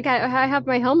 Yeah. Like I have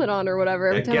my helmet on or whatever.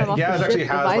 Every time I'm off Gaz the actually ship,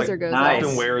 the has visor like goes Nice.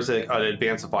 often wears an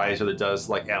advanced visor that does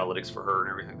like analytics for her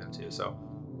and everything there too. So,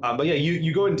 but yeah,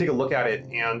 you go ahead and take a look at it,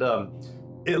 and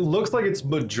it looks like it's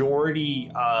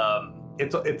majority.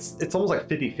 It's almost like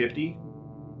 50-50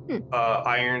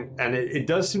 iron, and it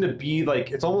does seem to be like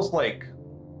it's almost like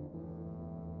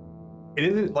it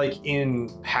isn't like in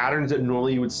patterns that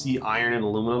normally you would see iron and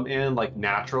aluminum in like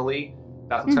naturally.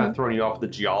 That's what's kind of throwing you off the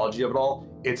geology of it all.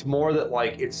 It's more that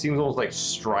like it seems almost like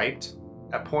striped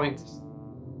at points,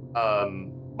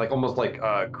 like almost like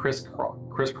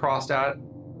crisscrossed at.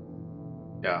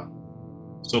 Yeah.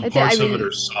 So parts of it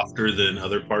are softer than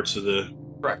other parts of the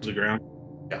ground.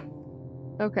 Yeah.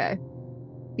 Okay.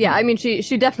 Yeah, I mean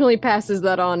she definitely passes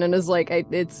that on and is like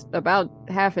it's about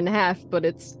half and half, but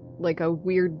it's like a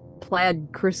weird plaid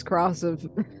crisscross of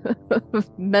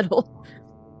metal.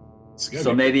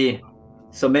 So maybe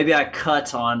I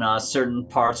cut on certain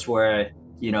parts where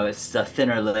it's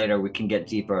thinner later. We can get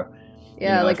deeper.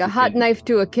 Yeah, like a hot knife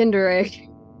to a Kinder egg.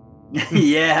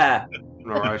 Yeah.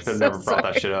 No, I should have never brought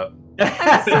that shit up.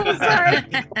 I'm so sorry.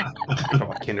 Talk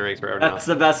about Kinder eggs forever now. That's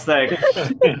the best thing.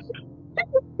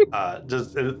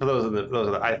 Just for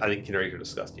those I think Kinder eggs are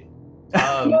disgusting.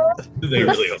 They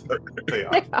really are. They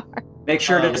are. Make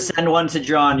sure to send one to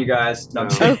John, you guys. No,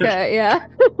 Okay, yeah.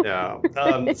 Yeah.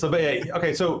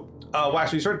 Okay. So,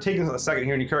 Wax, you start taking a second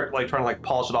here, and you start like trying to like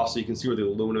polish it off so you can see where the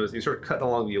aluminum is. And you start cutting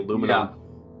along the aluminum,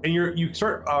 and you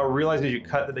start realizing as you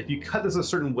cut that if you cut this a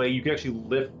certain way, you can actually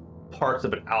lift parts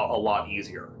of it out a lot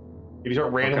easier. If you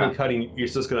start randomly cutting, you're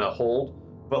just gonna hold.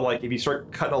 But like if you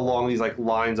start cutting along these like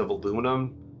lines of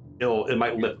aluminum, it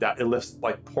might lift that. It lifts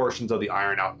like portions of the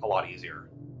iron out a lot easier.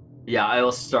 Yeah, I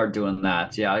will start doing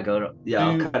that. Yeah, I'll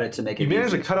cut it to make it. You manage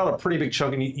easy. to cut out a pretty big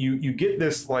chunk, and you get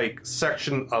this like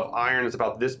section of iron that's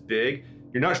about this big.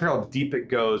 You're not sure how deep it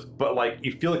goes, but like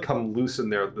you feel it come loose in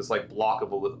there. This like block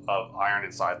of iron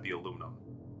inside the aluminum.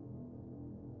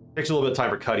 Takes a little bit of time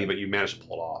for cutting, but you manage to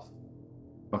pull it off.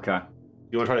 Okay.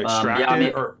 You want to try to extract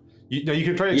it, or you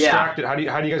can try to extract it. How do you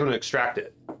guys want to extract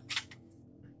it?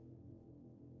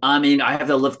 I mean, I have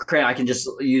the lift crane. I can just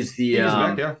use the. Use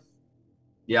the mech,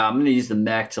 Yeah, I'm going to use the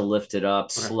mech to lift it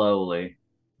up slowly.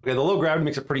 Okay, the low gravity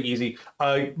makes it pretty easy. But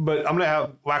I'm going to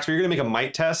have Waxer. You're going to make a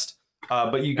might test,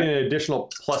 but you get an additional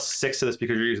 +6 to this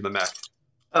because you're using the mech.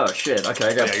 Oh shit! Okay,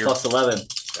 I got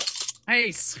 +11.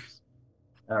 Nice.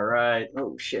 All right.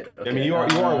 Oh shit. Okay. I mean, you are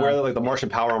aware that like the Martian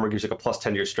power armor gives you like a +10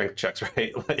 to your strength checks,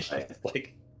 right?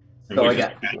 like. So I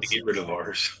got to get rid of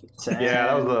ours. 10,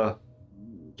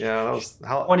 that was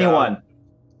how 21.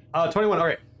 21. All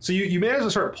right. So you manage to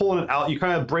start pulling it out. You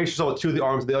kind of brace yourself with two of the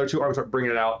arms. The other two arms start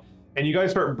bringing it out, and you guys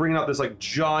start bringing out this like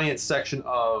giant section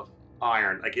of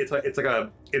iron. Like it's like a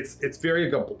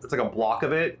block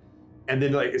of it, and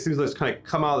then like it seems to just kind of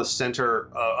come out of the center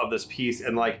of this piece,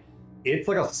 and like it's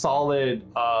like a solid,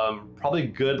 probably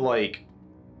good like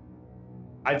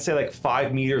I'd say like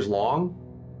 5 meters long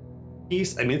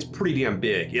piece. I mean, it's pretty damn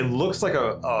big. It looks like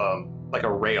a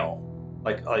rail,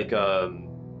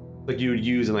 like you would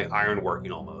use in like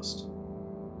ironworking almost.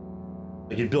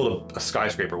 Like you'd build a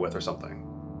skyscraper with or something.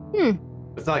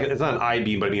 It's not an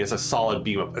I-beam, but I mean it's a solid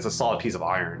beam. It's a solid piece of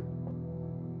iron.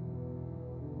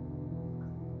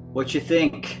 What you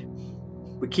think?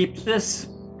 We keep this?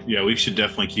 Yeah, we should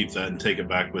definitely keep that and take it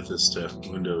back with us to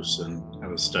Windows and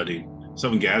have a study.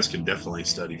 Something Gaz can definitely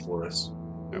study for us.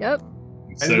 Yep.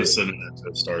 Instead of sending that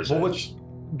to Stars Edge.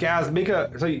 Gaz,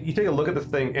 so you take a look at the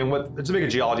thing and just make a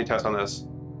geology test on this.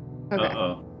 Okay.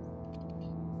 Uh-oh.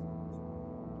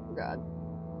 Oh God.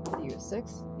 Are you a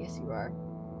 6? Yes, you are.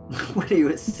 What are you,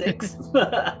 a 6?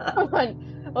 Hold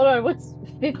on. What's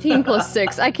 15 plus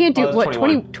 6? I can't do what?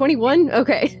 21?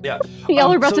 Okay. Yeah.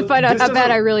 Y'all are about to find out how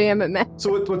bad I really am at math.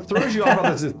 So what throws you off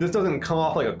about this is this doesn't come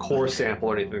off like a core sample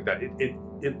or anything like that.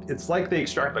 It's like they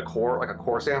extract a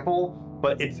core sample,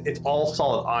 but it's all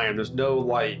solid iron. There's no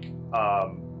like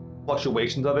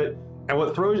fluctuations of it. And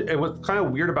what's kind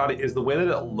of weird about it is the way that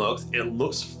it looks. It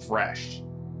looks fresh,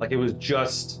 like it was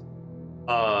just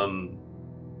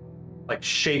like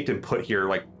shaped and put here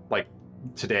like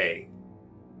today.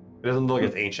 It doesn't look like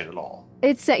it's ancient at all.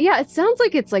 It sounds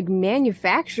like it's like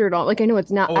manufactured on. Like I know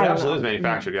it's not. Oh, it absolutely is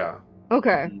manufactured. Yeah.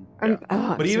 Okay.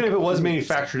 Yeah. But even if it was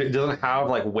manufactured, it doesn't have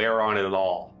like wear on it at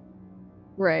all.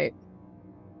 Right.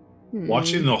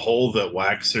 Watching the hole that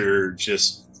Waxer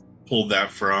just pulled that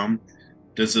from,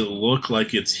 Does it look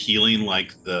like it's healing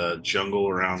like the jungle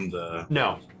around the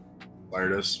No, fire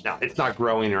does? no, it's not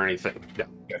growing or anything. No.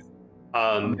 Okay.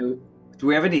 Do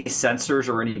we have any sensors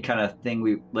or any kind of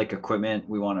thing equipment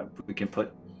we can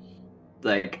put,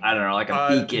 like, I don't know, like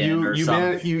a beacon or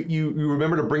something? You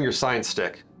remember to bring your science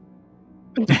stick.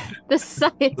 The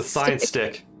science. The science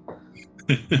stick.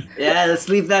 Yeah, let's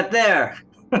leave that there.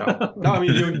 No, I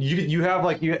mean you have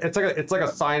it's like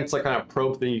a science kind of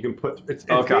probe thing you can put. It's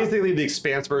basically the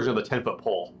Expanse version of the 10-foot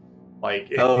pole.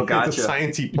 Gotcha. It's a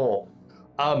sciencey pole.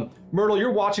 Myrtle,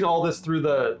 you're watching all this through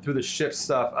the ship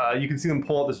stuff. You can see them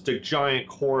pull out this giant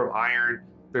core of iron.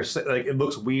 They're it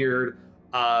looks weird,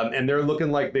 and they're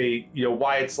looking like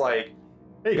why it's like,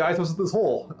 hey guys, what's this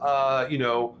hole?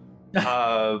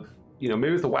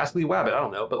 Maybe it's the Wascally Wabbit. I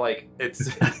don't know, but it's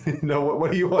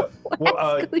what do you want?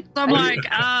 I'm like,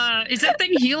 is that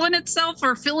thing healing itself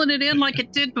or filling it in like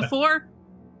it did before?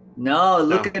 No,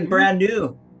 looking brand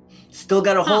new. Still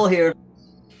got a hole here.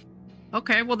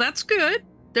 Okay, well that's good.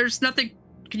 There's nothing.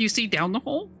 Can you see down the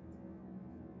hole?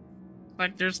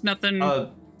 There's nothing.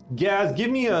 Gaz, give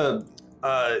me a.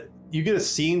 You get a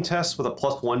seeing test with a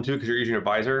 +1 too because you're using your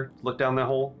visor. Look down that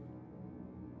hole.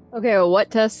 Okay, well, what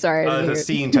test? Sorry. The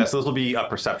seeing test. So this will be a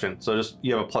perception. So just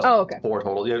you have a +4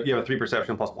 total. You have a 3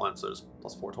 perception +1, so just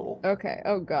 +4 total. Okay.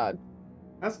 Oh God.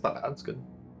 That's not bad. That's good.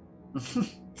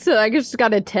 So I just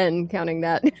got a 10 counting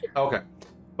that. Okay.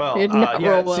 Well,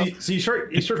 well. So you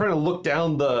start trying to look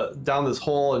down this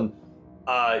hole, and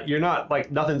you're not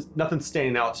nothing's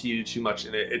standing out to you too much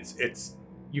in it. It's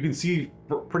you can see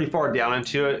pretty far down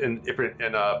into it, but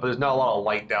there's not a lot of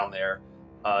light down there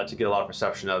to get a lot of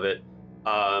perception of it.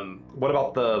 What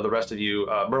about the rest of you?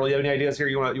 Myrtle, you have any ideas here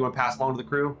you want to pass along to the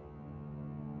crew?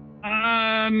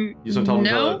 You just want to tell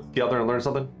them to get out there and learn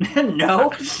something?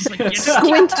 No.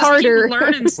 Squint harder.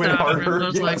 Learning stuff.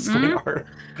 Squint harder.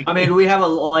 I mean, we have a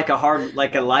light.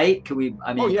 Can we?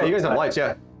 I mean, you guys have lights,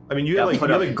 yeah. I mean, you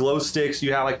have glow sticks.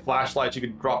 You have flashlights. You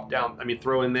could drop down. I mean,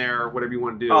 throw in there whatever you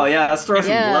want to do. Oh yeah, let's throw some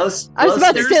glow. I was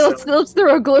about to say let's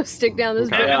throw a glow stick down this.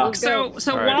 Okay. Yeah. So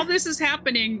right. While this is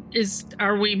happening,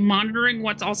 are we monitoring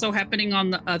what's also happening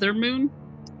on the other moon?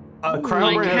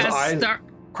 Cryobrand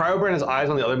has eyes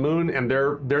on the other moon, and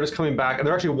they're just coming back, and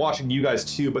they're actually watching you guys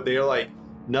too. But they are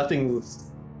nothing's.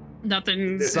 It's not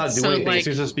doing anything. It's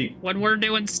just when we're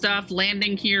doing stuff,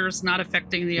 landing here is not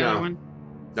affecting the other one.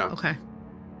 No. Okay.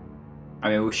 I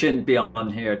mean, we shouldn't be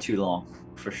on here too long,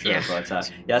 for sure. Yeah. But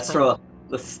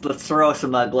let's throw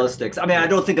some glow sticks. I mean, I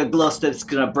don't think a glow stick's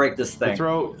gonna break this thing.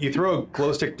 You throw a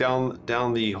glow stick down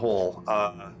the hole.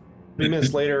 3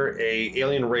 minutes later, a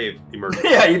alien rave emerges.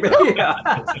 Yeah.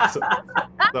 So,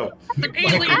 the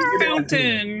alien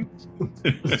fountain.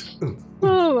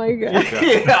 Oh my God.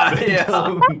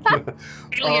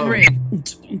 Alien rave.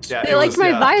 Yeah, They liked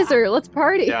my visor. Let's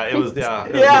party. Yeah, it was. Yeah,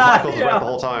 Michael's right the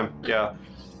whole time. Yeah.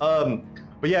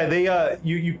 But yeah, they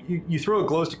you throw a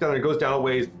glow stick down and it goes down a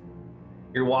ways.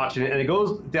 You're watching it and it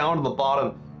goes down to the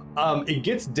bottom. It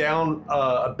gets down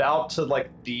about to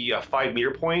the 5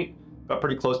 meter point, about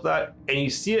pretty close to that, and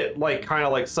you see it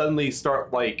suddenly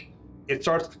start it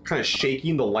starts kind of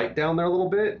shaking the light down there a little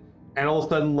bit, and all of a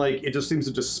sudden it just seems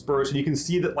to disperse, and you can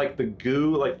see that the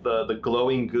goo, the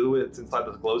glowing goo that's inside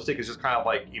this glow stick is just kind of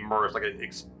immersed,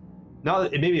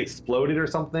 it maybe exploded or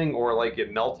something, or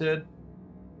it melted.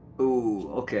 Ooh,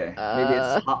 okay. Maybe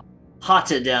it's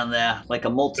hotter down there, like a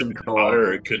molten core.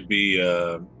 Or it could be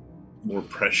more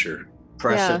pressure.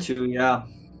 Pressure too, yeah.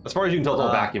 As far as you can tell, it's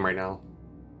all vacuum right now.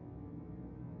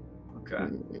 Okay.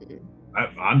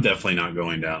 I'm definitely not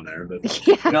going down there, but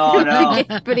Yeah. No.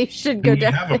 But he should go do you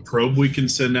down. have a probe we can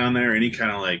send down there? Any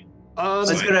kind of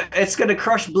it's gonna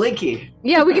crush Blinky.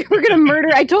 Yeah, we're gonna murder.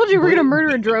 I told you we're gonna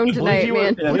murder a drone tonight,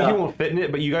 man. Blinky won't fit in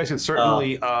it, but you guys can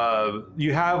certainly.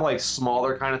 You have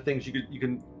smaller kind of things. You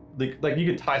can you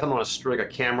could tie something on a string, a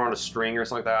camera on a string or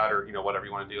something like that, or whatever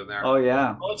you want to do in there. Oh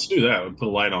yeah. Well, let's do that. We'll put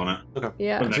a light on it. Okay.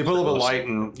 Yeah. So you put a little bit of light,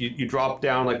 and you drop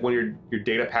down one of your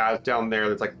data pads down there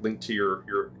that's linked to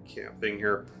your camp thing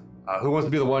here. Who wants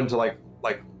to be the one to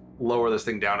lower this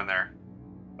thing down in there?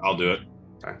 I'll do it.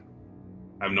 Okay.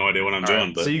 I have no idea what I'm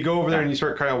doing, but so you go over there and you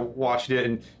start kind of watching it,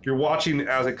 and you're watching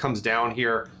as it comes down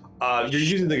here. You're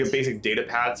using a basic data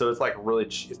pad, so it's really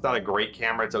it's not a great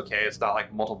camera. It's okay. It's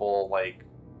not multiple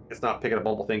it's not picking up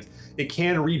multiple things. It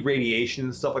can read radiation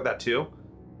and stuff like that too.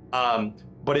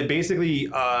 But it basically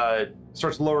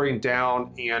starts lowering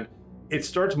down, and it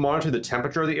starts monitoring the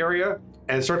temperature of the area,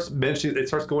 and it starts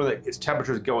going its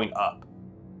temperature is going up.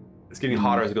 It's getting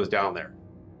hotter as it goes down there.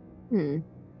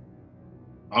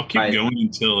 I'll keep going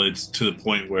until it's to the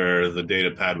point where the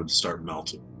data pad would start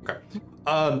melting. Okay.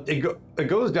 It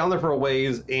goes down there for a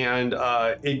ways, and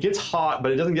it gets hot,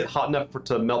 but it doesn't get hot enough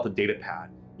to melt the data pad,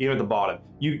 even at the bottom.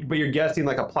 But you're guessing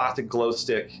like a plastic glow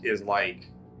stick is like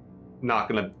not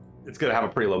gonna. It's gonna have a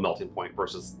pretty low melting point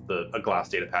versus a glass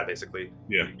data pad, basically.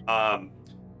 Yeah.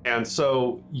 And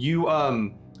so you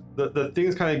the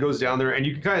thing kind of goes down there, and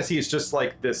you can kind of see it's just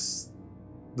like the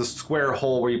square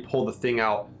hole where you pull the thing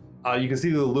out. You can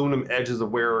see the aluminum edges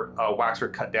of where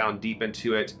Waxer cut down deep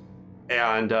into it,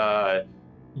 and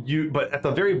but at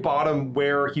the very bottom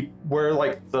where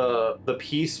like the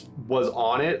piece was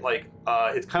on it, like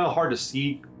it's kind of hard to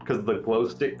see because the glow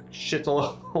stick shits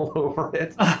all over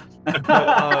it.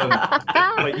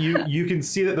 But you can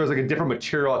see that there's like a different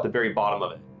material at the very bottom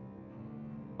of it.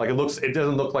 Like it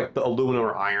doesn't look like the aluminum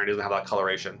or iron. It doesn't have that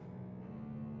coloration.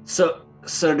 So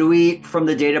do we, from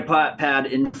the data pad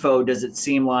info, does it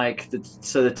seem like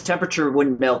the temperature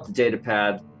wouldn't melt the data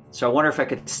pad? So I wonder if I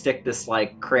could stick this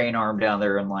like crane arm down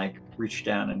there and like reach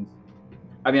down and.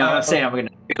 I mean, I'm not saying I'm going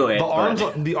to do it.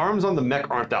 The arms on the mech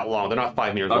aren't that long. They're not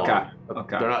 5 meters long.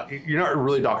 Okay. They're not. You're not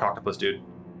really Doc Octopus, dude.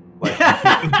 Like,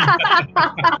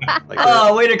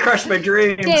 oh, way to crush my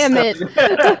dreams! Damn it!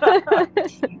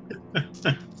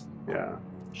 Yeah.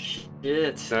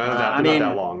 Shit. Not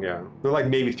that long. Yeah, they're like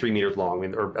maybe 3 meters long. I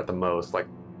mean, or at the most, like.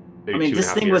 I mean,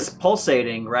 this thing was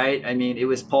pulsating, right? I mean, it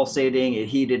was pulsating. It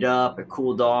heated up. It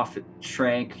cooled off. It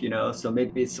shrank. So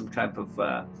maybe it's some type of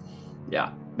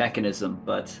mechanism.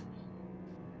 But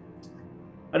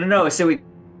I don't know. So we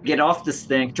get off this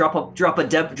thing, drop a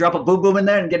boom boom in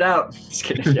there, and get out. Just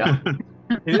kidding. Yeah.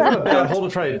 It isn't a bad hole to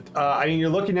try to. I mean, you're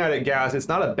looking at it, Gaz. It's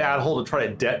not a bad hole to try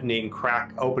to detonate and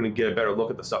crack open and get a better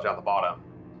look at the stuff down the bottom.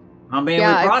 I mean, we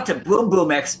brought the boom boom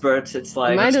experts. It's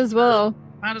like might as well.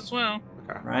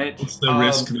 Okay. Right. What's the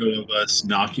risk though of us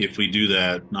knocking if we do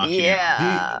that?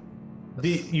 Yeah.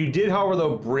 You did, however,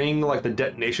 though, bring like the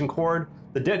detonation cord.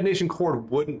 The detonation cord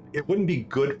wouldn't be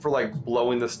good for like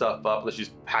blowing this stuff up unless you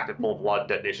just packed it full of a lot of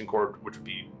detonation cord, which would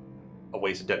be a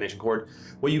waste of detonation cord.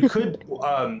 Well, you could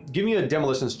give me a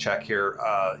demolitions check here,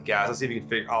 Gaz. Let's see if you can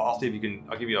figure. I'll see if you can.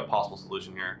 I'll give you a possible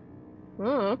solution here.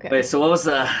 Oh, okay. Wait, so what was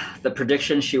the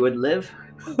prediction she would live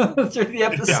through the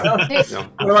episode? Yeah.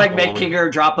 We're like making her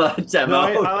drop a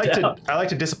demo. No, I like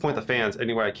to disappoint the fans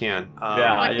any way I can.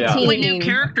 The only new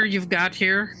character you've got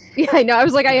here. Yeah, I know. I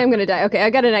was like, I am going to die. Okay, I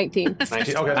got a 19.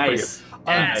 19. Okay, that's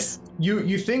Nice. pretty good.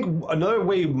 You think another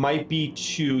way might be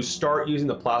to start using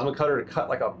the plasma cutter to cut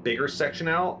like a bigger section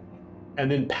out,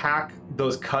 and then pack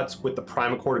those cuts with the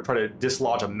primacord to try to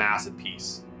dislodge a massive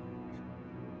piece.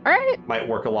 All right. Might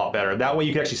work a lot better. That way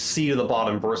you can actually see to the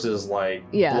bottom versus like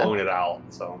blowing it out.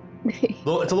 So it's a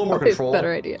little more control.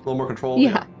 Better idea. A little more control.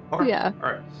 Yeah. Okay. Yeah.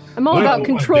 All right. I'm all about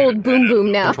controlled boom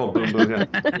boom now. Controlled boom boom. Yeah.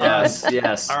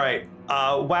 Yes. All right.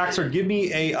 Waxer, give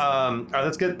me a. All right,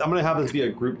 let's get. I'm gonna have this be a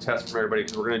group test from everybody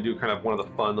because we're gonna do kind of one of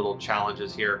the fun little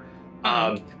challenges here.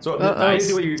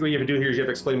 Basically what you have to do here is you have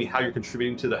to explain to me how you're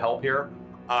contributing to the help here.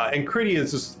 And Critty is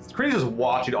just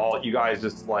watching all you guys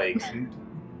just like.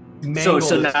 So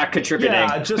not contributing.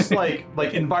 Yeah, just like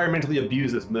environmentally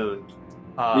abuse this moon.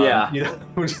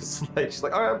 We're just like she's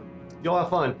like, all right, you'll have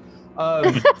fun.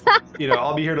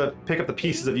 I'll be here to pick up the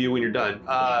pieces of you when you're done.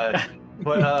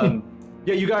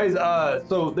 You guys.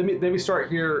 So let me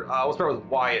start here. We'll start with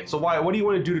Wyatt. So Wyatt, what do you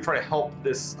want to do to try to help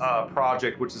this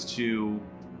project, which is to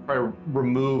try to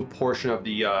remove portion of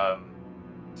the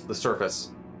surface?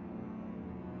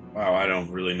 Wow, I don't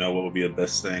really know what would be the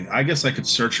best thing. I guess I could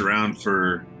search around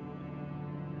for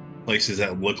places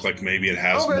that look like maybe it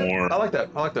has more. I like that.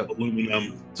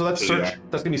 Aluminum. So that's search. Yeah.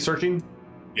 That's gonna be searching.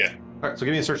 Yeah. All right. So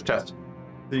give me a search test.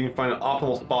 So you can find an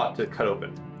optimal spot to cut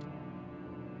open.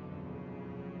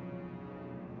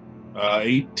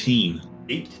 18.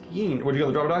 18. Where'd you go?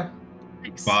 The drop die?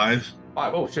 5.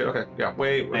 5. Oh shit. Okay. Yeah.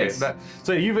 Nice. Okay.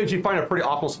 So you eventually find a pretty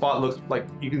optimal spot. It looks like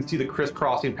you can see the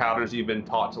crisscrossing patterns you've been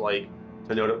taught to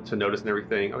notice and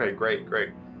everything. Okay. Great.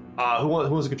 Who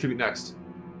wants to contribute next?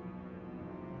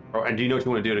 Oh, and do you know what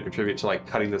you want to do to contribute to like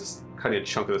cutting a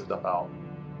chunk of this stuff out?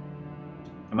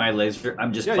 Am I laser?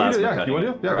 I'm just plasma cutting. You want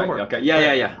to do? Yeah, go for it. Okay.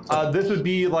 Yeah. This would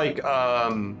be like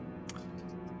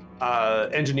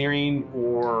engineering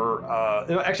or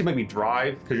it actually might be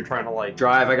drive because you're trying to like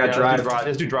drive. I got drive.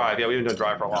 Let's do drive. Yeah, we haven't done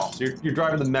drive for a while. So you're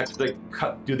driving the mech to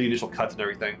do the initial cuts and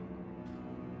everything.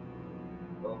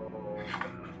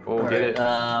 Oh, get it.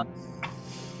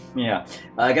 Yeah,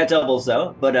 I got doubles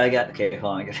though, but I got hold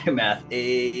on, I got to math.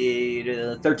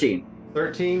 13.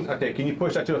 13. Okay, can you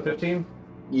push that to a 15?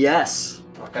 Yes.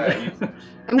 Okay.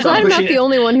 I'm glad I'm not the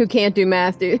only one who can't do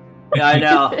math, dude. Yeah, I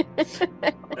know.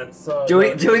 It's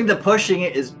Doing the pushing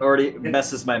is already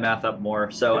messes my math up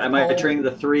more. So It's am I called- turning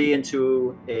the 3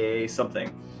 into a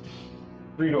something?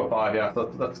 3 to a 5, yeah.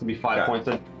 So that's gonna be 5 Okay. points.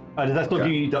 Then does that still Okay.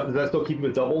 give you? Does that still keep you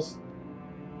with doubles?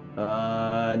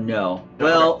 No. No,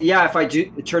 Well, yeah, if I do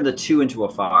turn the 2 into a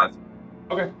 5.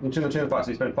 Okay, you turn the 5,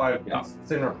 so you spend 5 Yeah.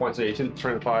 same number of points. So you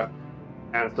turn the 5,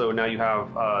 and so now you have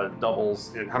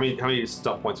doubles. And how many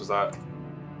stuff points was that?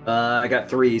 I got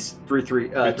threes, three, Three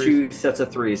 2 sets of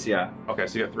 3s. Yeah. Okay,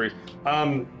 so you got 3.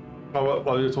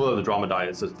 Well, it's what the drama die.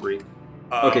 It says 3.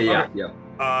 Okay. Yeah. Yeah.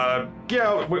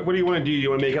 Yeah. What do you want to do? You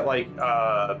want to make it like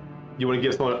you want to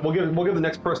give someone? We'll give the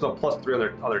next person a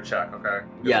 +3 on their check. Okay.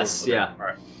 Yes. Okay. Yeah. All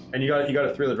right. And you got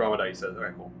a 3 on the drama die. You said.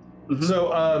 Okay. Cool. Mhm.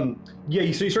 So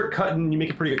you start cutting. You make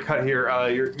a pretty good cut here.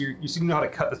 You seem to know how to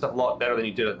cut this stuff a lot better than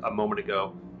you did a moment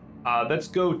ago. Let's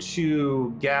go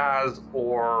to Gaz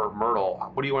or Myrtle.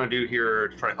 What do you want to do here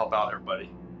to try to help out everybody?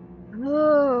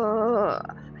 Oh,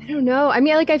 I don't know. I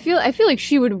mean, like I feel like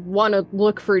she would want to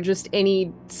look for just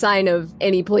any sign of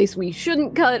any place we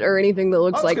shouldn't cut or anything that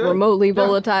looks That's like good. remotely Yeah.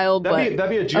 volatile. That'd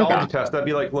be a geology Okay. test. That'd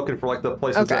be like looking for like the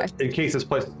places Okay. that, in case this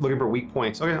place looking for weak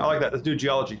points. Okay, I like that. Let's do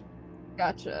geology.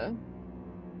 Gotcha.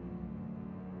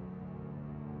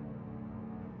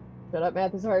 Shut up,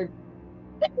 math is hard.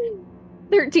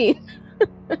 13.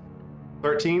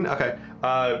 13. Okay.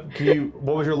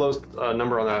 What was your lowest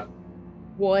number on that?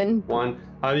 1. 1.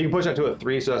 You can push that to a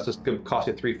 3, so that's just gonna cost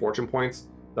you 3 fortune points.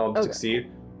 That'll Okay.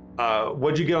 succeed.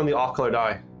 What'd you get on the off-color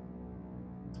die?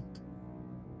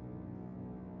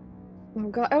 Oh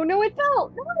god. Oh no, it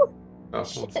fell. No. Oh,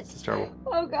 that's terrible.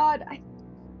 Oh god.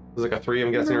 It was like a 3,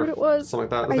 I'm guessing, remember or what it was. something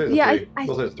like that. I- Let's say yeah, it's a 3.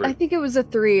 Let's say it's 3. I think it was a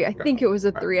 3. I Okay. think it was a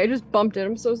Alright. 3. I just bumped it.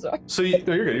 I'm so sorry. So no,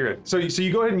 you're good. You're good. So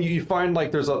you go ahead and you find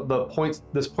like there's the points.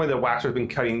 This point that Waxer's been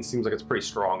cutting seems like it's pretty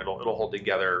strong. It'll hold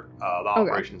together. The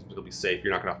operations will be safe.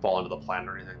 You're not going to fall into the plan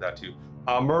or anything like that too.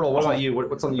 Myrtle, what about you?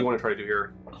 What's something you want to try to do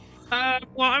here?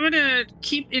 Well, I'm gonna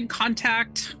keep in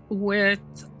contact with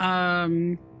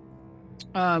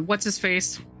what's his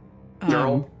face?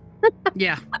 Gerald.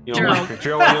 Yeah, You know, Gerald.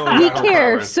 Gerald. We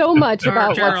care so much Or about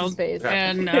what's Gerald. his face.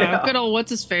 And Yeah. good old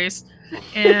what's his face,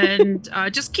 and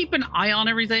just keep an eye on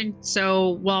everything.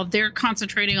 So while they're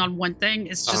concentrating on one thing,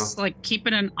 it's just like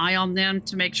keeping an eye on them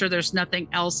to make sure there's nothing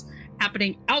else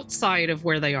happening outside of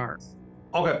where they are.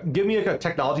 Okay, give me a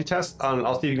technology test.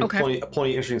 I'll see if you can pull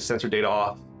any interesting sensor data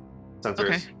off. Sensors,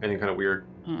 Okay. anything kind of weird.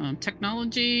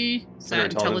 Technology, is that Or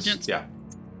intelligence? Yeah.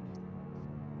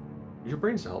 Use your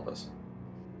brains to help us.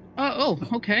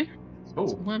 Okay. Oh,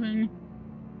 11,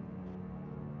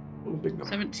 big number.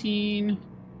 17,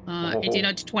 18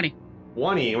 to 20.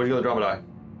 20. Where'd you go the drama die?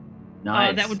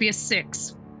 Nice. That would be a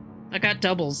 6. I got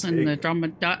doubles in Big. the drama.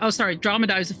 Oh, sorry, drama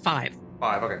die is a 5.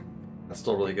 5. Okay, that's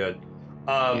still really good.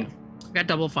 Yeah. Got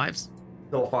double 5s.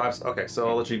 Double 5s. Okay, so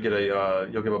I'll let you get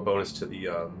you'll give a bonus to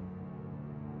the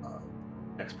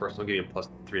next person. I'll give you a +3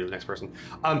 to the next person.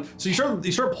 So you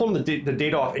start pulling the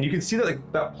data off, and you can see that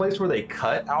like that place where they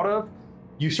cut out of,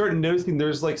 you start noticing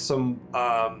there's like some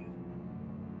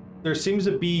there seems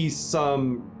to be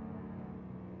some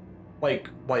like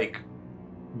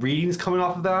readings coming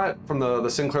off of that from the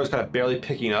Sinclair's kind of barely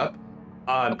picking up.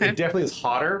 Okay. It definitely is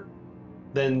hotter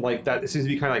than like that. It seems to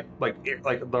be kind of like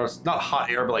there's not hot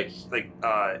air, but like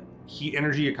heat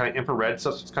energy or kind of infrared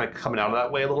stuff just kind of coming out of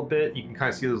that way a little bit. You can kind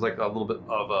of see there's like a little bit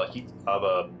of a heat of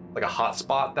a hot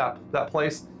spot that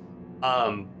place.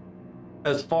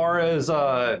 As far as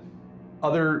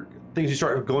other things you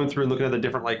start going through and looking at the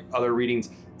different like other readings,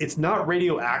 it's not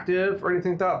radioactive or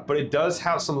anything like that, but it does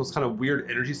have some of those kind of weird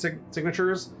energy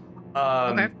signatures.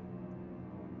 Okay.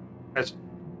 As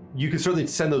you can certainly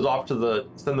send those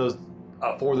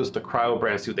forward those to Cryo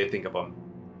Brand, see what they think of them.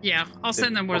 Yeah, I'll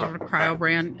send them over to Okay. Cryo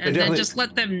Brand, and then definitely- just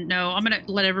let them know. I'm gonna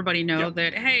let everybody know Yeah.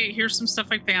 that hey, here's some stuff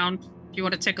I found. If you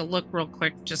want to take a look real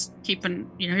quick, just keeping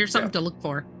here's something to look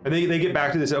for. And they get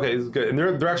back to this. Okay, this is good, and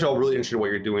they're actually all really interested in what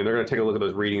you're doing. They're going to take a look at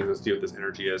those readings and see what this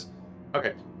energy is.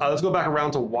 Okay, let's go back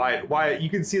around to Wyatt. Wyatt, you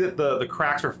can see that the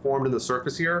cracks are formed in the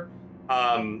surface here,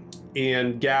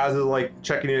 and Gaz is like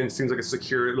checking in. It seems like it's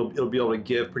secure. It'll be able to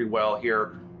give pretty well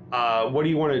here. What do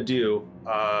you want to do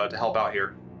to help out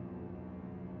here?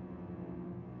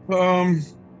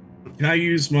 Can I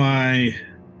use my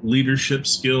leadership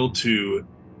skill to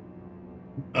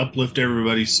uplift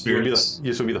everybody's You would be spirits?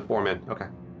 you would be the foreman. Okay.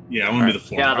 Yeah, I want to be the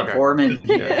foreman. Yeah, the Okay. foreman.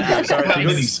 Yeah. Sorry, How you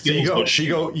many go, skills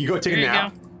you go take a There you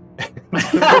nap.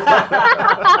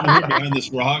 I'm here behind this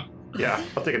rock. Yeah,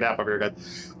 I'll take a nap over here,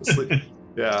 guys. Sleep.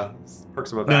 Yeah,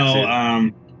 perks of a No,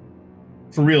 vaccine.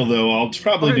 for real though, I'll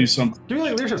probably Okay. do something. Doing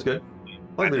like leadership's good.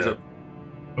 I like leadership.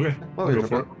 Okay, I like go leadership.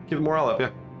 for it. Keep the morale up, yeah.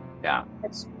 Yeah.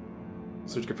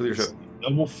 So what'd you get for leadership?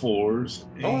 Double 4s,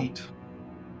 8.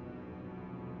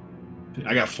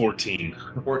 I got 14.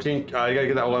 14. You gotta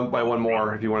get that one by one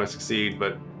more if you want to succeed,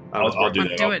 but I'll do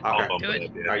that. Do it. I'll Okay. bump Do it it.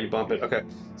 up, yeah. All right, you bump it. Okay.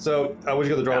 So what'd you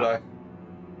get the draw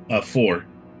die? 4.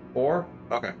 4?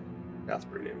 Okay. That's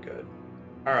pretty damn good.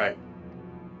 All right.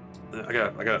 I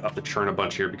got up the churn a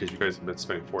bunch here because you guys have been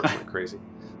spending fortune like crazy.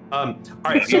 All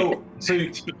right. So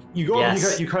you go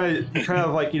Yes. you kind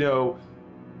of like, you know,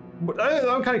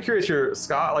 I'm kind of curious here,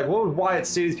 Scott. Like, what would Wyatt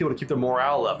say to these people to keep their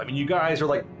morale up? I mean, you guys are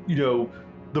like, you know,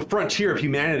 the frontier of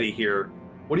humanity here.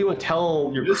 What do you want to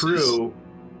tell your crew?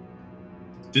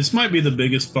 This might be the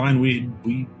biggest find we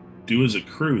do as a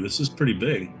crew. This is pretty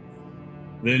big.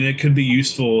 Then it could be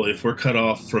useful if we're cut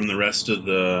off from the rest of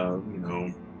the, you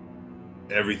know,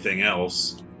 everything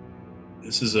else.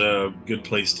 This is a good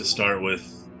place to start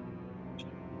with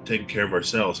taking care of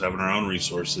ourselves, having our own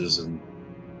resources, and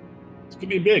it's gonna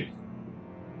be big.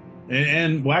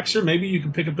 And Waxer, maybe you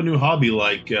can pick up a new hobby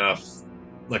like a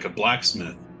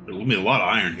blacksmith. There will be a lot of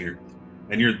iron here,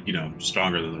 and you're, you know,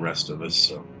 stronger than the rest of us,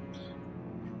 so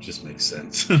it just makes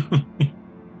sense.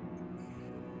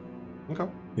 Okay.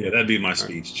 Yeah, that'd be my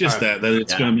speech. Just All right. that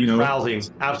it's gonna, you know, Rousing,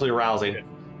 absolutely rousing.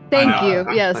 Thank you.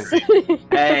 Yes.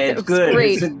 Hey, It it's was good.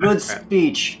 great. It's a good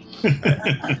speech.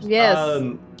 Yes.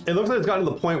 It looks like it's gotten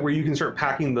to the point where you can start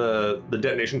packing the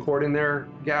detonation cord in there,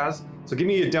 Gaz. So give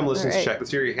me a demolitions Alright. check. Let's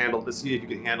see if you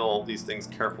can handle these things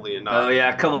carefully enough. Oh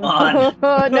yeah, come on.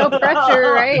 No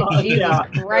pressure, right? Jesus Yeah,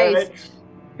 Christ.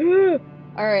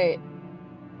 All right.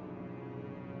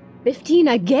 15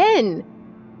 again.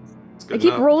 That's I good keep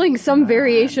enough. rolling some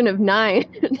variation of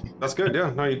 9. That's good.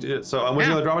 Yeah. No, you did it. So, what's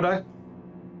Yeah. the drama die?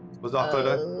 Was off the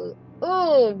die?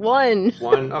 Oh, 1.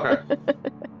 1. Okay.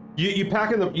 you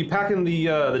pack in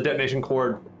the detonation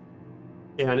cord,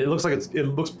 and it looks like it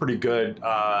looks pretty good.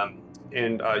 Where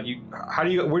do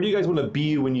you guys want to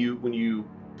be when you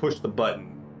push the button?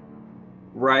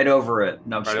 Right over it.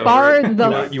 No, I'm Right sorry. Far over it?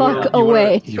 the You wanna- fuck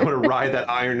away. You want to ride that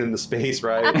iron into space,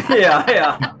 right?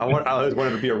 Yeah. I always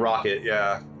wanted to be a rocket.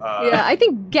 Yeah. Yeah, I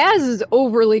think Gaz is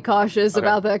overly cautious Okay.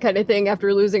 about that kind of thing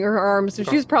after losing her arm, so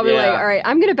she's probably Yeah. like, all right,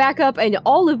 I'm gonna back up, and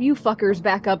all of you fuckers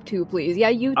back up too, please. Yeah,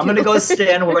 you too. I'm gonna go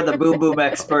stand where the boom boom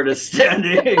expert is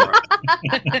standing.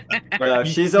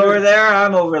 She's over there.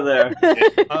 I'm over there.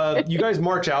 You guys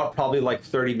march out probably like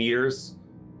 30 meters.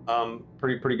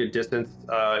 Pretty good distance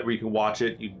where you can watch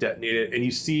it. You detonate it, and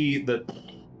you see the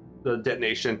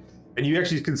detonation, and you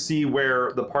actually can see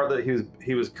where the part that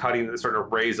he was cutting is starting to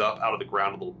raise up out of the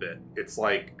ground a little bit. It's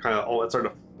like it's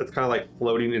kind of like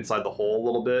floating inside the hole a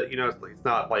little bit. You know, it's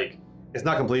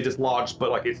not completely dislodged,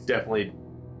 but like it's definitely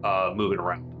moving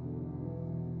around.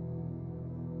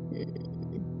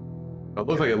 It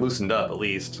looks like it loosened up at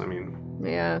least. I mean,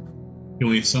 Yeah, can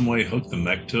we in some way hook the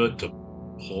mech to it to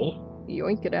pull?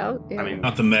 yoink it out. Yeah. I mean,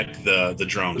 Not the mech, the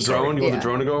drone. the sorry. drone. You want Yeah. the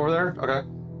drone to go over there? Okay.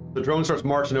 The drone starts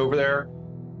marching over there.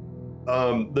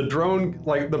 The drone,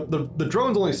 like the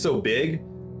drone's only so big,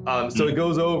 so it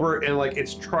goes over and like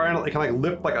it's trying to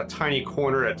lift like a tiny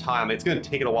corner at a time. It's gonna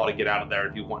take it a while to get out of there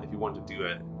if you want to do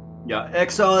it. Yeah,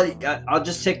 XL. I'll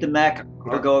just take the mech.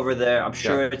 I'll go over there. I'm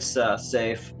sure it's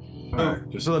safe.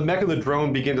 So the mech of the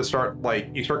drone begin to start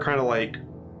kind of like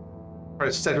try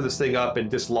to center this thing up and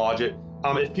dislodge it.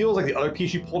 It feels like the other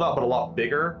piece you pulled out, but a lot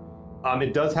bigger.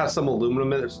 It does have some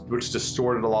aluminum in it, which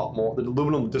distorted a lot more. The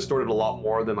aluminum distorted a lot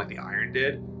more than like the iron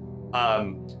did.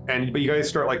 But you guys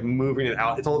start like moving it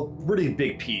out. It's a really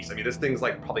big piece. I mean, this thing's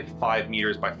like probably 5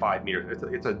 meters by 5 meters.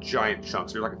 It's a giant chunk.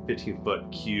 So you're like a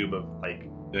 15-foot cube of like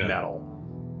metal.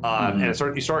 And you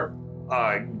start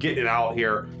getting it out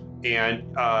here. And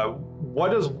what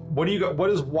does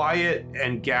Wyatt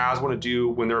and Gaz want to do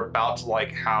when they're about to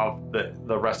like have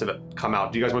the rest of it come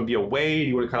out? Do you guys want to be away? Do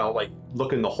you want to kind of like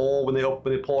look in the hole when they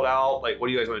pull it out? Like, what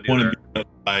do you guys want to do? Want to be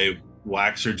by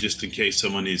Waxer just in case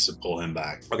someone needs to pull him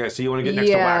back. Okay, so you want to get next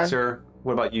to Waxer.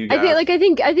 What about you, Gaz? I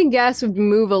think Gas would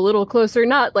move a little closer,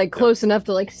 not like close enough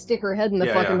to like stick her head in the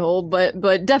fucking hole, but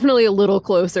definitely a little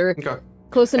closer. Okay.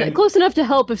 Close enough to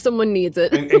help if someone needs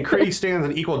it. and Craig stands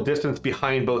an equal distance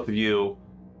behind both of you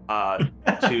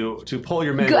to pull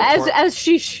your men as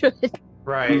she should.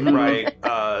 right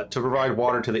to provide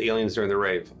water to the aliens during the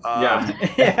rave.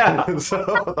 Yeah.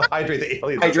 So hydrate the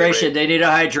aliens. Hydration. They need to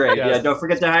hydrate. Yes. Yeah. Don't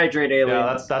forget to hydrate,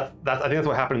 aliens. Yeah, that's I think that's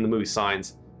what happened in the movie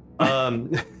Signs.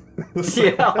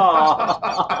 Yeah.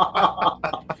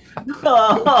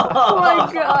 Oh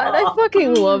my god, I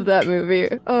fucking love that movie.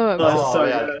 Oh, so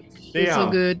yeah. good. Damn. So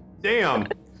good. Damn.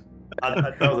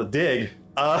 That was a dig.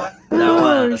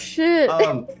 oh shit.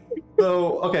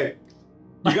 So okay.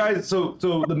 You guys, so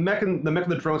the mech and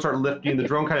the drone start lifting. The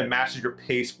drone kind of matches your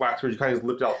pace, Waxer. You kind of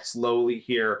lift out slowly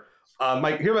here.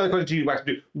 Mike, here's my question to you,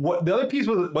 Waxer. What the other piece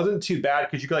wasn't too bad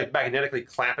because you could like magnetically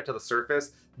clamp it to the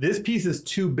surface. This piece is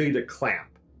too big to clamp.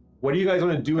 What do you guys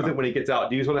want to do with it when it gets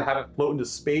out? Do you just want to have it float into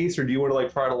space, or do you want to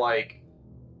like try to like?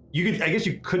 You could, I guess,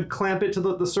 you could clamp it to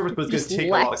the surface, but it's going to take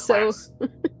a lot of clamps.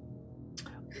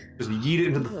 Just yeet it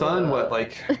into the sun. What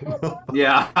like?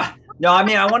 Yeah. No, I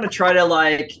mean, I want to try to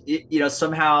like,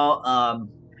 somehow,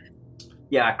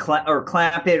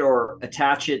 clamp it or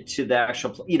attach it to the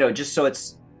actual, just so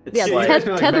it's like,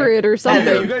 tether it or something.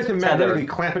 Yeah, you guys can magnetically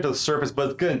clamp it to the surface,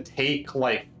 but it's going to take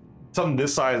like something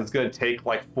this size. It's going to take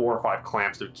like 4 or 5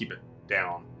 clamps to keep it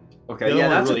down. Okay, yeah,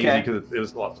 that's really easy because it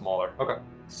was a lot smaller. Okay.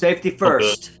 Safety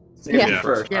first. Safety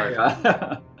first.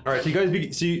 Yeah. All right, so you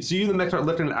guys, so you the mech start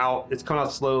lifting it out. It's coming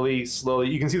out slowly.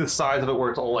 You can see the size of it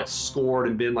where it's all like scored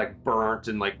and been like burnt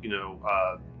and like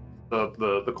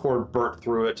the cord burnt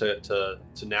through it to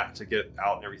get it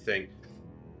out and everything.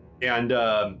 And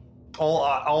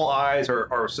all eyes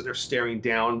are sitting there staring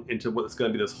down into what's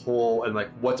going to be this hole and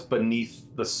like what's beneath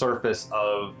the surface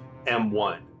of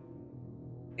M1.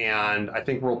 And I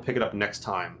think we'll pick it up next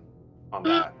time on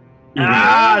that.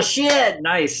 Shit!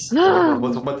 Nice.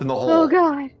 What's in the hole? Oh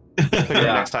god.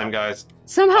 Next time, guys.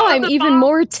 Somehow I'm even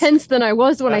more tense than I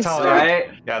was when I started. Right?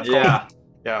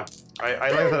 Yeah.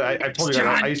 I like that. I told you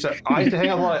guys. I used to hang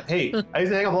out with a lot. I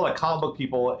used to hang out with a lot of comic book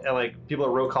people and like people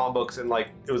that wrote comic books and like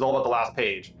it was all about the last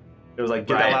page. It was like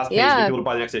get that last page, get people to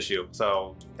buy the next issue.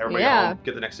 So everybody home,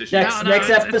 get the next issue. Next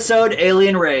episode,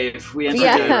 Alien Rave. We enter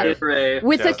Alien Rave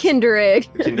with a Kinder Egg.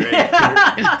 Kinder Egg.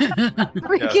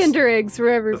 Kinder Eggs for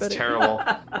everybody. That's terrible.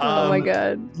 Oh my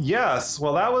god. Yes.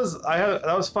 Well, that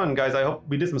was fun, guys. I hope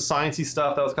we did some sciencey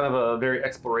stuff. That was kind of a very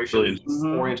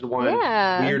exploration-oriented one.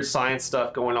 Yeah. Weird science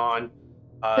stuff going on.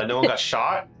 No one got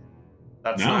shot.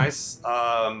 That's nice.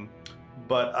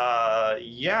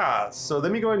 Yeah. So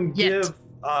let me go ahead and give.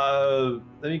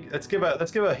 Let's give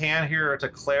a hand here to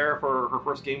Claire for her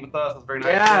first game with us. That's very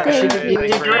nice.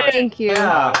 Yeah, thank you.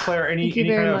 Claire, any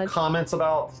kind of comments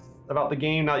about the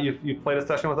game now you've played a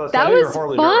session with us? That was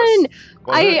fun.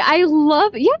 I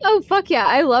love fuck yeah.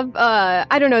 I love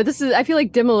I don't know, I feel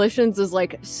like Demolitions is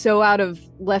like so out of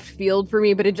left field for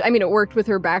me, but it worked with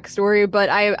her backstory,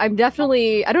 but I'm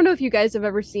definitely, I don't know if you guys have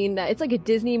ever seen that. It's like a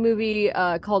Disney movie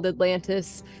called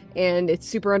Atlantis, and it's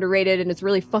super underrated and it's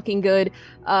really fucking good.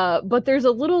 But there's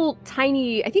a little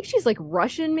tiny, I think she's like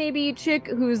Russian maybe chick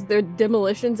who's the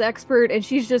demolitions expert, and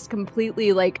she's just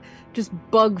completely like just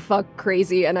bug fuck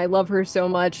crazy, and I love her so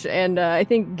much. And I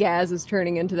think Gaz is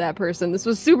turning into that person. This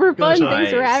was super fun. Nice.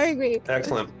 Thanks for having me.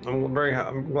 Excellent. I'm glad you had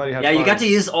fun. You got to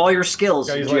use all your skills.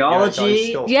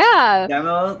 Geology.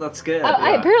 Demo. That's good.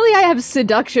 Apparently I have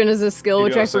seduction as a skill,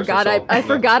 which I forgot. I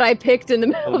forgot I picked in the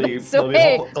middle. It'll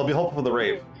be helpful for the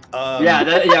rave. For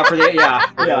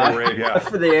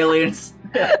the aliens.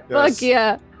 Fuck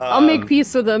yeah. I'll make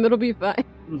peace with them. It'll be fine.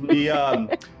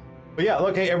 But yeah,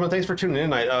 look, hey everyone, thanks for tuning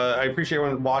in. I appreciate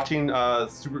everyone watching.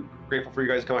 Super grateful for you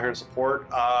guys to come out here and support.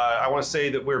 I want to say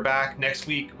that we're back next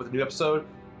week with a new episode.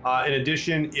 In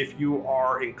addition, if you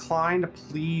are inclined,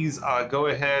 please go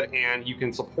ahead and you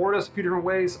can support us a few different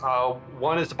ways.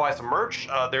 One is to buy some merch.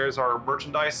 There's our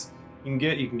merchandise you can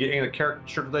get any of the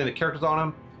shirts with any of the characters on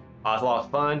them. It's a lot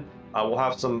of fun. We'll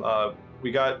have some.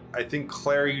 We got. I think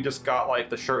Claire, you just got like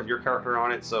the shirt with your character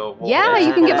on it. So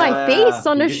you can get my face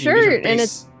on a shirt, and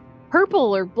it's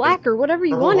purple or black or whatever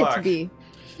you want it to be.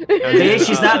 Hey,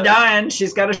 she's not dying.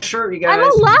 She's got a shirt, you guys.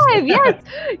 I'm alive.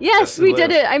 Yes, we did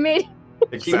it. I made.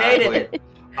 Exactly. She made it.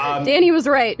 Danny was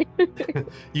right.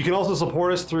 You can also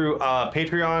support us through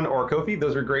Patreon or Ko-fi.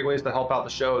 Those are great ways to help out the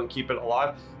show and keep it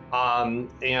alive.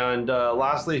 And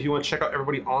lastly, if you want to check out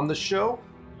everybody on the show,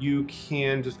 you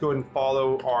can just go ahead and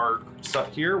follow our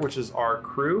stuff here, which is our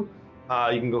crew.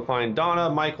 You can go find Donna,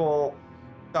 Michael,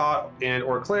 Scott, and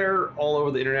or Claire all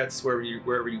over the internets,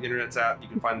 wherever you internet's at. You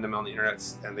can find them on the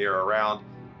internets, and they are around.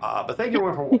 But thank you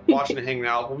everyone for watching and hanging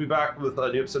out. We'll be back with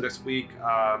a new episode next week.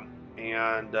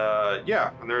 And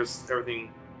there's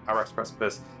everything Iraq's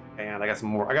Precipice. And I got some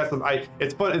more.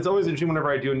 It's fun. It's always interesting whenever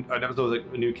I do an episode with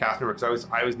like a new cast member, because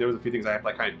I always notice a few things I have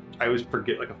I always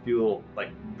forget like a few little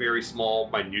like very small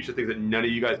minutia things that none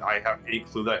of you guys I have any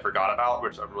clue that I forgot about,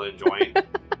 which I'm really enjoying. But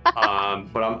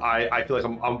I feel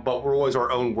like but we're always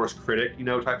our own worst critic,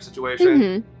 type of situation.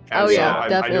 Mm-hmm. And definitely.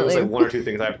 I noticed like one or two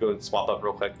things I have to go and swap up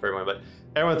real quick for everyone. But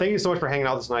everyone, thank you so much for hanging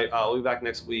out this night. We'll be back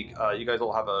next week. You guys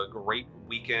will have a great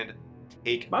weekend.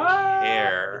 Take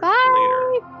care.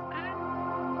 Bye. Later.